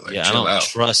day, bro. Like, I don't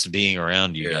trust being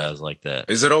around you guys like that.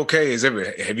 Is it okay?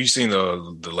 Have you seen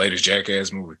the latest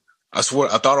Jackass movie? I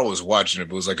swear, I thought I was watching it,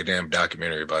 but it was like a damn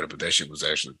documentary about it. But that shit was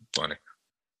actually funny.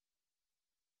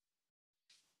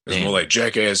 It's more like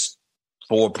Jackass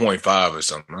 4.5 or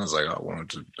something. I was like, I wanted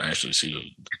to actually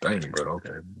see the thing, but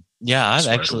okay. Yeah,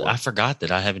 I forgot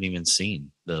that I haven't even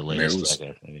seen the latest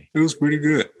Jackass movie. It was pretty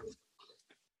good.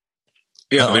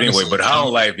 Yeah, but anyway, but How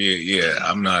Life,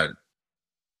 I'm not.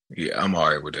 Yeah, I'm all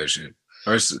right with that shit.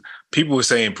 People were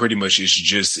saying pretty much it's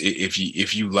just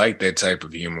if you like that type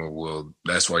of humor, well,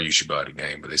 that's why you should buy the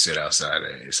game. But they said outside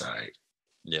that it's all right.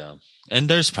 Yeah, and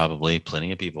there's probably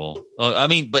plenty of people. I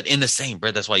mean, but in the same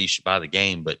breath, that's why you should buy the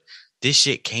game. But this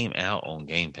shit came out on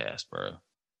Game Pass, bro.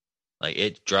 Like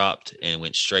it dropped and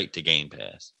went straight to Game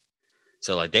Pass.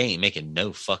 So like they ain't making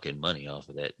no fucking money off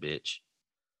of that bitch.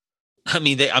 I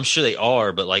mean, I'm sure they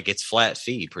are, but like it's flat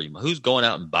fee pretty much. Who's going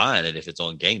out and buying it if it's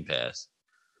on Game Pass?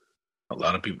 A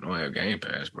lot of people don't have Game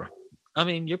Pass, bro. I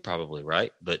mean, you're probably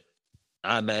right, but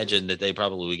I imagine that they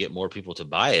probably would get more people to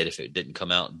buy it if it didn't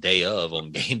come out day of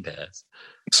on Game Pass.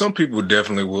 Some people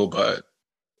definitely will buy it.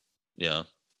 Yeah.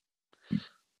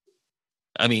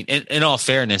 I mean, in all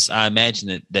fairness, I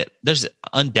imagine that there's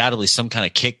undoubtedly some kind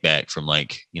of kickback from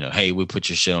like, hey, we put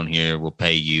your show on here, we'll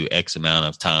pay you X amount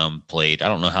of time played. I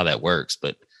don't know how that works,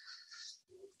 but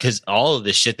because all of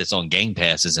this shit that's on Game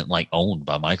Pass isn't like owned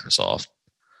by Microsoft.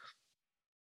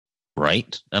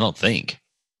 Right? I don't think.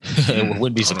 I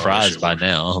wouldn't be surprised by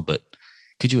now, but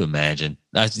could you imagine?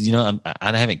 I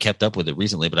haven't kept up with it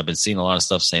recently, but I've been seeing a lot of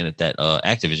stuff saying that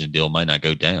Activision deal might not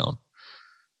go down.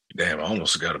 Damn, I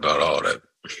almost forgot about all that.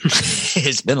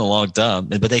 It's been a long time,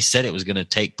 but they said it was going to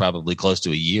take probably close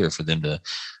to a year for them to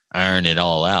iron it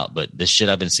all out. But this shit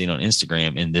I've been seeing on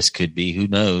Instagram, and this could be, who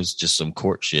knows, just some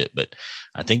court shit. But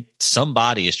I think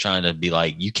somebody is trying to be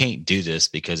like, you can't do this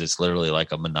because it's literally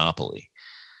like a monopoly.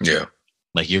 Yeah.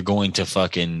 Like you're going to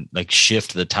fucking like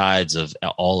shift the tides of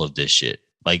all of this shit.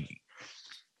 Like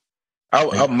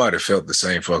I might have felt the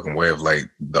same fucking way of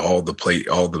like all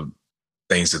the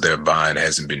things that they're buying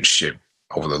hasn't been shipped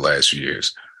over the last few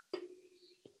years.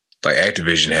 Like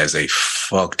Activision has a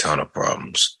fuck ton of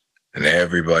problems and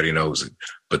everybody knows it.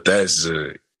 But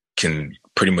can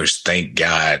pretty much thank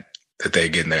God that they're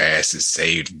getting their asses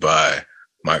saved by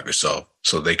Microsoft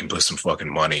so they can put some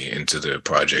fucking money into their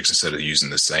projects instead of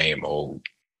using the same old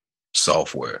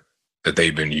software that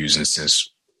they've been using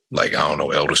since, like, I don't know,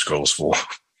 Elder Scrolls 4.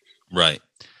 Right.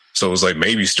 So it's like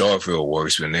maybe Starfield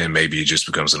works, but then maybe it just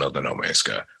becomes another No Man's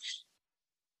Sky.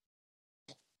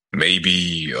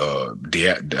 Maybe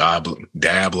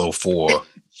Diablo 4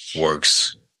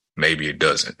 works, Maybe it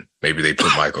doesn't. Maybe they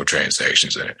put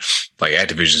microtransactions in it. Like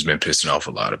Activision's been pissing off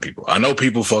a lot of people. I know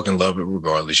people fucking love it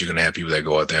regardless. You're gonna have people that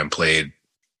go out there and play it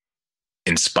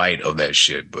in spite of that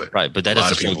shit, but right. But that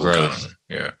doesn't show growth.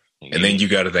 Yeah. And then you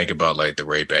got to think about like the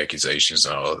rape accusations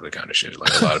and all of the kind of shit.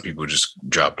 Like a lot of people just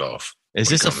dropped off. Is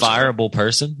this a fireable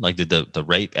person? Like the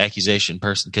rape accusation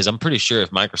person? Because I'm pretty sure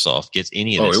if Microsoft gets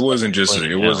any of this, it wasn't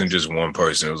just one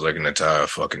person. It was like an entire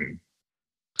fucking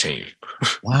team.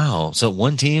 Wow. So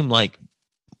one team, like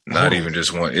not even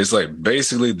just one. It's like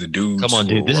basically the dudes. Come on,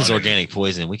 dude. This is organic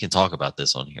poison. We can talk about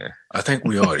this on here. I think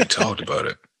we already talked about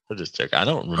it. I'll just check. I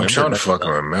don't remember. I'm trying to fucking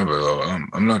remember though.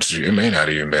 I'm not sure. It may not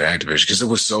even been Activision because there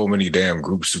was so many damn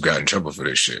groups who got in trouble for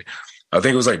this shit. I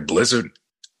think it was like Blizzard.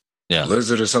 Yeah.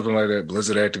 Blizzard or something like that.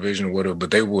 Blizzard, Activision, or whatever.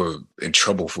 But they were in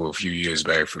trouble for a few years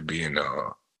back for being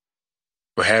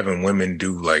for having women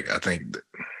do like, I think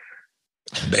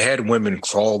they had women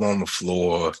crawl on the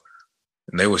floor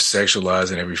and they were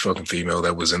sexualizing every fucking female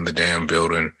that was in the damn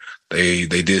building. They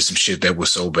did some shit that was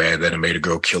so bad that it made a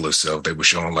girl kill herself. They were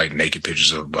showing like naked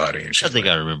pictures of her body and shit. I think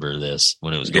I remember this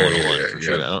when it was going on. For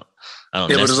sure. I don't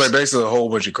but it's like basically a whole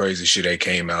bunch of crazy shit that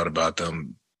came out about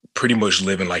them pretty much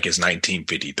living like it's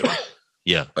 1953.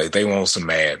 Yeah. Like they want some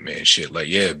Mad Men shit. Like,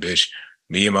 yeah, bitch,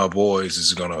 me and my boys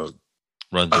is gonna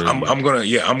run through. I'm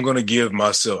gonna give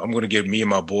me and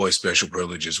my boys special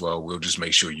privileges while we'll just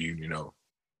make sure you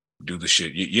do the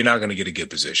shit. You're not gonna get a good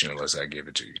position unless I give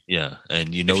it to you. Yeah.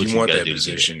 And if what you want that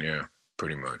position, yeah,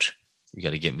 pretty much. You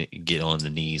gotta get on the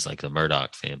knees like the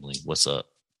Murdoch family. What's up?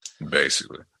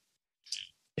 Basically.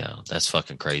 Yeah, that's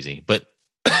fucking crazy. But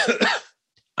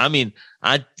I mean,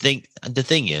 I think the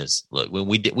thing is, look, when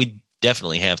we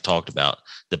definitely have talked about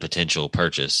the potential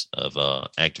purchase of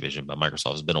Activision by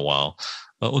Microsoft. It's been a while.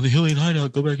 On the Hillian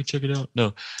Hideout, go back and check it out.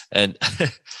 No, and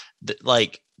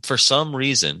like for some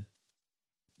reason,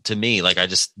 to me, like I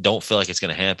just don't feel like it's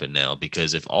going to happen now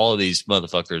because if all of these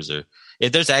motherfuckers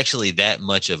if there's actually that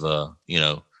much of a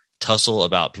tussle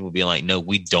about people being like, no,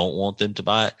 we don't want them to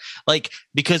buy it. Like,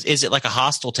 because is it like a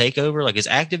hostile takeover? Like, is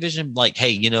Activision like,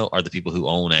 hey, are the people who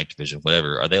own Activision,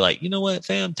 whatever, are they like, you know what,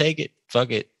 fam, take it, fuck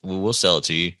it, we'll sell it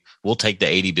to you, we'll take the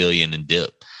 80 billion and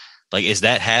dip? Like, is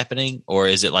that happening, or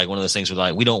is it like one of those things where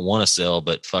like we don't want to sell,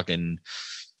 but fucking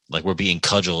like we're being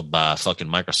cudgeled by fucking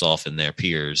Microsoft and their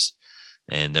peers,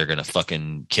 and they're gonna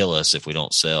fucking kill us if we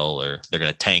don't sell, or they're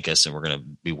gonna tank us and we're gonna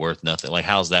be worth nothing? Like,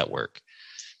 how's that work?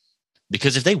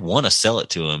 Because if they want to sell it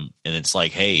to them and it's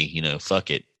like, hey,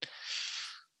 fuck it,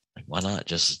 like, why not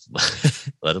just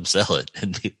let them sell it?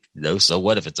 And so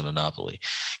what if it's a monopoly?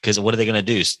 Because what are they going to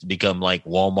do? Become like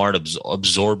Walmart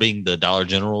absorbing the Dollar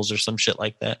Generals or some shit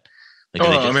like that? Like,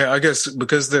 I mean, I guess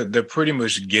because they're pretty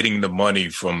much getting the money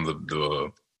from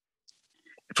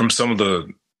some of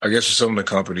the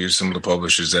companies, some of the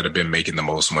publishers that have been making the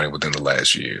most money within the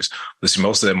last few years. Listen,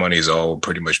 most of that money has all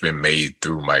pretty much been made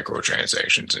through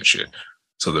microtransactions and shit.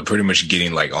 So they're pretty much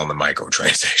getting like on the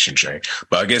microtransaction chain.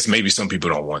 But I guess maybe some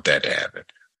people don't want that to happen.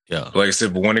 Yeah. But like I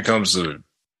said, but when it comes to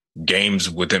games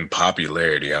within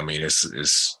popularity, I mean,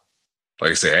 it's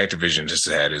like I said, Activision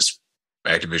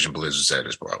Blizzard's had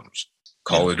its problems.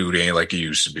 Call of Duty ain't like it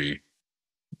used to be.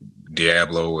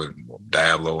 Diablo and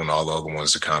all the other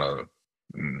ones are kind of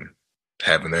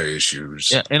having their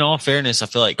issues. Yeah, in all fairness, I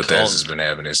feel like Bethesda's been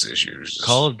having its issues.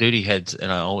 Call of Duty had,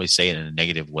 and I always say it in a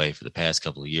negative way for the past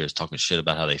couple of years, talking shit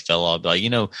about how they fell off. Like,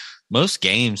 most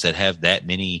games that have that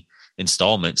many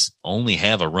installments only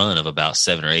have a run of about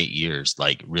 7 or 8 years,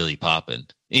 like really popping.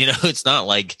 It's not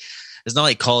like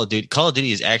Call of Duty. Call of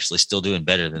Duty is actually still doing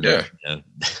better than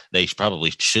they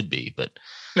probably should be. But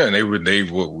yeah, and they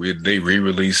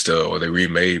re-released or they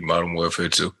remade Modern Warfare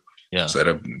 2. Yeah, so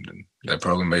that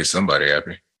probably made somebody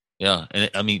happy. Yeah, and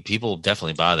I mean, people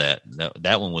definitely buy that.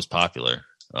 That one was popular.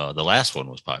 The last one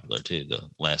was popular too. The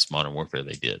last Modern Warfare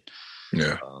they did.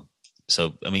 Yeah.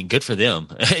 So, I mean, good for them.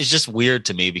 It's just weird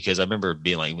to me because I remember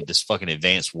being like, with this fucking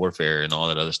Advanced Warfare and all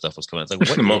that other stuff was coming. It's like,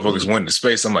 what the motherfuckers went into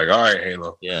space. I'm like, all right,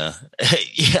 Halo. Yeah.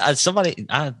 Yeah. I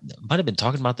might have been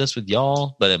talking about this with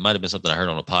y'all, but it might have been something I heard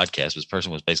on a podcast. This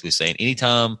person was basically saying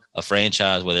anytime a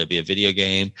franchise, whether it be a video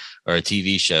game or a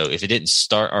TV show, if it didn't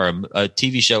start, or a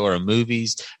TV show or a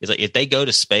movies, it's like, if they go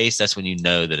to space, that's when you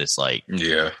know that it's like,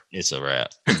 yeah, it's a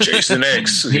wrap. Jason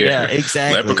X. Yeah,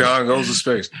 exactly. Leprechaun goes to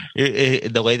space.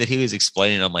 The way that he was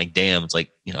explaining, I'm like, damn, it's like,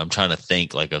 I'm trying to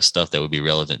think like of stuff that would be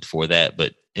relevant for that,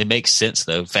 but it makes sense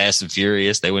though. Fast and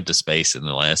Furious, they went to space in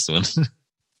the last one.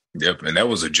 Yep, and that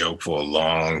was a joke for a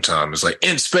long time. It's like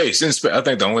in space. I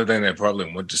think the only thing that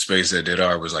probably went to space that did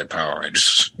was like Power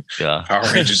Rangers. Yeah, Power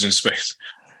Rangers in space.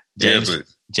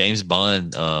 James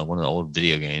Bond, one of the old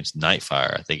video games,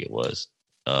 Nightfire, I think it was.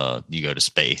 you go to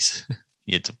space.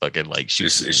 You get to fucking like shoot.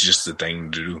 It's just the thing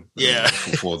to do. Yeah.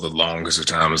 For the longest of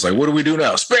time, it's like, what do we do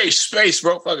now? Space,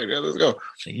 bro. Fuck it, yeah, let's go.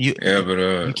 You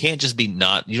can't just be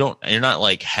you're not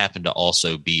like happen to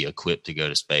also be equipped to go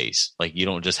to space. Like you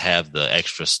don't just have the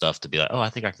extra stuff to be like, oh,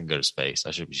 I think I can go to space.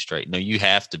 I should be straight. No, you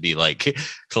have to be like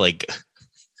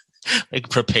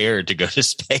prepared to go to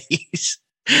space.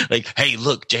 Like, hey,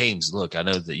 look, James, I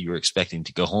know that you were expecting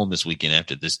to go home this weekend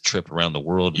after this trip around the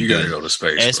world. You got to go to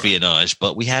space. Espionage, bro.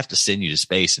 But we have to send you to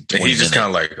space in 20 minutes. He's just kind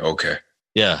of like, okay.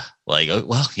 Yeah. Like, oh,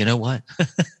 well, you know what?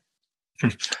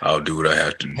 I'll do what I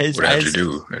have to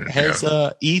do. And, has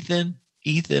Ethan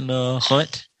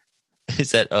Hunt,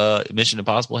 is that Mission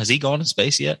Impossible? Has he gone to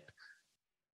space yet?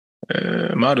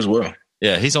 Might as well.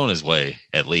 Yeah, he's on his way,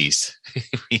 at least.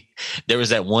 There was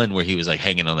that one where he was like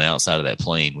hanging on the outside of that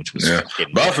plane, which was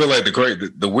But I feel like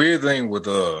the weird thing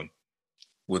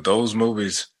with those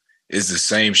movies is the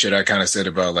same shit I kind of said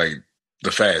about like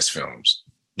the Fast films.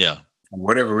 Yeah. For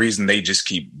whatever reason, they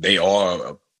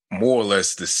are more or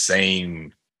less the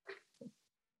same.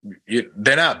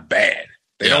 They're not bad.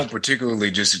 They don't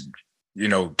particularly just,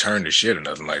 turn to shit or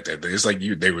nothing like that. It's like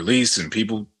they release and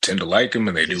people tend to like them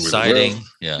and they do really well.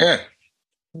 Yeah.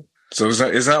 So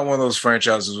it's not one of those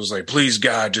franchises that was like, please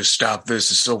God, just stop this.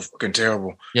 It's so fucking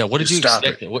terrible. Yeah, what did you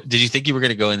expect? Did you think you were going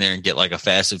to go in there and get like a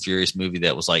Fast and Furious movie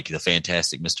that was like the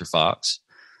Fantastic Mr. Fox?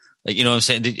 Like, you know what I'm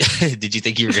saying? Did you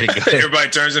think you were going to go?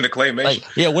 Everybody turns into claymation.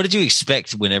 Like, what did you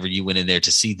expect whenever you went in there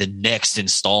to see the next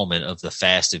installment of the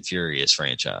Fast and Furious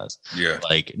franchise? Yeah.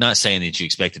 Like, not saying that you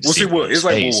expected to see it's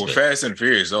like with Fast and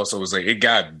Furious also was like, it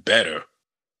got better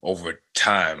over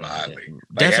time, oddly.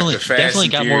 Definitely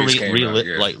got more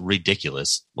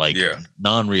ridiculous,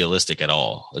 non-realistic at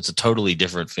all. It's a totally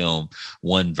different film,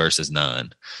 1 versus 9.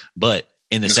 But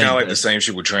it's kind of like the same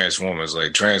shit with Transformers.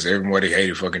 Like everybody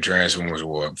hated fucking Transformers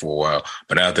for a while,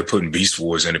 but now they're putting Beast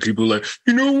Wars in it. People are like,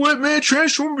 you know what, man,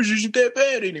 Transformers isn't that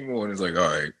bad anymore. And it's like,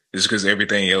 all right, it's because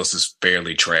everything else is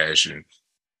fairly trash, and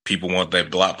people want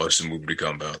that blockbuster movie to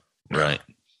come out. Right.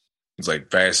 It's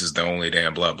like Fast is the only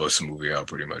damn blockbuster movie out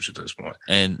pretty much at this point.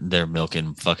 And they're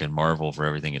milking fucking Marvel for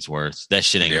everything it's worth. That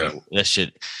shit ain't that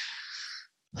shit.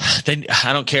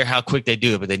 I don't care how quick they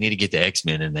do it, but they need to get the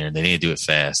X-Men in there and they need to do it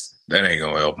fast. That ain't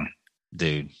gonna help them.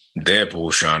 Dude.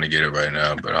 Deadpool's trying to get it right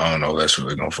now, but I don't know if that's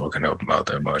really gonna fucking help him out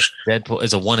that much. Deadpool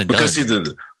is a one and done. Because see,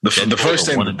 the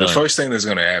first thing that's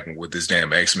gonna happen with this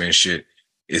damn X-Men shit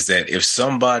is that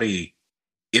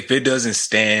if it doesn't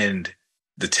stand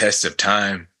the test of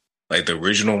time, like the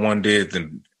original one did,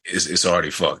 then it's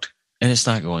already fucked. And it's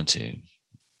not going to.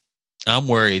 I'm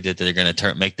worried that they're going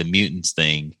to make the mutants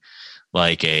thing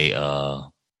like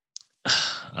I'm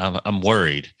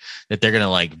worried that they're going to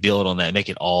like build on that, make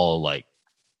it all like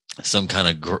some kind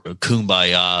of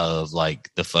kumbaya of like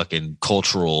the fucking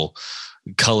cultural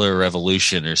color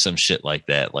revolution or some shit like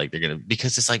that. Like they're going to,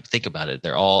 because it's like, think about it.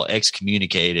 They're all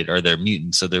excommunicated or they're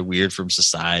mutants. So they're weird from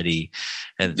society.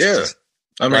 And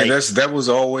I mean, that was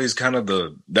always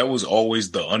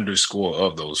the underscore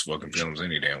of those fucking films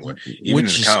any damn way. Even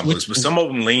in the comics, but some of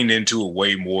them leaned into it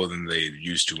way more than they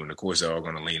used to. And of course, they're all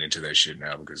going to lean into that shit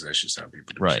now because that's just how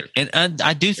people do right. shit. And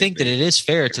I do think that it is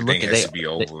fair to look at it. To be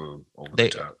over the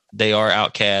top. They are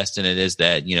outcast, and it is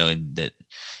that, and that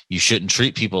you shouldn't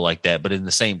treat people like that. But in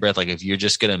the same breath, like if you're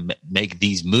just going to make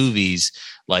these movies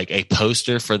like a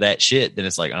poster for that shit, then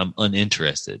it's like I'm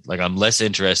uninterested. Like I'm less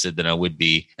interested than I would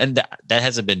be, and that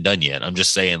hasn't been done yet. I'm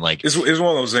just saying, like it's one of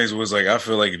those things where it's like I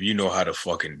feel like if you know how to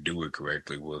fucking do it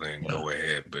correctly, well then go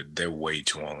ahead. But they're way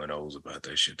too on the nose about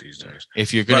that shit these days.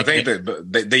 If you're going, I think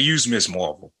that they use Miss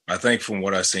Marvel. I think from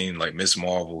what I've seen, like Miss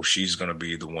Marvel, she's going to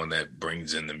be the one that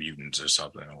brings in the mutants or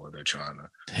something, or they're trying to.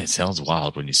 It sounds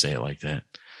wild when you say it like that.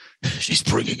 She's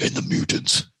bringing in the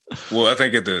mutants. Well, I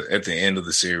think at the end of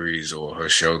the series or her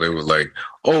show, they were like,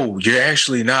 "Oh, you're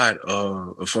actually not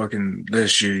a fucking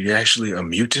this. You're actually a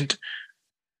mutant."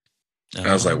 And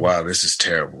I was like, "Wow, this is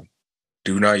terrible.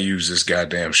 Do not use this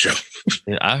goddamn show."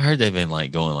 I heard they've been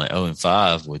like going like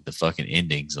 0-5 with the fucking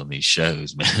endings on these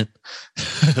shows, man.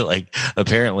 Like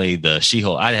apparently the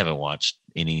She-Hulk. I haven't watched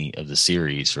any of the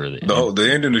series for the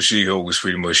ending of She-Hulk was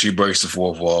pretty much she breaks the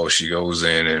fourth wall. She goes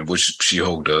in, and which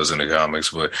She-Hulk does in the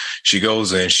comics, but she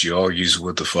goes in, she argues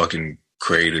with the fucking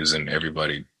creators, and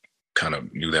everybody kind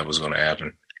of knew that was going to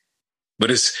happen.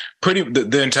 But it's pretty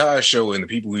the entire show, and the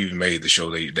people who even made the show,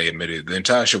 they admitted the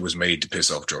entire show was made to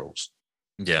piss off trolls.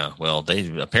 Yeah, well, they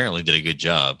apparently did a good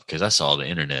job because I saw the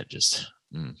internet just.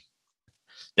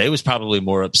 They was probably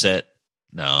more upset.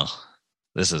 No,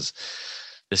 this is.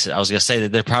 I was going to say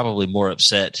that they're probably more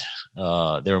upset. They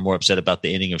were more upset about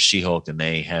the ending of She-Hulk than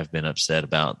they have been upset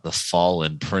about the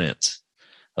Fallen Prince.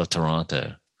 of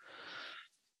Toronto.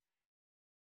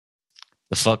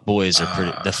 The fuckboys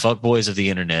are the fuckboys of the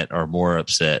internet are more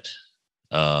upset.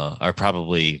 Are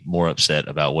probably more upset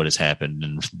about what has happened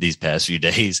in these past few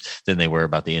days than they were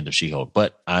about the end of She-Hulk.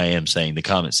 But I am saying the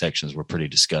comment sections were pretty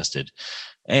disgusted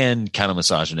and kind of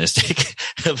misogynistic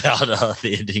about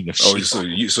the ending of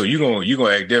She-Hulk. So you gonna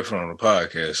act different on the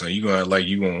podcast? So you gonna act like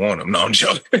you gonna want them? No, I'm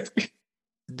joking.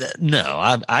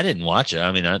 No, I didn't watch it.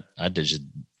 I mean, I did just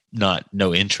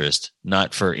no interest,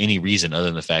 not for any reason other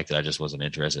than the fact that I just wasn't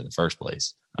interested in the first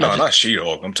place. No, not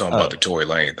She-Hulk. I'm talking about the Tory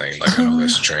Lane thing. Like, I know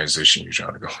that's a transition you're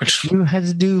trying to go into. You had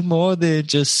to do more than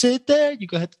just sit there. You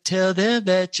got to tell them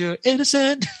that you're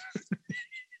innocent.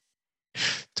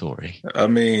 Tory. I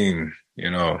mean,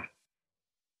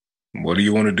 what do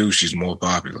you want to do? She's more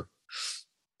popular.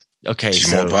 Okay,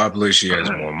 she's more popular. She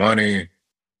has more money.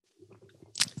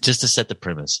 Just to set the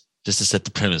premise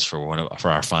for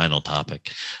our final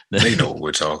topic. They know what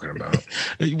we're talking about.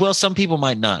 Well, some people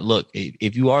might not. Look,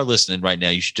 if you are listening right now,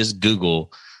 you should just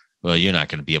Google. Well, you're not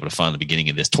going to be able to find the beginning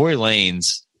of this. Tory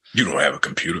Lanez. You don't have a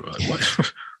computer.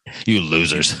 What? You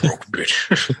losers. Broke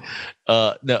bitch.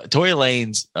 No, Tory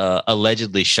Lanez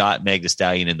allegedly shot Meg Thee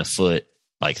Stallion in the foot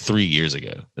like 3 years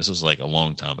ago. This was like a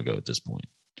long time ago at this point.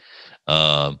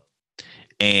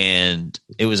 And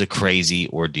it was a crazy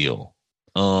ordeal.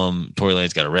 Tory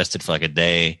Lanez got arrested for like a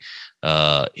day.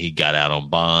 He got out on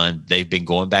bond. They've been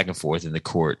going back and forth in the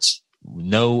courts.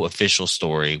 No official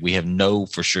story. We have no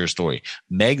for sure story.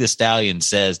 Meg Thee Stallion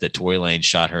says that Tory Lanez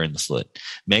shot her in the foot.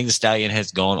 Meg Thee Stallion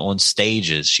has gone on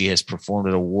stages. She has performed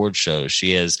at award shows.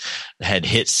 She has had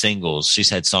hit singles.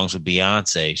 She's had songs with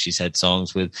Beyonce. She's had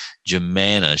songs with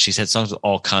Jemana. She's had songs with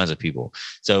all kinds of people.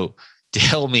 So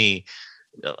tell me,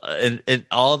 and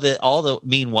all the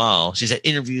meanwhile, she's had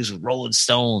interviews with Rolling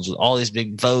Stones, with all these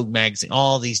big Vogue magazine,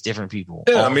 all these different people.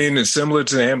 Yeah, I mean, it's similar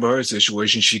to the Amber Heard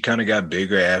situation. She kind of got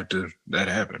bigger after that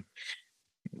happened,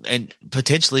 and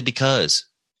potentially because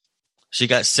she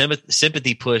got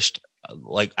sympathy pushed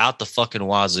like out the fucking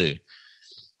wazoo.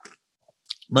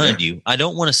 Mind you, I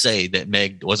don't want to say that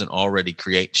Meg wasn't already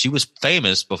she was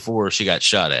famous before she got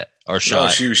shot at or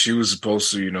shot. No, she was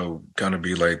supposed to, kind of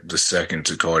be like the second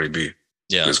to Cardi B.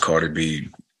 Yeah. Because Cardi B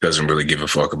doesn't really give a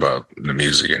fuck about the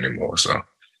music anymore. So,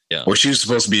 yeah. Well, she was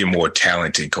supposed to be a more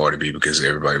talented Cardi B because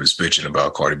everybody was bitching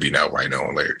about Cardi B not writing her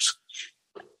own lyrics.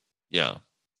 Yeah.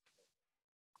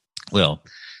 Well,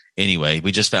 anyway,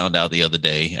 we just found out the other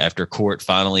day after court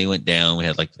finally went down. We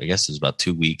had I guess it was about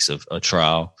 2 weeks of a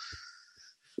trial.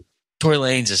 Tory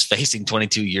Lanez is facing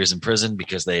 22 years in prison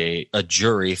because a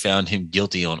jury found him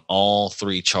guilty on all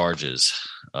 3 charges.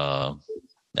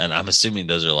 And I'm assuming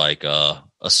those are like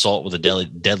assault with a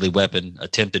deadly weapon,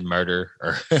 attempted murder,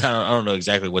 or I don't know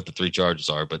exactly what the 3 charges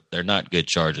are, but they're not good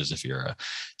charges if you're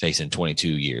facing 22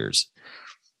 years.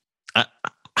 The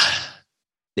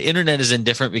internet is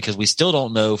indifferent because we still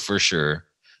don't know for sure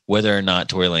whether or not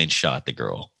Tory Lanez shot the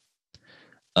girl.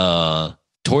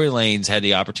 Tory Lanez had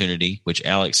the opportunity, which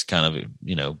Alex kind of,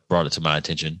 brought it to my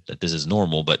attention that this is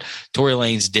normal, but Tory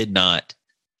Lanez did not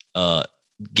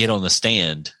get on the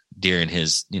stand during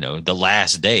his, the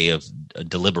last day of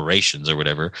deliberations or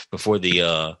whatever before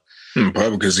the.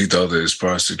 Probably because he thought that his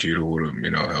prosecutor would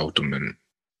have, helped him, and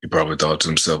he probably thought to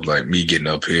himself, like, me getting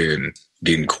up here and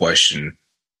getting questioned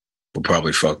will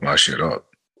probably fuck my shit up.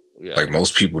 Yeah. Like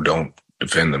most people don't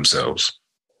defend themselves.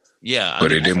 Yeah,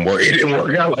 but it didn't work. It didn't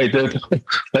work out like that.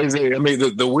 Like I say, I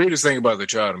mean, the weirdest thing about the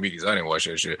trial to me, because I didn't watch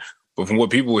that shit, but from what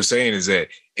people were saying is that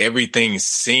everything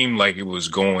seemed like it was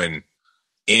going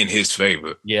in his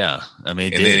favor. Yeah, I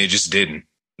mean, then it just didn't.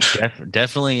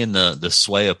 Definitely in the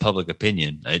sway of public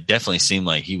opinion, it definitely seemed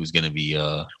like he was going to be.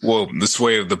 Well, the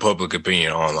sway of the public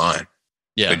opinion online.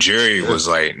 Yeah, the jury was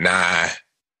like, nah.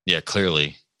 Yeah,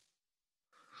 clearly.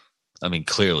 I mean,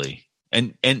 clearly,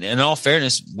 and in all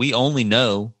fairness, we only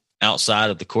know. Outside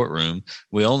of the courtroom,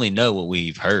 we only know what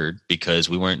we've heard because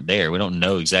we weren't there. We don't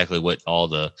know exactly what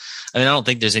I don't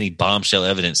think there's any bombshell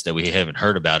evidence that we haven't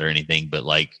heard about or anything, but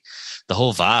like the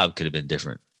whole vibe could have been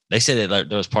different. They said that like,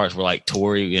 those parts were like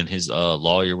Tory and his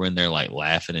lawyer were in there like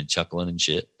laughing and chuckling and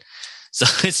shit. So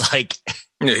it's like,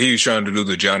 yeah, he was trying to do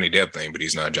the Johnny Depp thing, but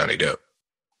he's not Johnny Depp.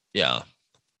 Yeah.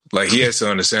 Like he has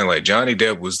to understand, like Johnny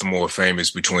Depp was the more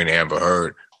famous between Amber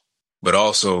Heard. But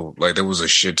also, like, there was a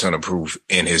shit ton of proof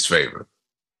in his favor.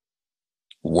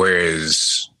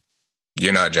 Whereas,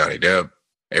 you're not Johnny Depp.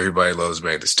 Everybody loves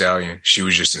Meg Thee Stallion. She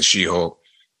was just in She-Hulk.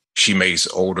 She makes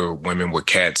older women with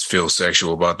cats feel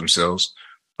sexual about themselves.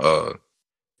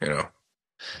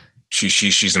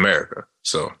 She's America.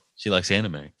 So she likes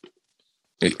anime.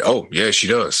 Oh, yeah, she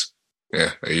does.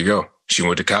 Yeah, there you go. She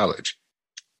went to college.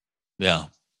 Yeah.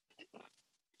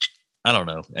 I don't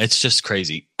know. It's just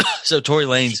crazy. So Tory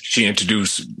Lanez, she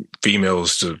introduced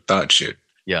females to thought shit.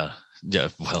 Yeah.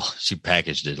 Well, she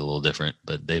packaged it a little different,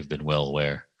 but they've been well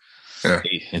aware. Yeah.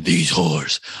 And these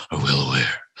whores are well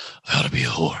aware of how to be a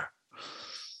whore.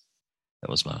 That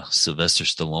was my Sylvester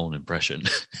Stallone impression.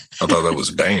 I thought that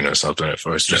was Bane or something at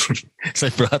first. It's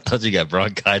like, bro, I thought you got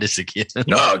bronchitis again.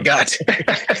 No, God.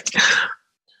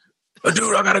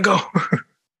 Dude, I gotta go.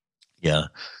 Yeah.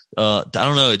 I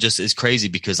don't know. It's crazy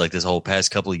because like this whole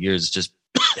past couple of years, just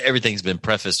everything's been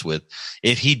prefaced with,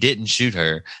 if he didn't shoot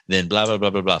her, then blah, blah, blah,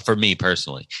 blah, blah. For me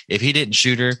personally, if he didn't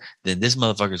shoot her, then this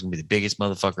motherfucker is going to be the biggest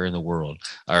motherfucker in the world,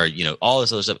 or, all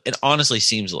this other stuff. It honestly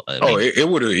seems like, it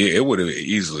would have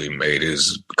easily made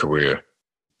his career.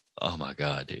 Oh my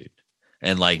God, dude.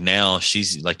 And like now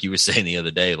she's like you were saying the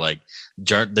other day, like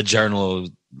the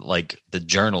journalist,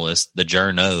 the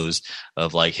journos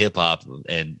of like hip hop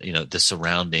and, the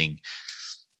surrounding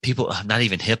people, not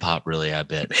even hip hop really, I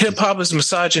bet. Hip hop is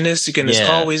misogynistic and it's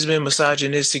always been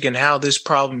misogynistic, and how this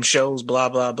problem shows blah,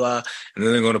 blah, blah. And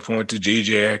then they're going to point to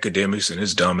DJ Academics and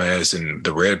his dumbass and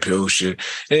the red pill shit.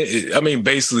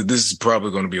 Basically this is probably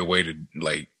going to be a way to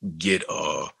like get,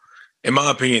 in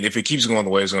my opinion, if it keeps going the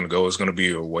way it's going to go, it's going to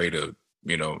be a way to,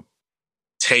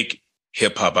 take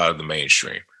hip hop out of the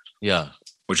mainstream. Yeah.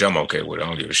 Which I'm okay with. I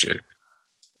don't give a shit.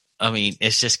 I mean,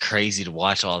 it's just crazy to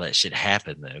watch all that shit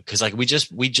happen though. Cause like we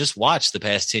just watched the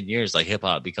past 10 years, like hip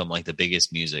hop become like the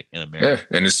biggest music in America.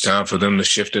 Yeah. And it's time for them to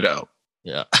shift it out.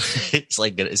 Yeah. It's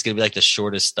going to be like the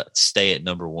shortest stay at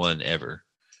number one ever.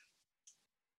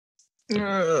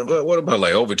 But what about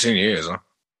like over 10 years, huh?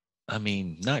 I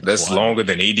mean, not that's quite. Longer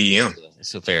than EDM.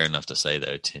 It's fair enough to say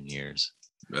though, 10 years.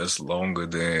 That's longer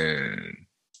than...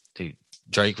 Dude,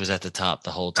 Drake was at the top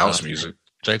the whole time. House music.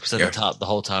 Drake was at the top the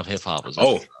whole time hip hop was.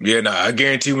 I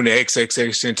guarantee when the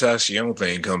XXXTentacion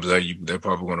thing comes out, they're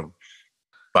probably going to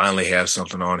finally have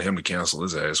something on him to cancel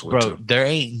his ass with. Bro, there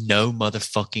ain't no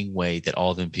motherfucking way that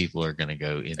all them people are going to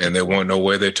go in. And there wasn't no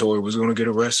way that Tory was going to get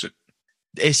arrested.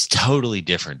 It's totally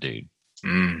different, dude.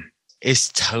 It's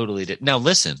totally different. Now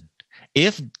listen,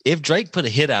 if Drake put a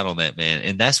hit out on that man,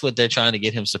 and that's what they're trying to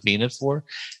get him subpoenaed for,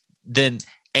 then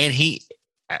I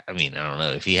don't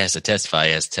know if he has to testify,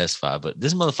 he has to testify. But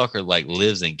this motherfucker like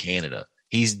lives in Canada.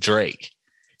 He's Drake.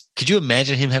 Could you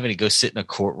imagine him having to go sit in a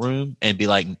courtroom and be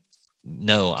like,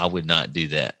 "No, I would not do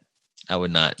that. I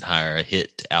would not hire a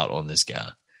hit out on this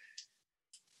guy."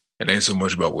 It ain't so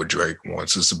much about what Drake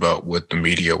wants; it's about what the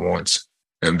media wants.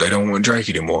 And they don't want Drake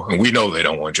anymore. And we know they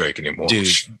don't want Drake anymore.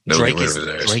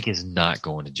 Drake is not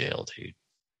going to jail, dude.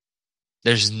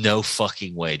 There's no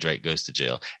fucking way Drake goes to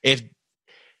jail.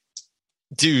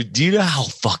 Dude, do you know how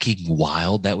fucking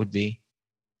wild that would be?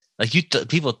 Like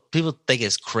people think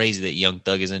it's crazy that Young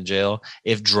Thug is in jail.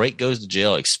 If Drake goes to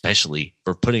jail, especially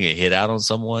for putting a hit out on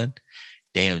someone,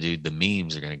 damn, dude, the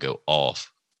memes are going to go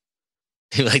off.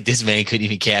 Like this man couldn't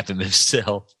even cap him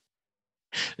himself.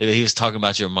 He was talking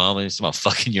about your mom and he was talking about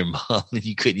fucking your mom and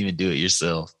you couldn't even do it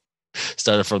yourself.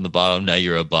 Started from the bottom. Now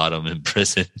you're a bottom in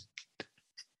prison.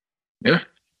 Yeah.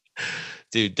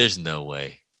 Dude, there's no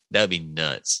way. That would be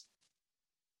nuts.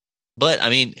 But I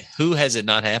mean, who has it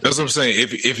not happened? That's what I'm saying.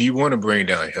 If you want to bring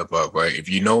down hip hop, right? If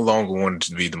you no longer want it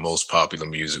to be the most popular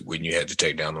music, when you had to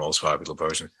take down the most popular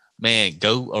person, man,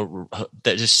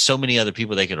 there's just so many other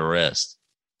people they could arrest.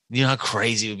 You know how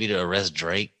crazy it would be to arrest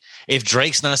Drake? If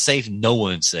Drake's not safe, no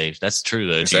one's safe. That's true,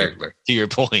 though. Exactly. To your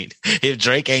point. If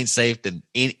Drake ain't safe, then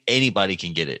anybody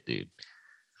can get it, dude.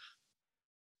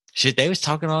 Shit, they was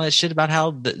talking all that shit about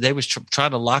how they was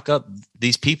trying to lock up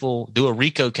these people, do a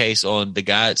RICO case on the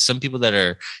guy, some people that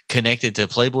are connected to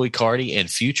Playboy Cardi and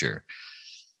Future.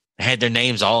 Had their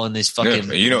names all in this fucking...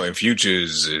 Yeah, and Future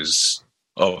is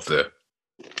off there.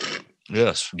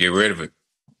 Yes. Get rid of it.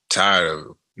 Tired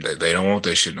of it. They don't want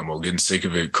that shit no more. Getting sick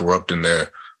of it corrupting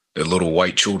their little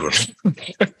white children.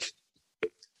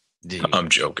 Dude, I'm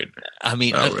joking. I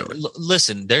mean, really.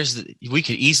 Listen, we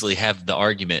could easily have the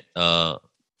argument, or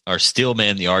still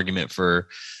man the argument for.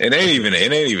 It ain't even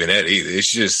that either.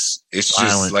 It's just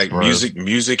violence, like bro.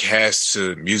 Music has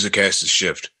to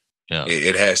shift. Yeah,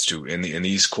 it has to. And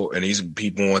these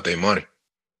people want their money.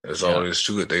 That's all there is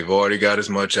to it. They've already got as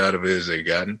much out of it as they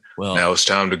gotten. Well, now it's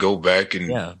time to go back and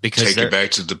take it back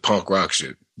to the punk rock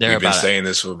shit. We've been saying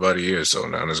this for about a year, so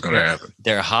now it's going to happen.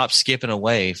 They're hop skipping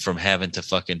away from having to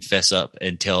fucking fess up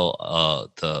and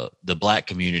tell the black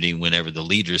community whenever the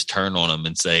leaders turn on them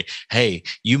and say, "Hey,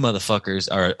 you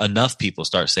motherfuckers," or enough people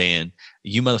start saying,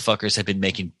 "You motherfuckers have been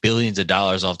making billions of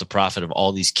dollars off the profit of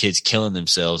all these kids killing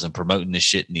themselves and promoting this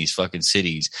shit in these fucking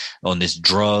cities on this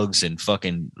drugs and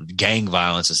fucking gang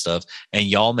violence and stuff, and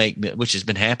y'all make," which has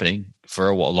been happening for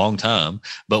a long time.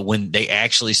 But when they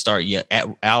actually start,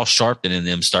 Al Sharpton and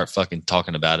them start fucking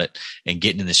talking about it and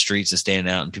getting in the streets and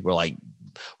standing out, and people are like,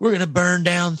 we're going to burn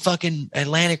down fucking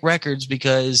Atlantic Records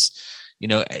because, you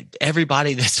know,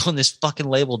 everybody that's on this fucking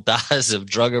label dies of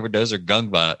drug overdose or gun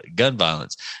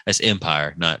violence. That's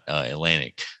Empire, not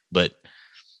Atlantic. But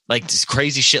like this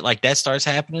crazy shit like that starts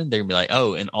happening, they're gonna be like,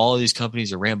 oh, and all of these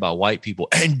companies are ran by white people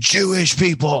and Jewish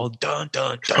people. Dun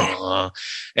dun dun.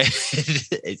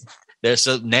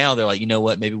 So now they're like, you know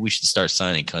what? Maybe we should start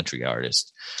signing country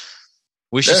artists.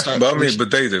 We should start. But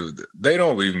they do. They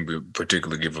don't even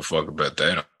particularly give a fuck about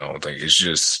that. I don't think it's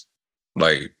just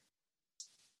like,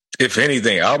 if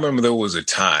anything, I remember there was a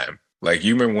time, like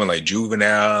you remember when like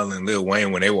Juvenile and Lil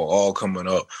Wayne, when they were all coming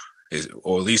up,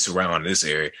 or at least around this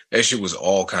area, that shit was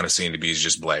all kind of seen to be as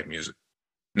just black music.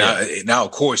 Now,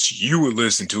 of course, you would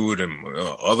listen to it, and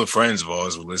other friends of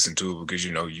ours would listen to it because,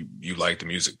 you know, you like the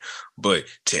music. But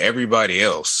to everybody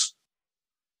else,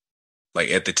 like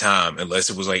at the time, unless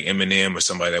it was like Eminem or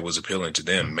somebody that was appealing to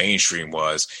them, mainstream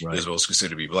wise, it was supposed to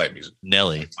consider to be black music.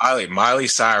 Nelly. Miley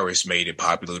Cyrus made it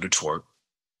popular to twerk.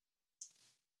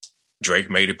 Drake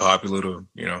made it popular to,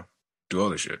 you know, do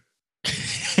other shit.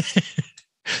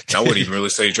 I wouldn't even really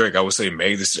say Drake. I would say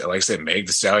Meg Thee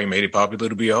Stallion made it popular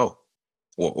to be a hoe.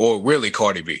 Or really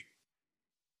Cardi B.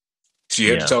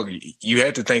 So you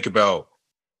have to think about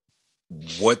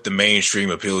what the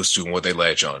mainstream appeals to and what they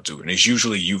latch on to. And it's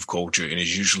usually youth culture, and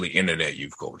it's usually internet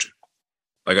youth culture.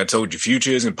 Like I told you,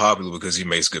 Future isn't popular because he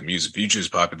makes good music. Future is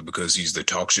popular because he's the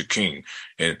talk shit king.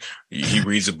 And he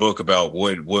reads a book about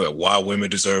why women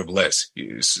deserve less.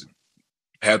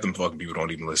 Half them fucking people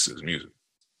don't even listen to his music.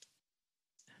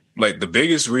 Like the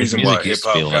biggest reason why hip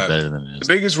hop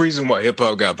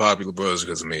got popular, bro, is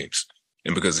because of memes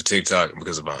and because of TikTok and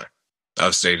because of Vine.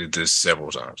 I've stated this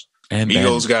several times. And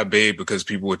Migos got big because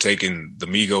people were taking the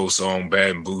Migos song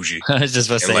 "Bad and Bougie." I was just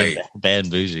about to say "Bad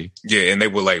and Bougie." Yeah, and they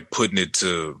were like putting it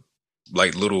to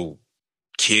like little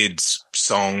kids'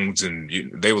 songs, and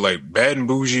they were like "Bad and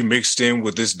Bougie" mixed in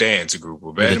with this dance group,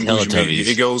 or "Bad and Bougie."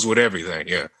 It goes with everything.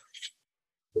 Yeah.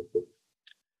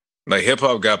 Like hip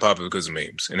hop got popular because of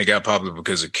memes, and it got popular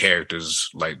because of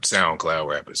characters like SoundCloud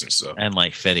rappers and stuff, and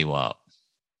like Fetty Wap,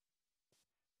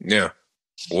 yeah,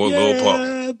 or Lil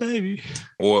Pump, baby,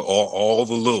 or all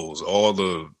the Lils, all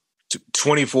the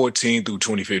 2014 through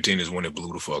 2015 is when it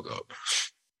blew the fuck up.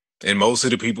 And most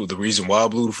of the people, the reason why it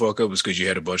blew the fuck up is because you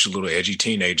had a bunch of little edgy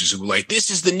teenagers who were like,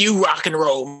 "This is the new rock and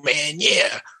roll, man,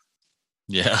 yeah,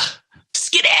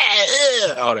 skid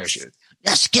all that shit,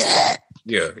 skid,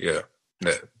 yeah."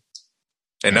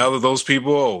 And now that those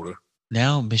people are older.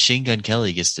 Now Machine Gun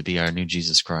Kelly gets to be our new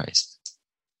Jesus Christ.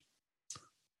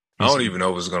 I don't even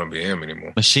know if it's going to be him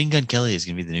anymore. Machine Gun Kelly is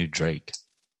going to be the new Drake.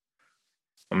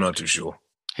 I'm not too sure.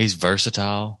 He's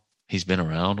versatile. He's been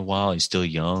around a while. He's still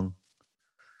young.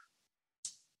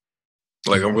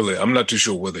 Like I'm not too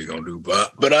sure what they're going to do,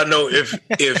 but I know if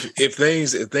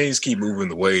things keep moving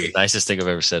the way. Nicest thing I've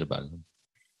ever said about him.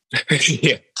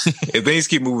 Yeah. If things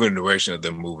keep moving in the direction of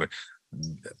them moving,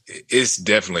 it's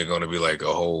definitely going to be like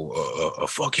a whole a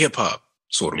fuck hip hop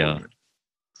sort of movement,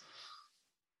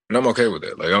 and I'm okay with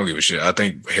that. Like I don't give a shit. I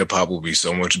think hip hop will be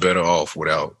so much better off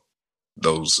without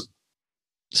those,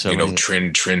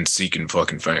 trend seeking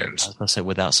fucking fans. I was going to say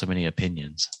without so many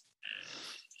opinions,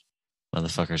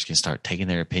 motherfuckers can start taking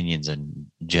their opinions and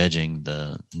judging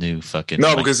the new fucking.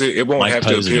 No, because it won't have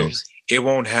to appeal. It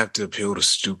won't have to appeal to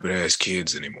stupid ass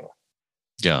kids anymore.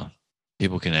 Yeah.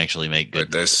 People can actually make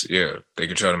good. But they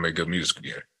can try to make good music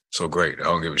again. So great. I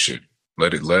don't give a shit.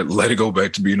 Let it go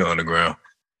back to being underground.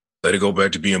 Let it go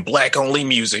back to being black only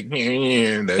music.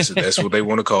 That's what they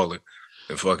want to call it.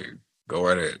 And fuck it. Go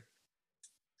right ahead.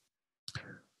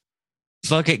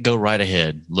 Fuck it. Go right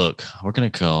ahead. Look, we're going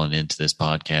to call an end to this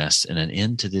podcast and an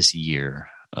end to this year.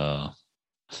 I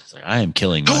am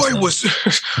killing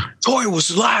myself. Toy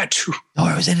was lied to.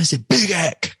 Toy was innocent. Big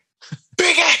Ack.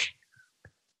 Big Ack.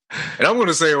 And I'm going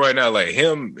to say right now, like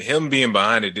him being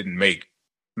behind it didn't make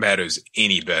matters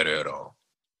any better at all.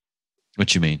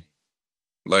 What you mean?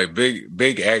 Like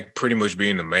Big Act pretty much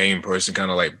being the main person, kind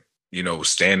of like,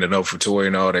 standing up for Tory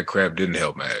and all that crap didn't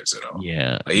help matters at all.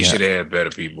 Yeah. Like, he should have had better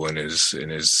people in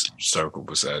his circle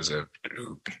besides that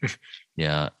dude.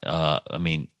 Yeah. I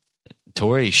mean,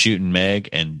 Tory shooting Meg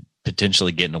and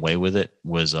potentially getting away with it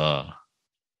was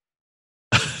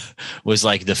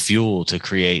like the fuel to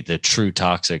create the true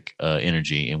toxic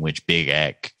energy in which Big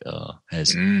Ack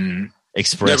has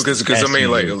expressed. Yeah, because I mean,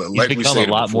 he's like become we said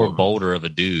a lot before, more bolder of a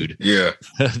dude. Yeah.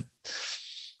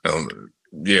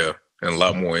 Yeah. and a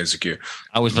lot more insecure.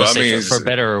 I was going to say for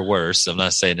better or worse. I'm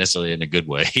not saying necessarily in a good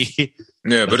way.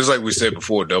 Yeah, but it's like we said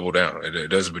before, double down. It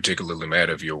doesn't particularly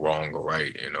matter if you're wrong or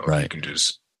right. You know, right. You can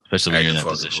just especially when you're in that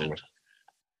position. Fool.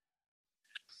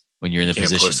 When you're in the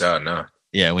position, puss out now.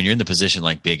 Yeah, when you're in the position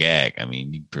like Big Ag, I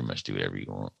mean, you pretty much do whatever you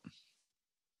want.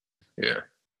 Yeah,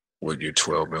 with your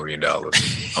 $12 million, I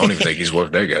don't even think he's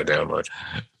worth that goddamn much.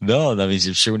 No, I mean,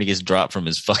 I'm sure when he gets dropped from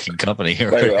his fucking company.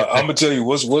 Like, I'm gonna tell you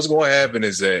what's going to happen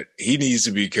is that he needs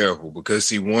to be careful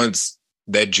because once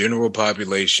that general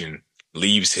population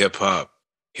leaves hip hop,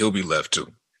 he'll be left too.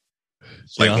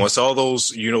 Like once all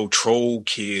those, troll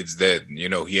kids that,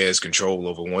 he has control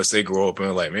over, once they grow up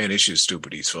and like, man, this shit's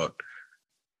stupid, he's fucked.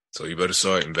 So you better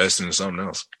start investing in something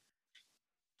else.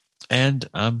 And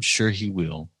I'm sure he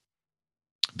will.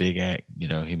 Big Act,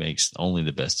 he makes only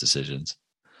the best decisions.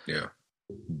 Yeah.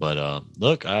 But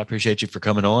look, I appreciate you for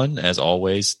coming on. As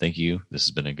always, thank you. This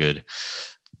has been a good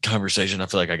conversation. I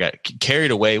feel like I got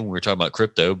carried away when we were talking about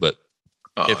crypto, but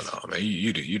no, man,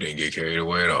 you didn't get carried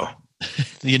away at all.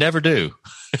 You never do.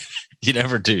 You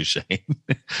never do, Shane.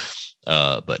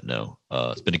 But no,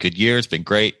 it's been a good year. It's been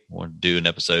great. I wanted to do an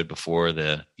episode before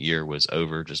the year was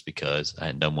over just because I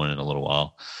hadn't done one in a little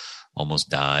while. Almost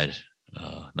died.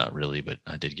 Not really, but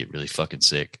I did get really fucking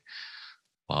sick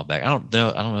a while back. I don't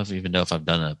know if I've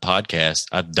done a podcast.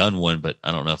 I've done one, but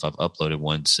I don't know if I've uploaded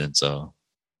one since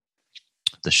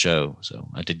the show. So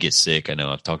I did get sick. I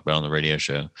know I've talked about it on the radio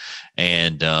show,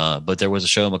 and but there was a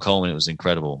show in Macomb and it was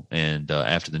incredible. And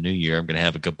after the new year, I'm going to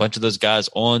have a bunch of those guys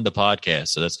on the podcast,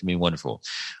 so that's going to be wonderful.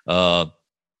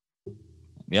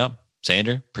 Yeah,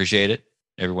 Sandra, appreciate it.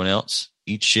 Everyone else,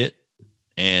 eat shit,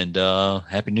 and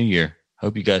Happy New Year.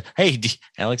 Hope you guys. Hey,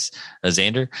 Alex,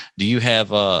 Xander, do you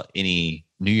have any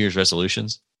New Year's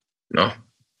resolutions? No.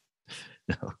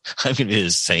 No, I'm going to be the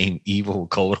same evil,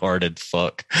 cold-hearted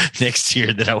fuck next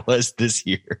year that I was this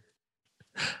year.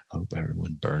 Hope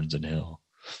everyone burns in hell.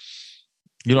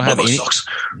 You don't have any. Sucks.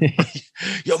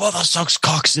 Your mother sucks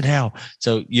cocks in hell.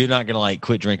 So you're not going to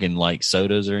quit drinking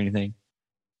sodas or anything?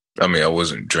 I mean, I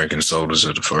wasn't drinking sodas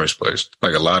in the first place.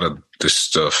 Like a lot of this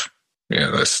stuff.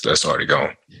 Yeah, that's already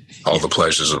gone. All the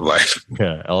pleasures of life.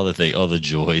 Yeah, all the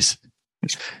joys.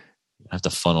 I have to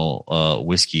funnel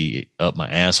whiskey up my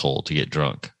asshole to get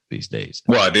drunk these days.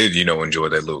 Well, I did, enjoy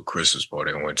that little Christmas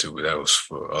party I went to, but that was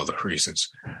for other reasons.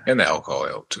 And the alcohol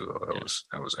helped too.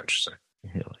 That was interesting.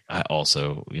 Yeah, I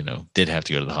also, did have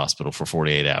to go to the hospital for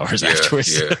 48 hours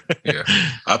afterwards. Yeah.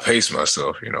 I pace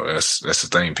myself. That's the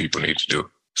thing people need to do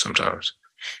sometimes.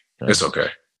 It's okay.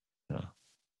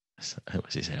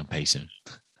 What's he saying? I'm pacing.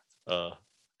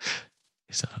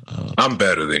 I'm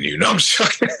better than you. No, I'm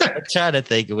joking. I'm trying to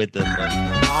think with the.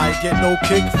 I get no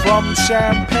kick from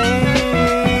champagne.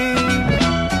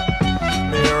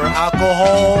 Mere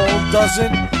alcohol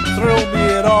doesn't thrill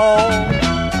me at all.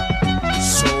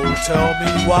 So tell me,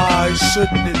 why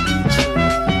shouldn't it be true?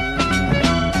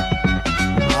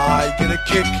 I get a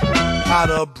kick out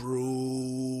of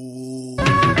brew.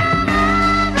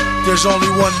 There's only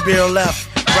one beer left.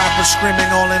 Rappers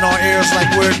screaming all in our ears like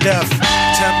we're deaf.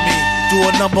 Tempt me, do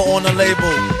a number on a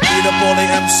label. Beat up all the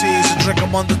MCs and drink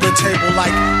them under the table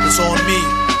like it's on me.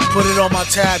 Put it on my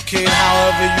tab, kid,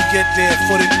 however you get there.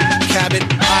 Foot it, cab it,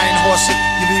 iron horse it.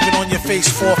 You leave it on your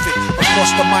face, forfeit.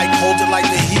 Across the mic, hold it like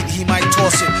the heat, he might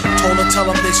toss it. Told her,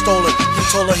 tell him they stole it. He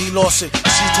told her he lost it.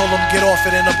 She told him get off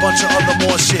it and a bunch of other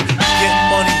more shit. Getting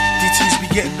money, DTs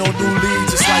be getting no new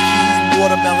leads. It's like he eating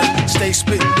watermelon, stay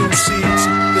spitting new seeds.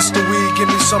 This the weed, give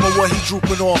me some of what he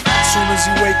drooping off. As soon as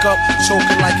he wake up,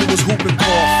 choking like it was whooping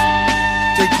cough.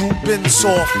 They grouping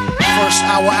soft. First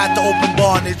hour at the open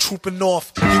bar and they trooping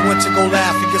off. He went to go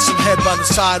laugh and get some head by the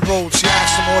side road. She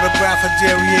asked him autograph her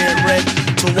derriere red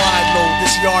to wide load.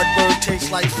 This yard bird tastes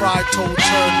like fried toad,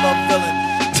 turd, love villain.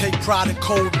 Take pride in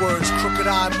code words, crooked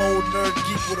eye mode, nerd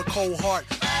geek with a cold heart.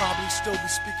 Probably still be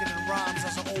speaking in rhymes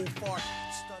as an old fart.